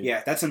important, dude.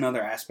 Yeah, that's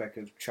another aspect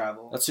of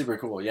travel. That's super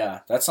cool. Yeah,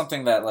 that's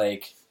something that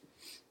like,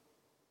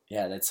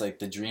 that's like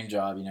the dream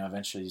job.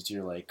 Eventually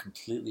you're like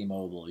completely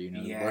mobile.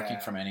 Working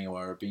from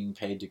anywhere, being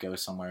paid to go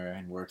somewhere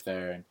and work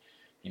there, and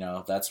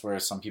that's where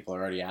some people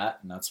are already at,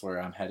 and that's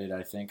where I'm headed.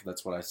 I think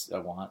that's what I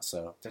want.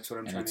 So that's what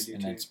I'm trying to do.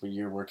 And that's where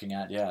you're working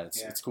at. Yeah,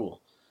 it's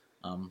cool.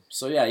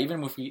 So yeah,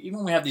 even when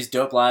we have these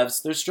dope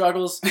lives, there's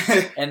struggles,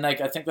 and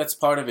like I think that's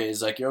part of it.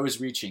 Is like you're always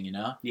reaching,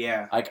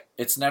 Yeah. Like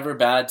it's never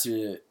bad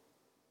to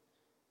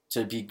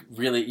be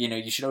really,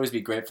 you should always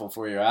be grateful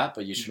for where you're at,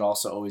 but you should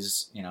also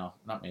always,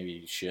 not maybe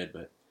you should,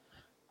 but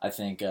I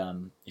think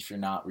if you're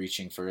not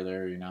reaching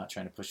further, you're not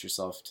trying to push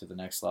yourself to the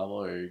next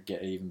level or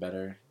get even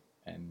better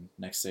and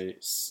next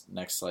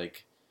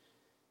like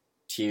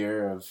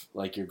tier of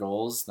like your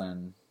goals,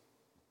 then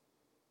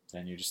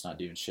you're just not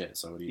doing shit.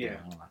 So what do you do? I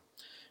don't know.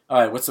 All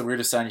right, what's the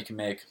weirdest sound you can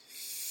make?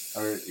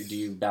 Or do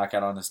you back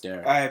out on this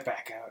dare? I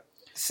back out.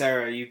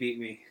 Sarah, you beat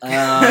me.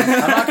 I'm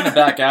not going to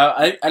back out.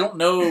 I don't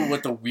know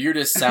what the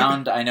weirdest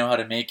sound I know how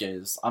to make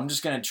is. I'm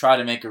just going to try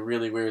to make a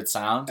really weird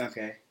sound.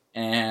 Okay.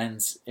 And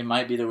it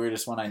might be the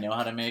weirdest one I know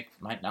how to make.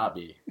 Might not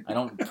be. I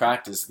don't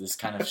practice this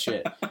kind of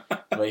shit.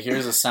 But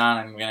here's a sound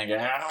I'm going to get.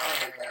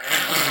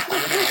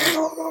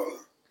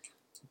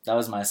 That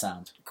was my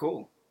sound.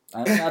 Cool.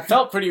 I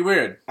felt pretty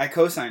weird. I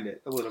co-signed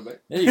it a little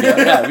bit. There you go.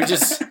 Yeah,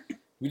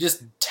 we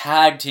just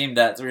tag teamed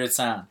that weird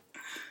sound.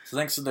 So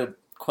thanks for the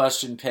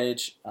question,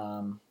 Paige.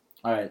 All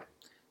right.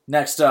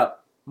 Next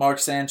up, Mark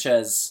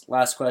Sanchez.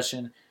 Last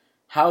question.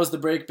 How's the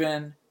break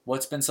been?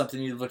 What's been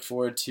something you've looked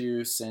forward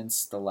to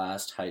since the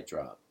last height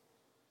drop?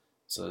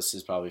 So this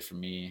is probably for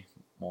me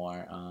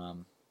more,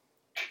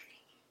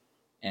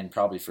 and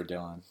probably for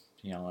Dylan.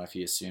 If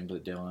you assumed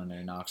that Dylan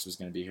or Knox was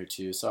going to be here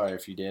too. Sorry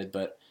if you did,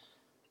 but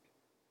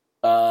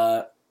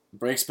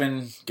break's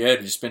been good.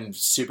 We've just been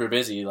super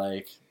busy,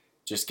 like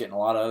just getting a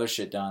lot of other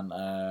shit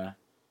done.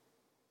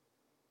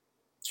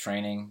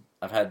 Training.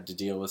 I've had to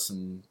deal with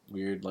some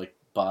weird like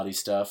body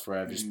stuff where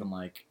I've just been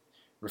like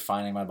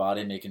refining my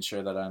body, making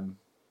sure that I'm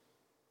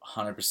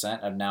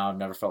 100%. I've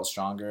never felt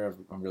stronger.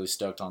 I'm really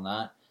stoked on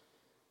that.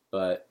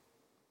 But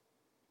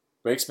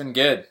break's been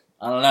good.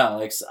 I don't know.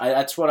 Like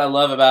that's what I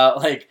love about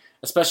like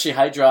especially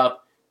height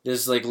drop.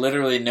 There's like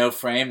literally no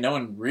frame. No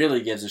one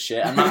really gives a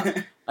shit. I'm not.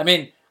 I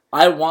mean,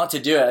 I want to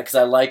do it because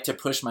I like to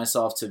push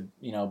myself to,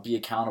 be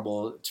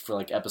accountable for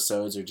like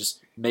episodes or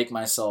just make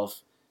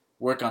myself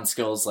work on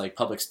skills like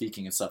public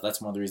speaking and stuff.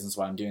 That's one of the reasons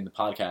why I'm doing the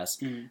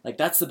podcast. Mm. Like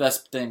that's the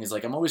best thing is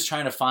like I'm always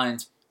trying to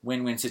find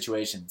win-win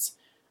situations.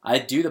 I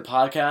do the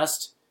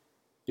podcast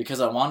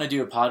because I want to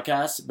do a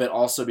podcast, but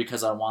also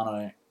because I want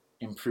to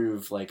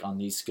improve like on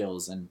these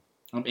skills, and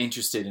I'm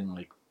interested in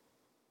like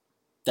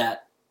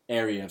that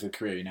area of the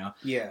career,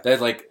 Yeah. That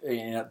like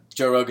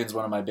Joe Rogan's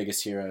one of my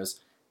biggest heroes,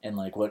 and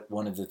like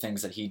one of the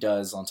things that he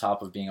does on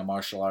top of being a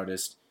martial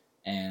artist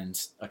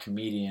and a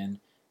comedian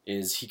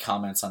is he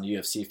comments on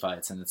UFC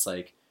fights, and it's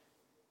like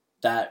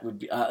that would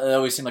be it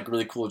always seemed like a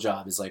really cool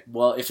job. Is like,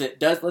 well, if it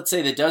does, let's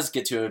say it does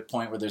get to a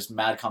point where there's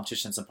mad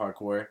competitions in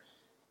parkour,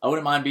 I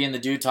wouldn't mind being the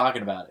dude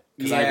talking about it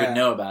because I would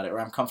know about it, or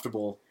I'm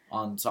comfortable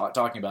on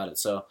talking about it.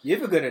 So you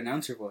have a good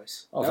announcer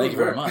voice. Oh, thank you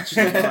very much.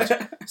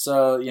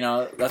 So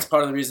that's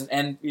part of the reason.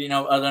 And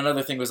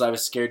another thing was I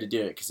was scared to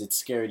do it because it's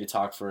scary to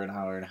talk for an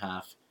hour and a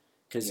half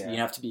because you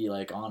have to be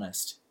like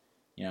honest.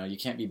 You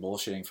can't be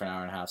bullshitting for an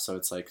hour and a half. So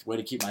it's like a way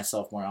to keep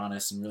myself more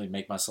honest and really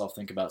make myself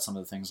think about some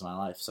of the things in my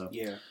life. So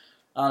yeah,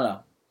 I don't know.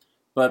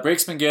 But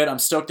break's been good. I'm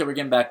stoked that we're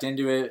getting back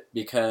into it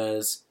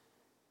because,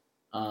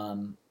 I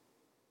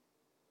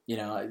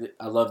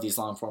love these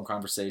long form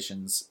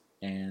conversations,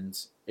 and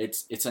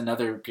it's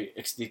another.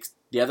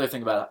 The other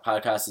thing about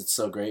podcasts that's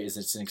so great is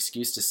it's an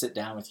excuse to sit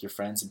down with your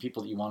friends and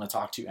people that you want to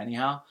talk to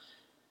anyhow,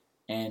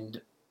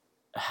 and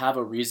have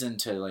a reason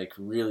to like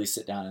really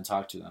sit down and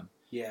talk to them.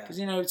 Yeah.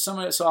 Because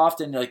so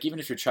often like even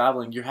if you're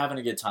traveling, you're having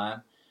a good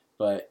time,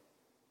 but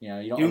you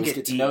don't always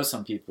get to know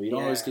some people. You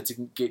don't always get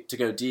to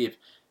go deep.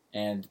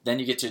 And then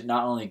you get to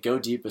not only go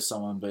deep with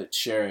someone, but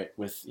share it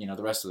with, the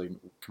rest of the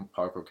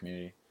parkour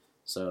community.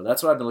 So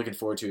that's what I've been looking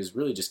forward to is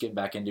really just getting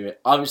back into it.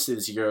 Obviously,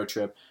 this Euro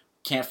trip,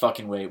 can't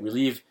fucking wait. We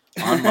leave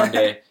on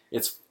Monday.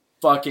 It's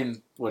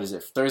fucking, what is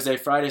it, Thursday,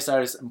 Friday,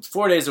 Saturday,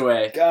 4 days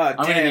away. God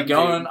I'm damn, going to be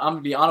going, dude. I'm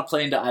going to be on a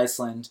plane to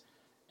Iceland,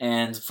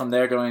 and from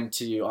there going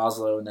to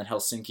Oslo and then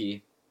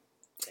Helsinki.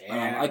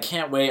 I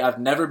can't wait. I've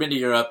never been to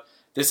Europe.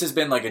 This has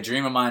been like a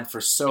dream of mine for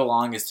so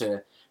long is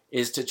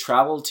to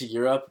travel to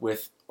Europe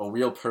with a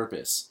real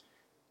purpose,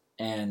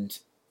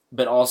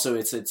 but also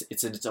it's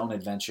its own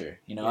adventure.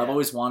 I've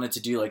always wanted to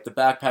do like the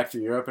backpack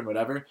through Europe and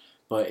whatever,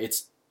 but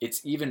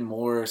it's even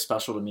more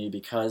special to me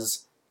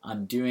because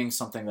I'm doing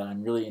something that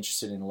I'm really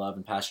interested in, love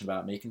and passionate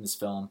about, making this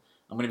film.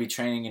 I'm going to be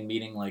training and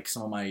meeting like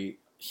some of my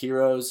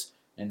heroes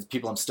and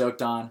people I'm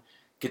stoked on,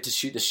 get to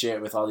shoot the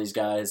shit with all these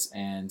guys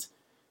and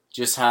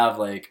just have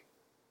like,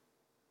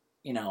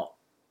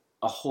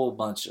 a whole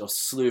bunch of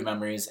slew of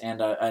memories,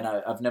 and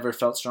I've never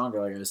felt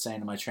stronger, like I was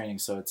saying in my training.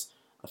 So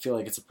I feel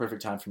like it's a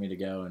perfect time for me to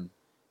go, and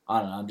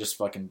I don't know. I'm just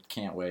fucking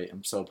can't wait.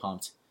 I'm so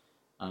pumped.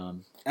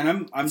 And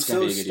I'm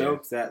so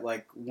stoked that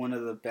like one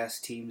of the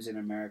best teams in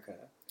America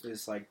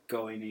is like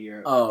going to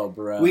Europe. Oh,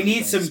 bro, we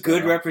need some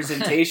good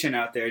representation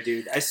out there,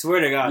 dude. I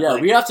swear to God. Yeah,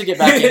 we have to get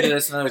back into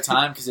this another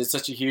time because it's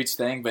such a huge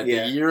thing. But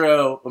the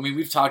Euro, I mean,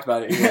 we've talked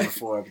about it here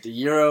before. But the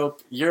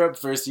Europe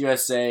versus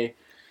USA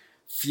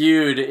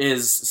feud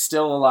is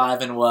still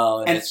alive and well,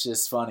 and it's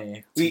just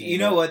funny. You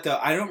know what though?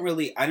 I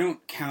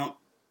don't count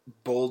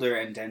Boulder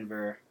and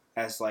Denver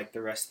as like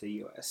the rest of the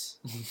U.S.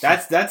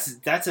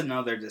 That's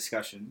another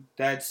discussion.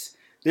 There's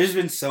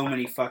been so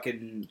many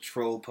fucking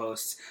troll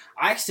posts.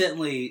 I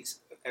accidentally,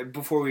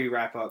 before we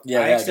wrap up,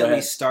 I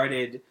accidentally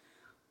started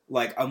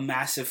like a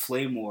massive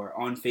flame war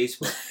on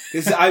Facebook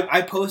because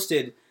I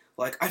posted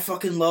like I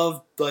fucking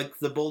love like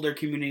the Boulder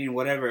community and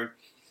whatever,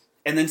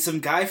 and then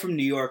some guy from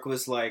New York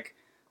was like.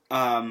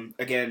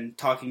 Again,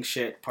 talking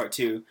shit, part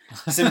 2.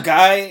 Some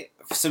guy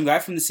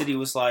from the city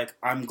was like,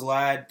 I'm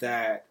glad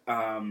that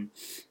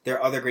there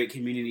are other great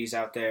communities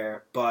out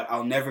there, but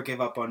I'll never give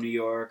up on New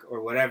York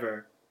or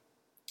whatever.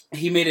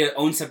 He made his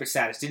own separate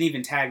status, didn't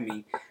even tag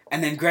me.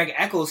 And then Greg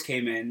Eccles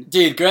came in.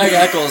 Dude, Greg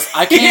Eccles.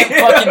 I can't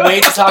fucking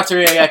wait to talk to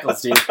Greg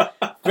Eccles, dude.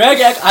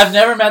 I've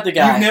never met the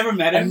guy. You've never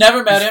met him? I've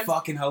never met him. He's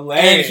fucking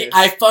hilarious. And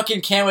I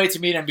fucking can't wait to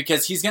meet him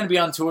because he's going to be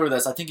on tour with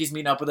us. I think he's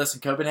meeting up with us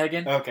in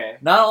Copenhagen. Okay.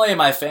 Not only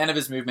am I a fan of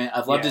his movement,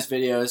 I've loved his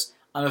videos.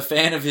 I'm a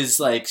fan of his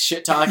like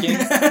shit talking,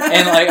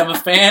 and like I'm a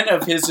fan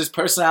of his just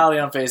personality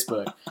on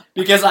Facebook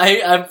because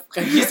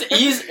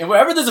he's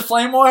wherever there's a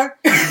flame war,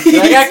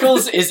 Greg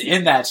Eccles is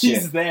in that shit.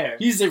 He's there.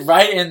 He's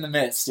right in the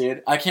midst,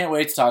 dude. I can't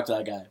wait to talk to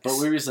that guy. But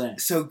what were you saying?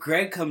 So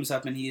Greg comes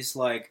up and he's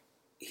like,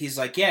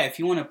 yeah, if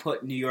you want to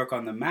put New York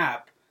on the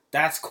map,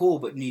 that's cool,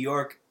 but New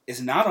York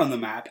is not on the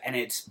map, and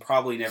it's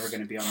probably never going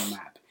to be on the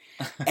map.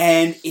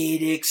 And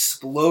it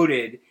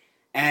exploded,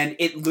 and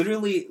it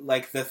literally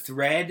like the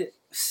thread.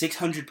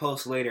 600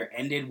 posts later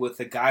ended with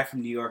the guy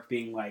from New York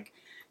being like,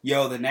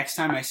 yo, the next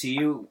time I see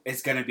you,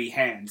 it's going to be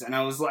hands. And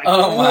I was like,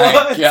 oh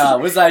my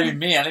God, what does that even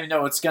mean? I don't even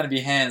know what's going to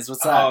be hands.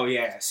 What's that? Oh,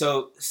 yeah.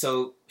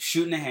 So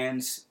shooting the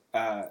hands,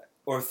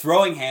 or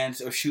throwing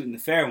hands, or shooting the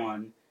fair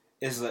one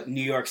is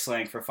New York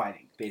slang for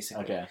fighting,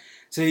 basically. Okay.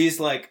 So he's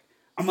like,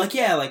 I'm like,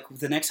 yeah, like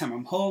the next time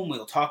I'm home,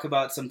 we'll talk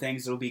about some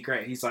things. It'll be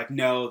great. He's like,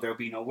 no, there'll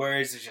be no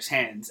words. There's just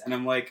hands. And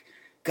I'm like,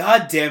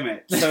 God damn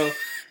it.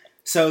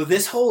 So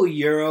this whole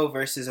Euro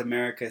versus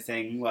America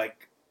thing,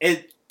 like,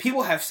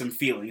 people have some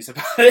feelings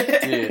about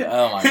it. Dude,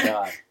 oh my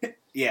god.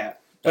 Yeah.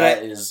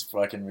 That is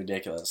fucking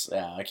ridiculous.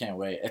 Yeah, I can't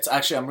wait. It's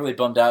actually, I'm really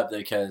bummed out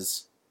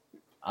because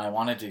I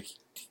wanted to.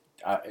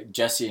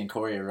 Jesse and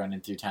Corey are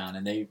running through town,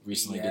 and they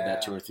recently did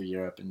that tour through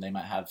Europe, and they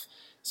might have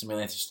some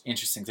really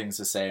interesting things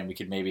to say, and we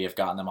could maybe have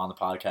gotten them on the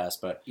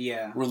podcast. But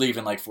we're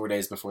leaving like 4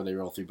 days before they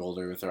roll through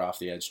Boulder with their Off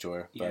the Edge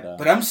tour. Yeah.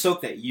 But I'm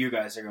stoked that you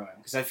guys are going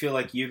because I feel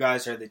like you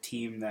guys are the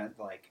team that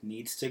like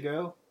needs to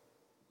go.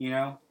 You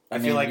know, I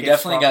feel like we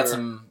definitely got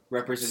some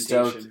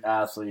representation. Stoked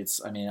athletes.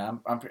 I mean,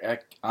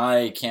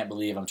 I can't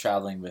believe I'm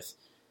traveling with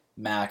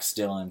Max,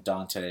 Dylan,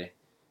 Dante,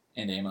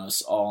 and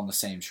Amos all on the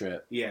same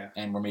trip. Yeah,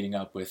 and we're meeting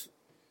up with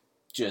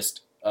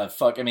just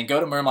fuck. I mean, go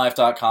to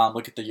mermlife.com,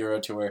 look at the Euro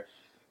tour.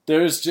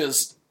 There's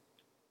just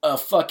a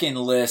fucking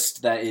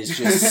list that is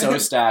just so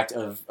stacked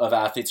of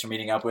athletes we're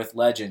meeting up with.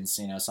 Legends,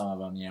 you know, some of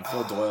them. You know,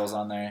 Phil Doyle's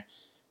on there.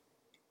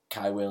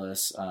 Kai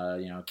Willis,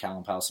 you know,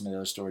 Callum Powell, some of the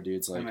other store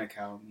dudes like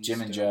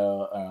Jim and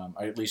Joe,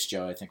 or at least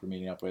Joe, I think we're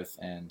meeting up with.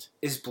 And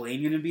is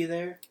Blaine going to be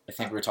there? I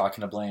think we're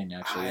talking to Blaine,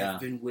 actually, I've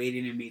been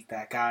waiting to meet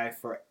that guy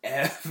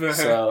forever.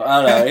 So,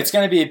 I don't know. It's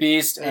going to be a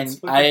beast, and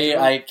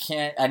I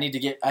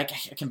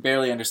can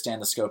barely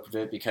understand the scope of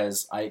it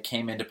because I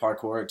came into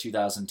parkour in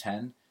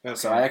 2010,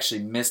 so I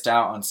actually missed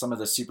out on some of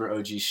the super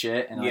OG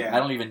shit, and I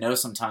don't even know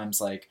sometimes,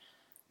 like,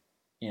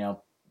 you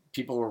know,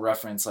 people will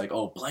reference like,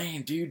 "Oh,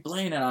 Blaine, dude,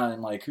 Blaine," and I'm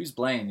like, "Who's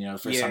Blaine?" You know, the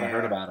first time I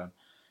heard about him,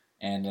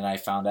 and then I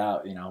found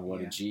out, you know, what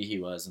a G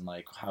he was, and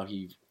like how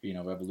he, you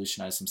know,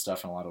 revolutionized some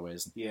stuff in a lot of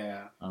ways.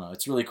 Yeah, I don't know,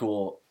 it's really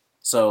cool.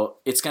 So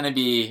it's gonna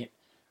be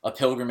a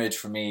pilgrimage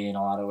for me in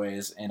a lot of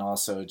ways, and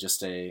also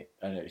just a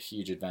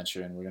huge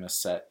adventure. And we're gonna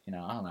set, you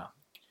know, I don't know,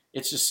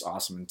 it's just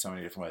awesome in so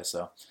many different ways.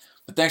 So,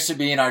 but thanks for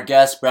being our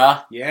guest,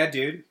 brah. Yeah,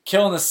 dude,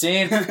 killing the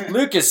scene,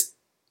 Lucas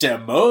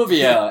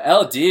Demovia,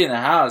 LD in the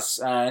house.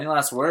 Any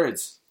last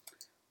words?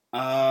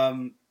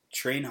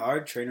 Train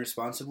hard, train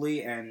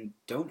responsibly, and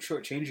don't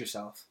shortchange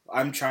yourself.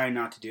 I'm trying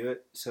not to do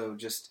it, so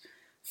just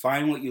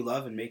find what you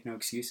love and make no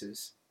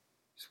excuses.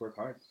 Just work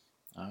hard.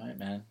 All right,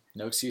 man.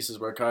 No excuses,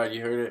 work hard.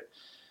 You heard it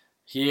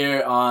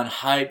here on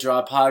Height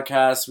Drop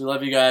Podcast. We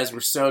love you guys. We're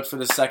stoked for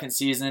the second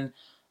season.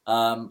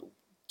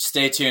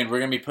 Stay tuned. We're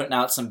going to be putting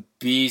out some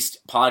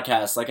beast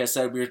podcasts. Like I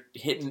said, we're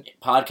hitting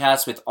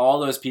podcasts with all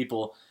those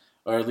people,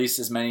 or at least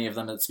as many of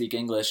them that speak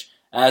English,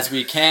 as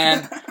we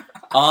can.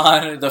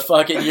 On the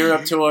fucking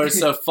Europe tour,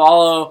 so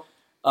follow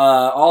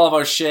all of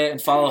our shit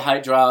and follow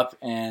Height Drop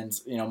and,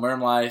 you know,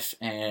 Merm Life,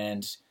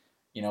 and,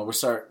 you know, we'll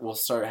start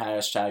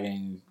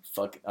hashtagging.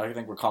 I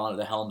think we're calling it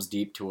the Helms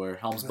Deep tour.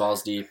 Helms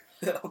Balls Deep.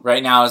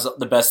 Right now is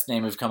the best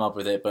name we've come up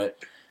with it, but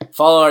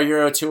follow our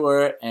Euro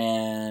tour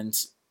and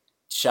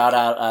shout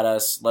out at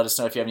us. Let us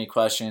know if you have any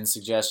questions,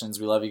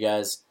 suggestions. We love you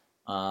guys.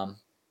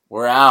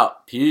 We're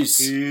out.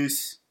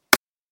 Peace.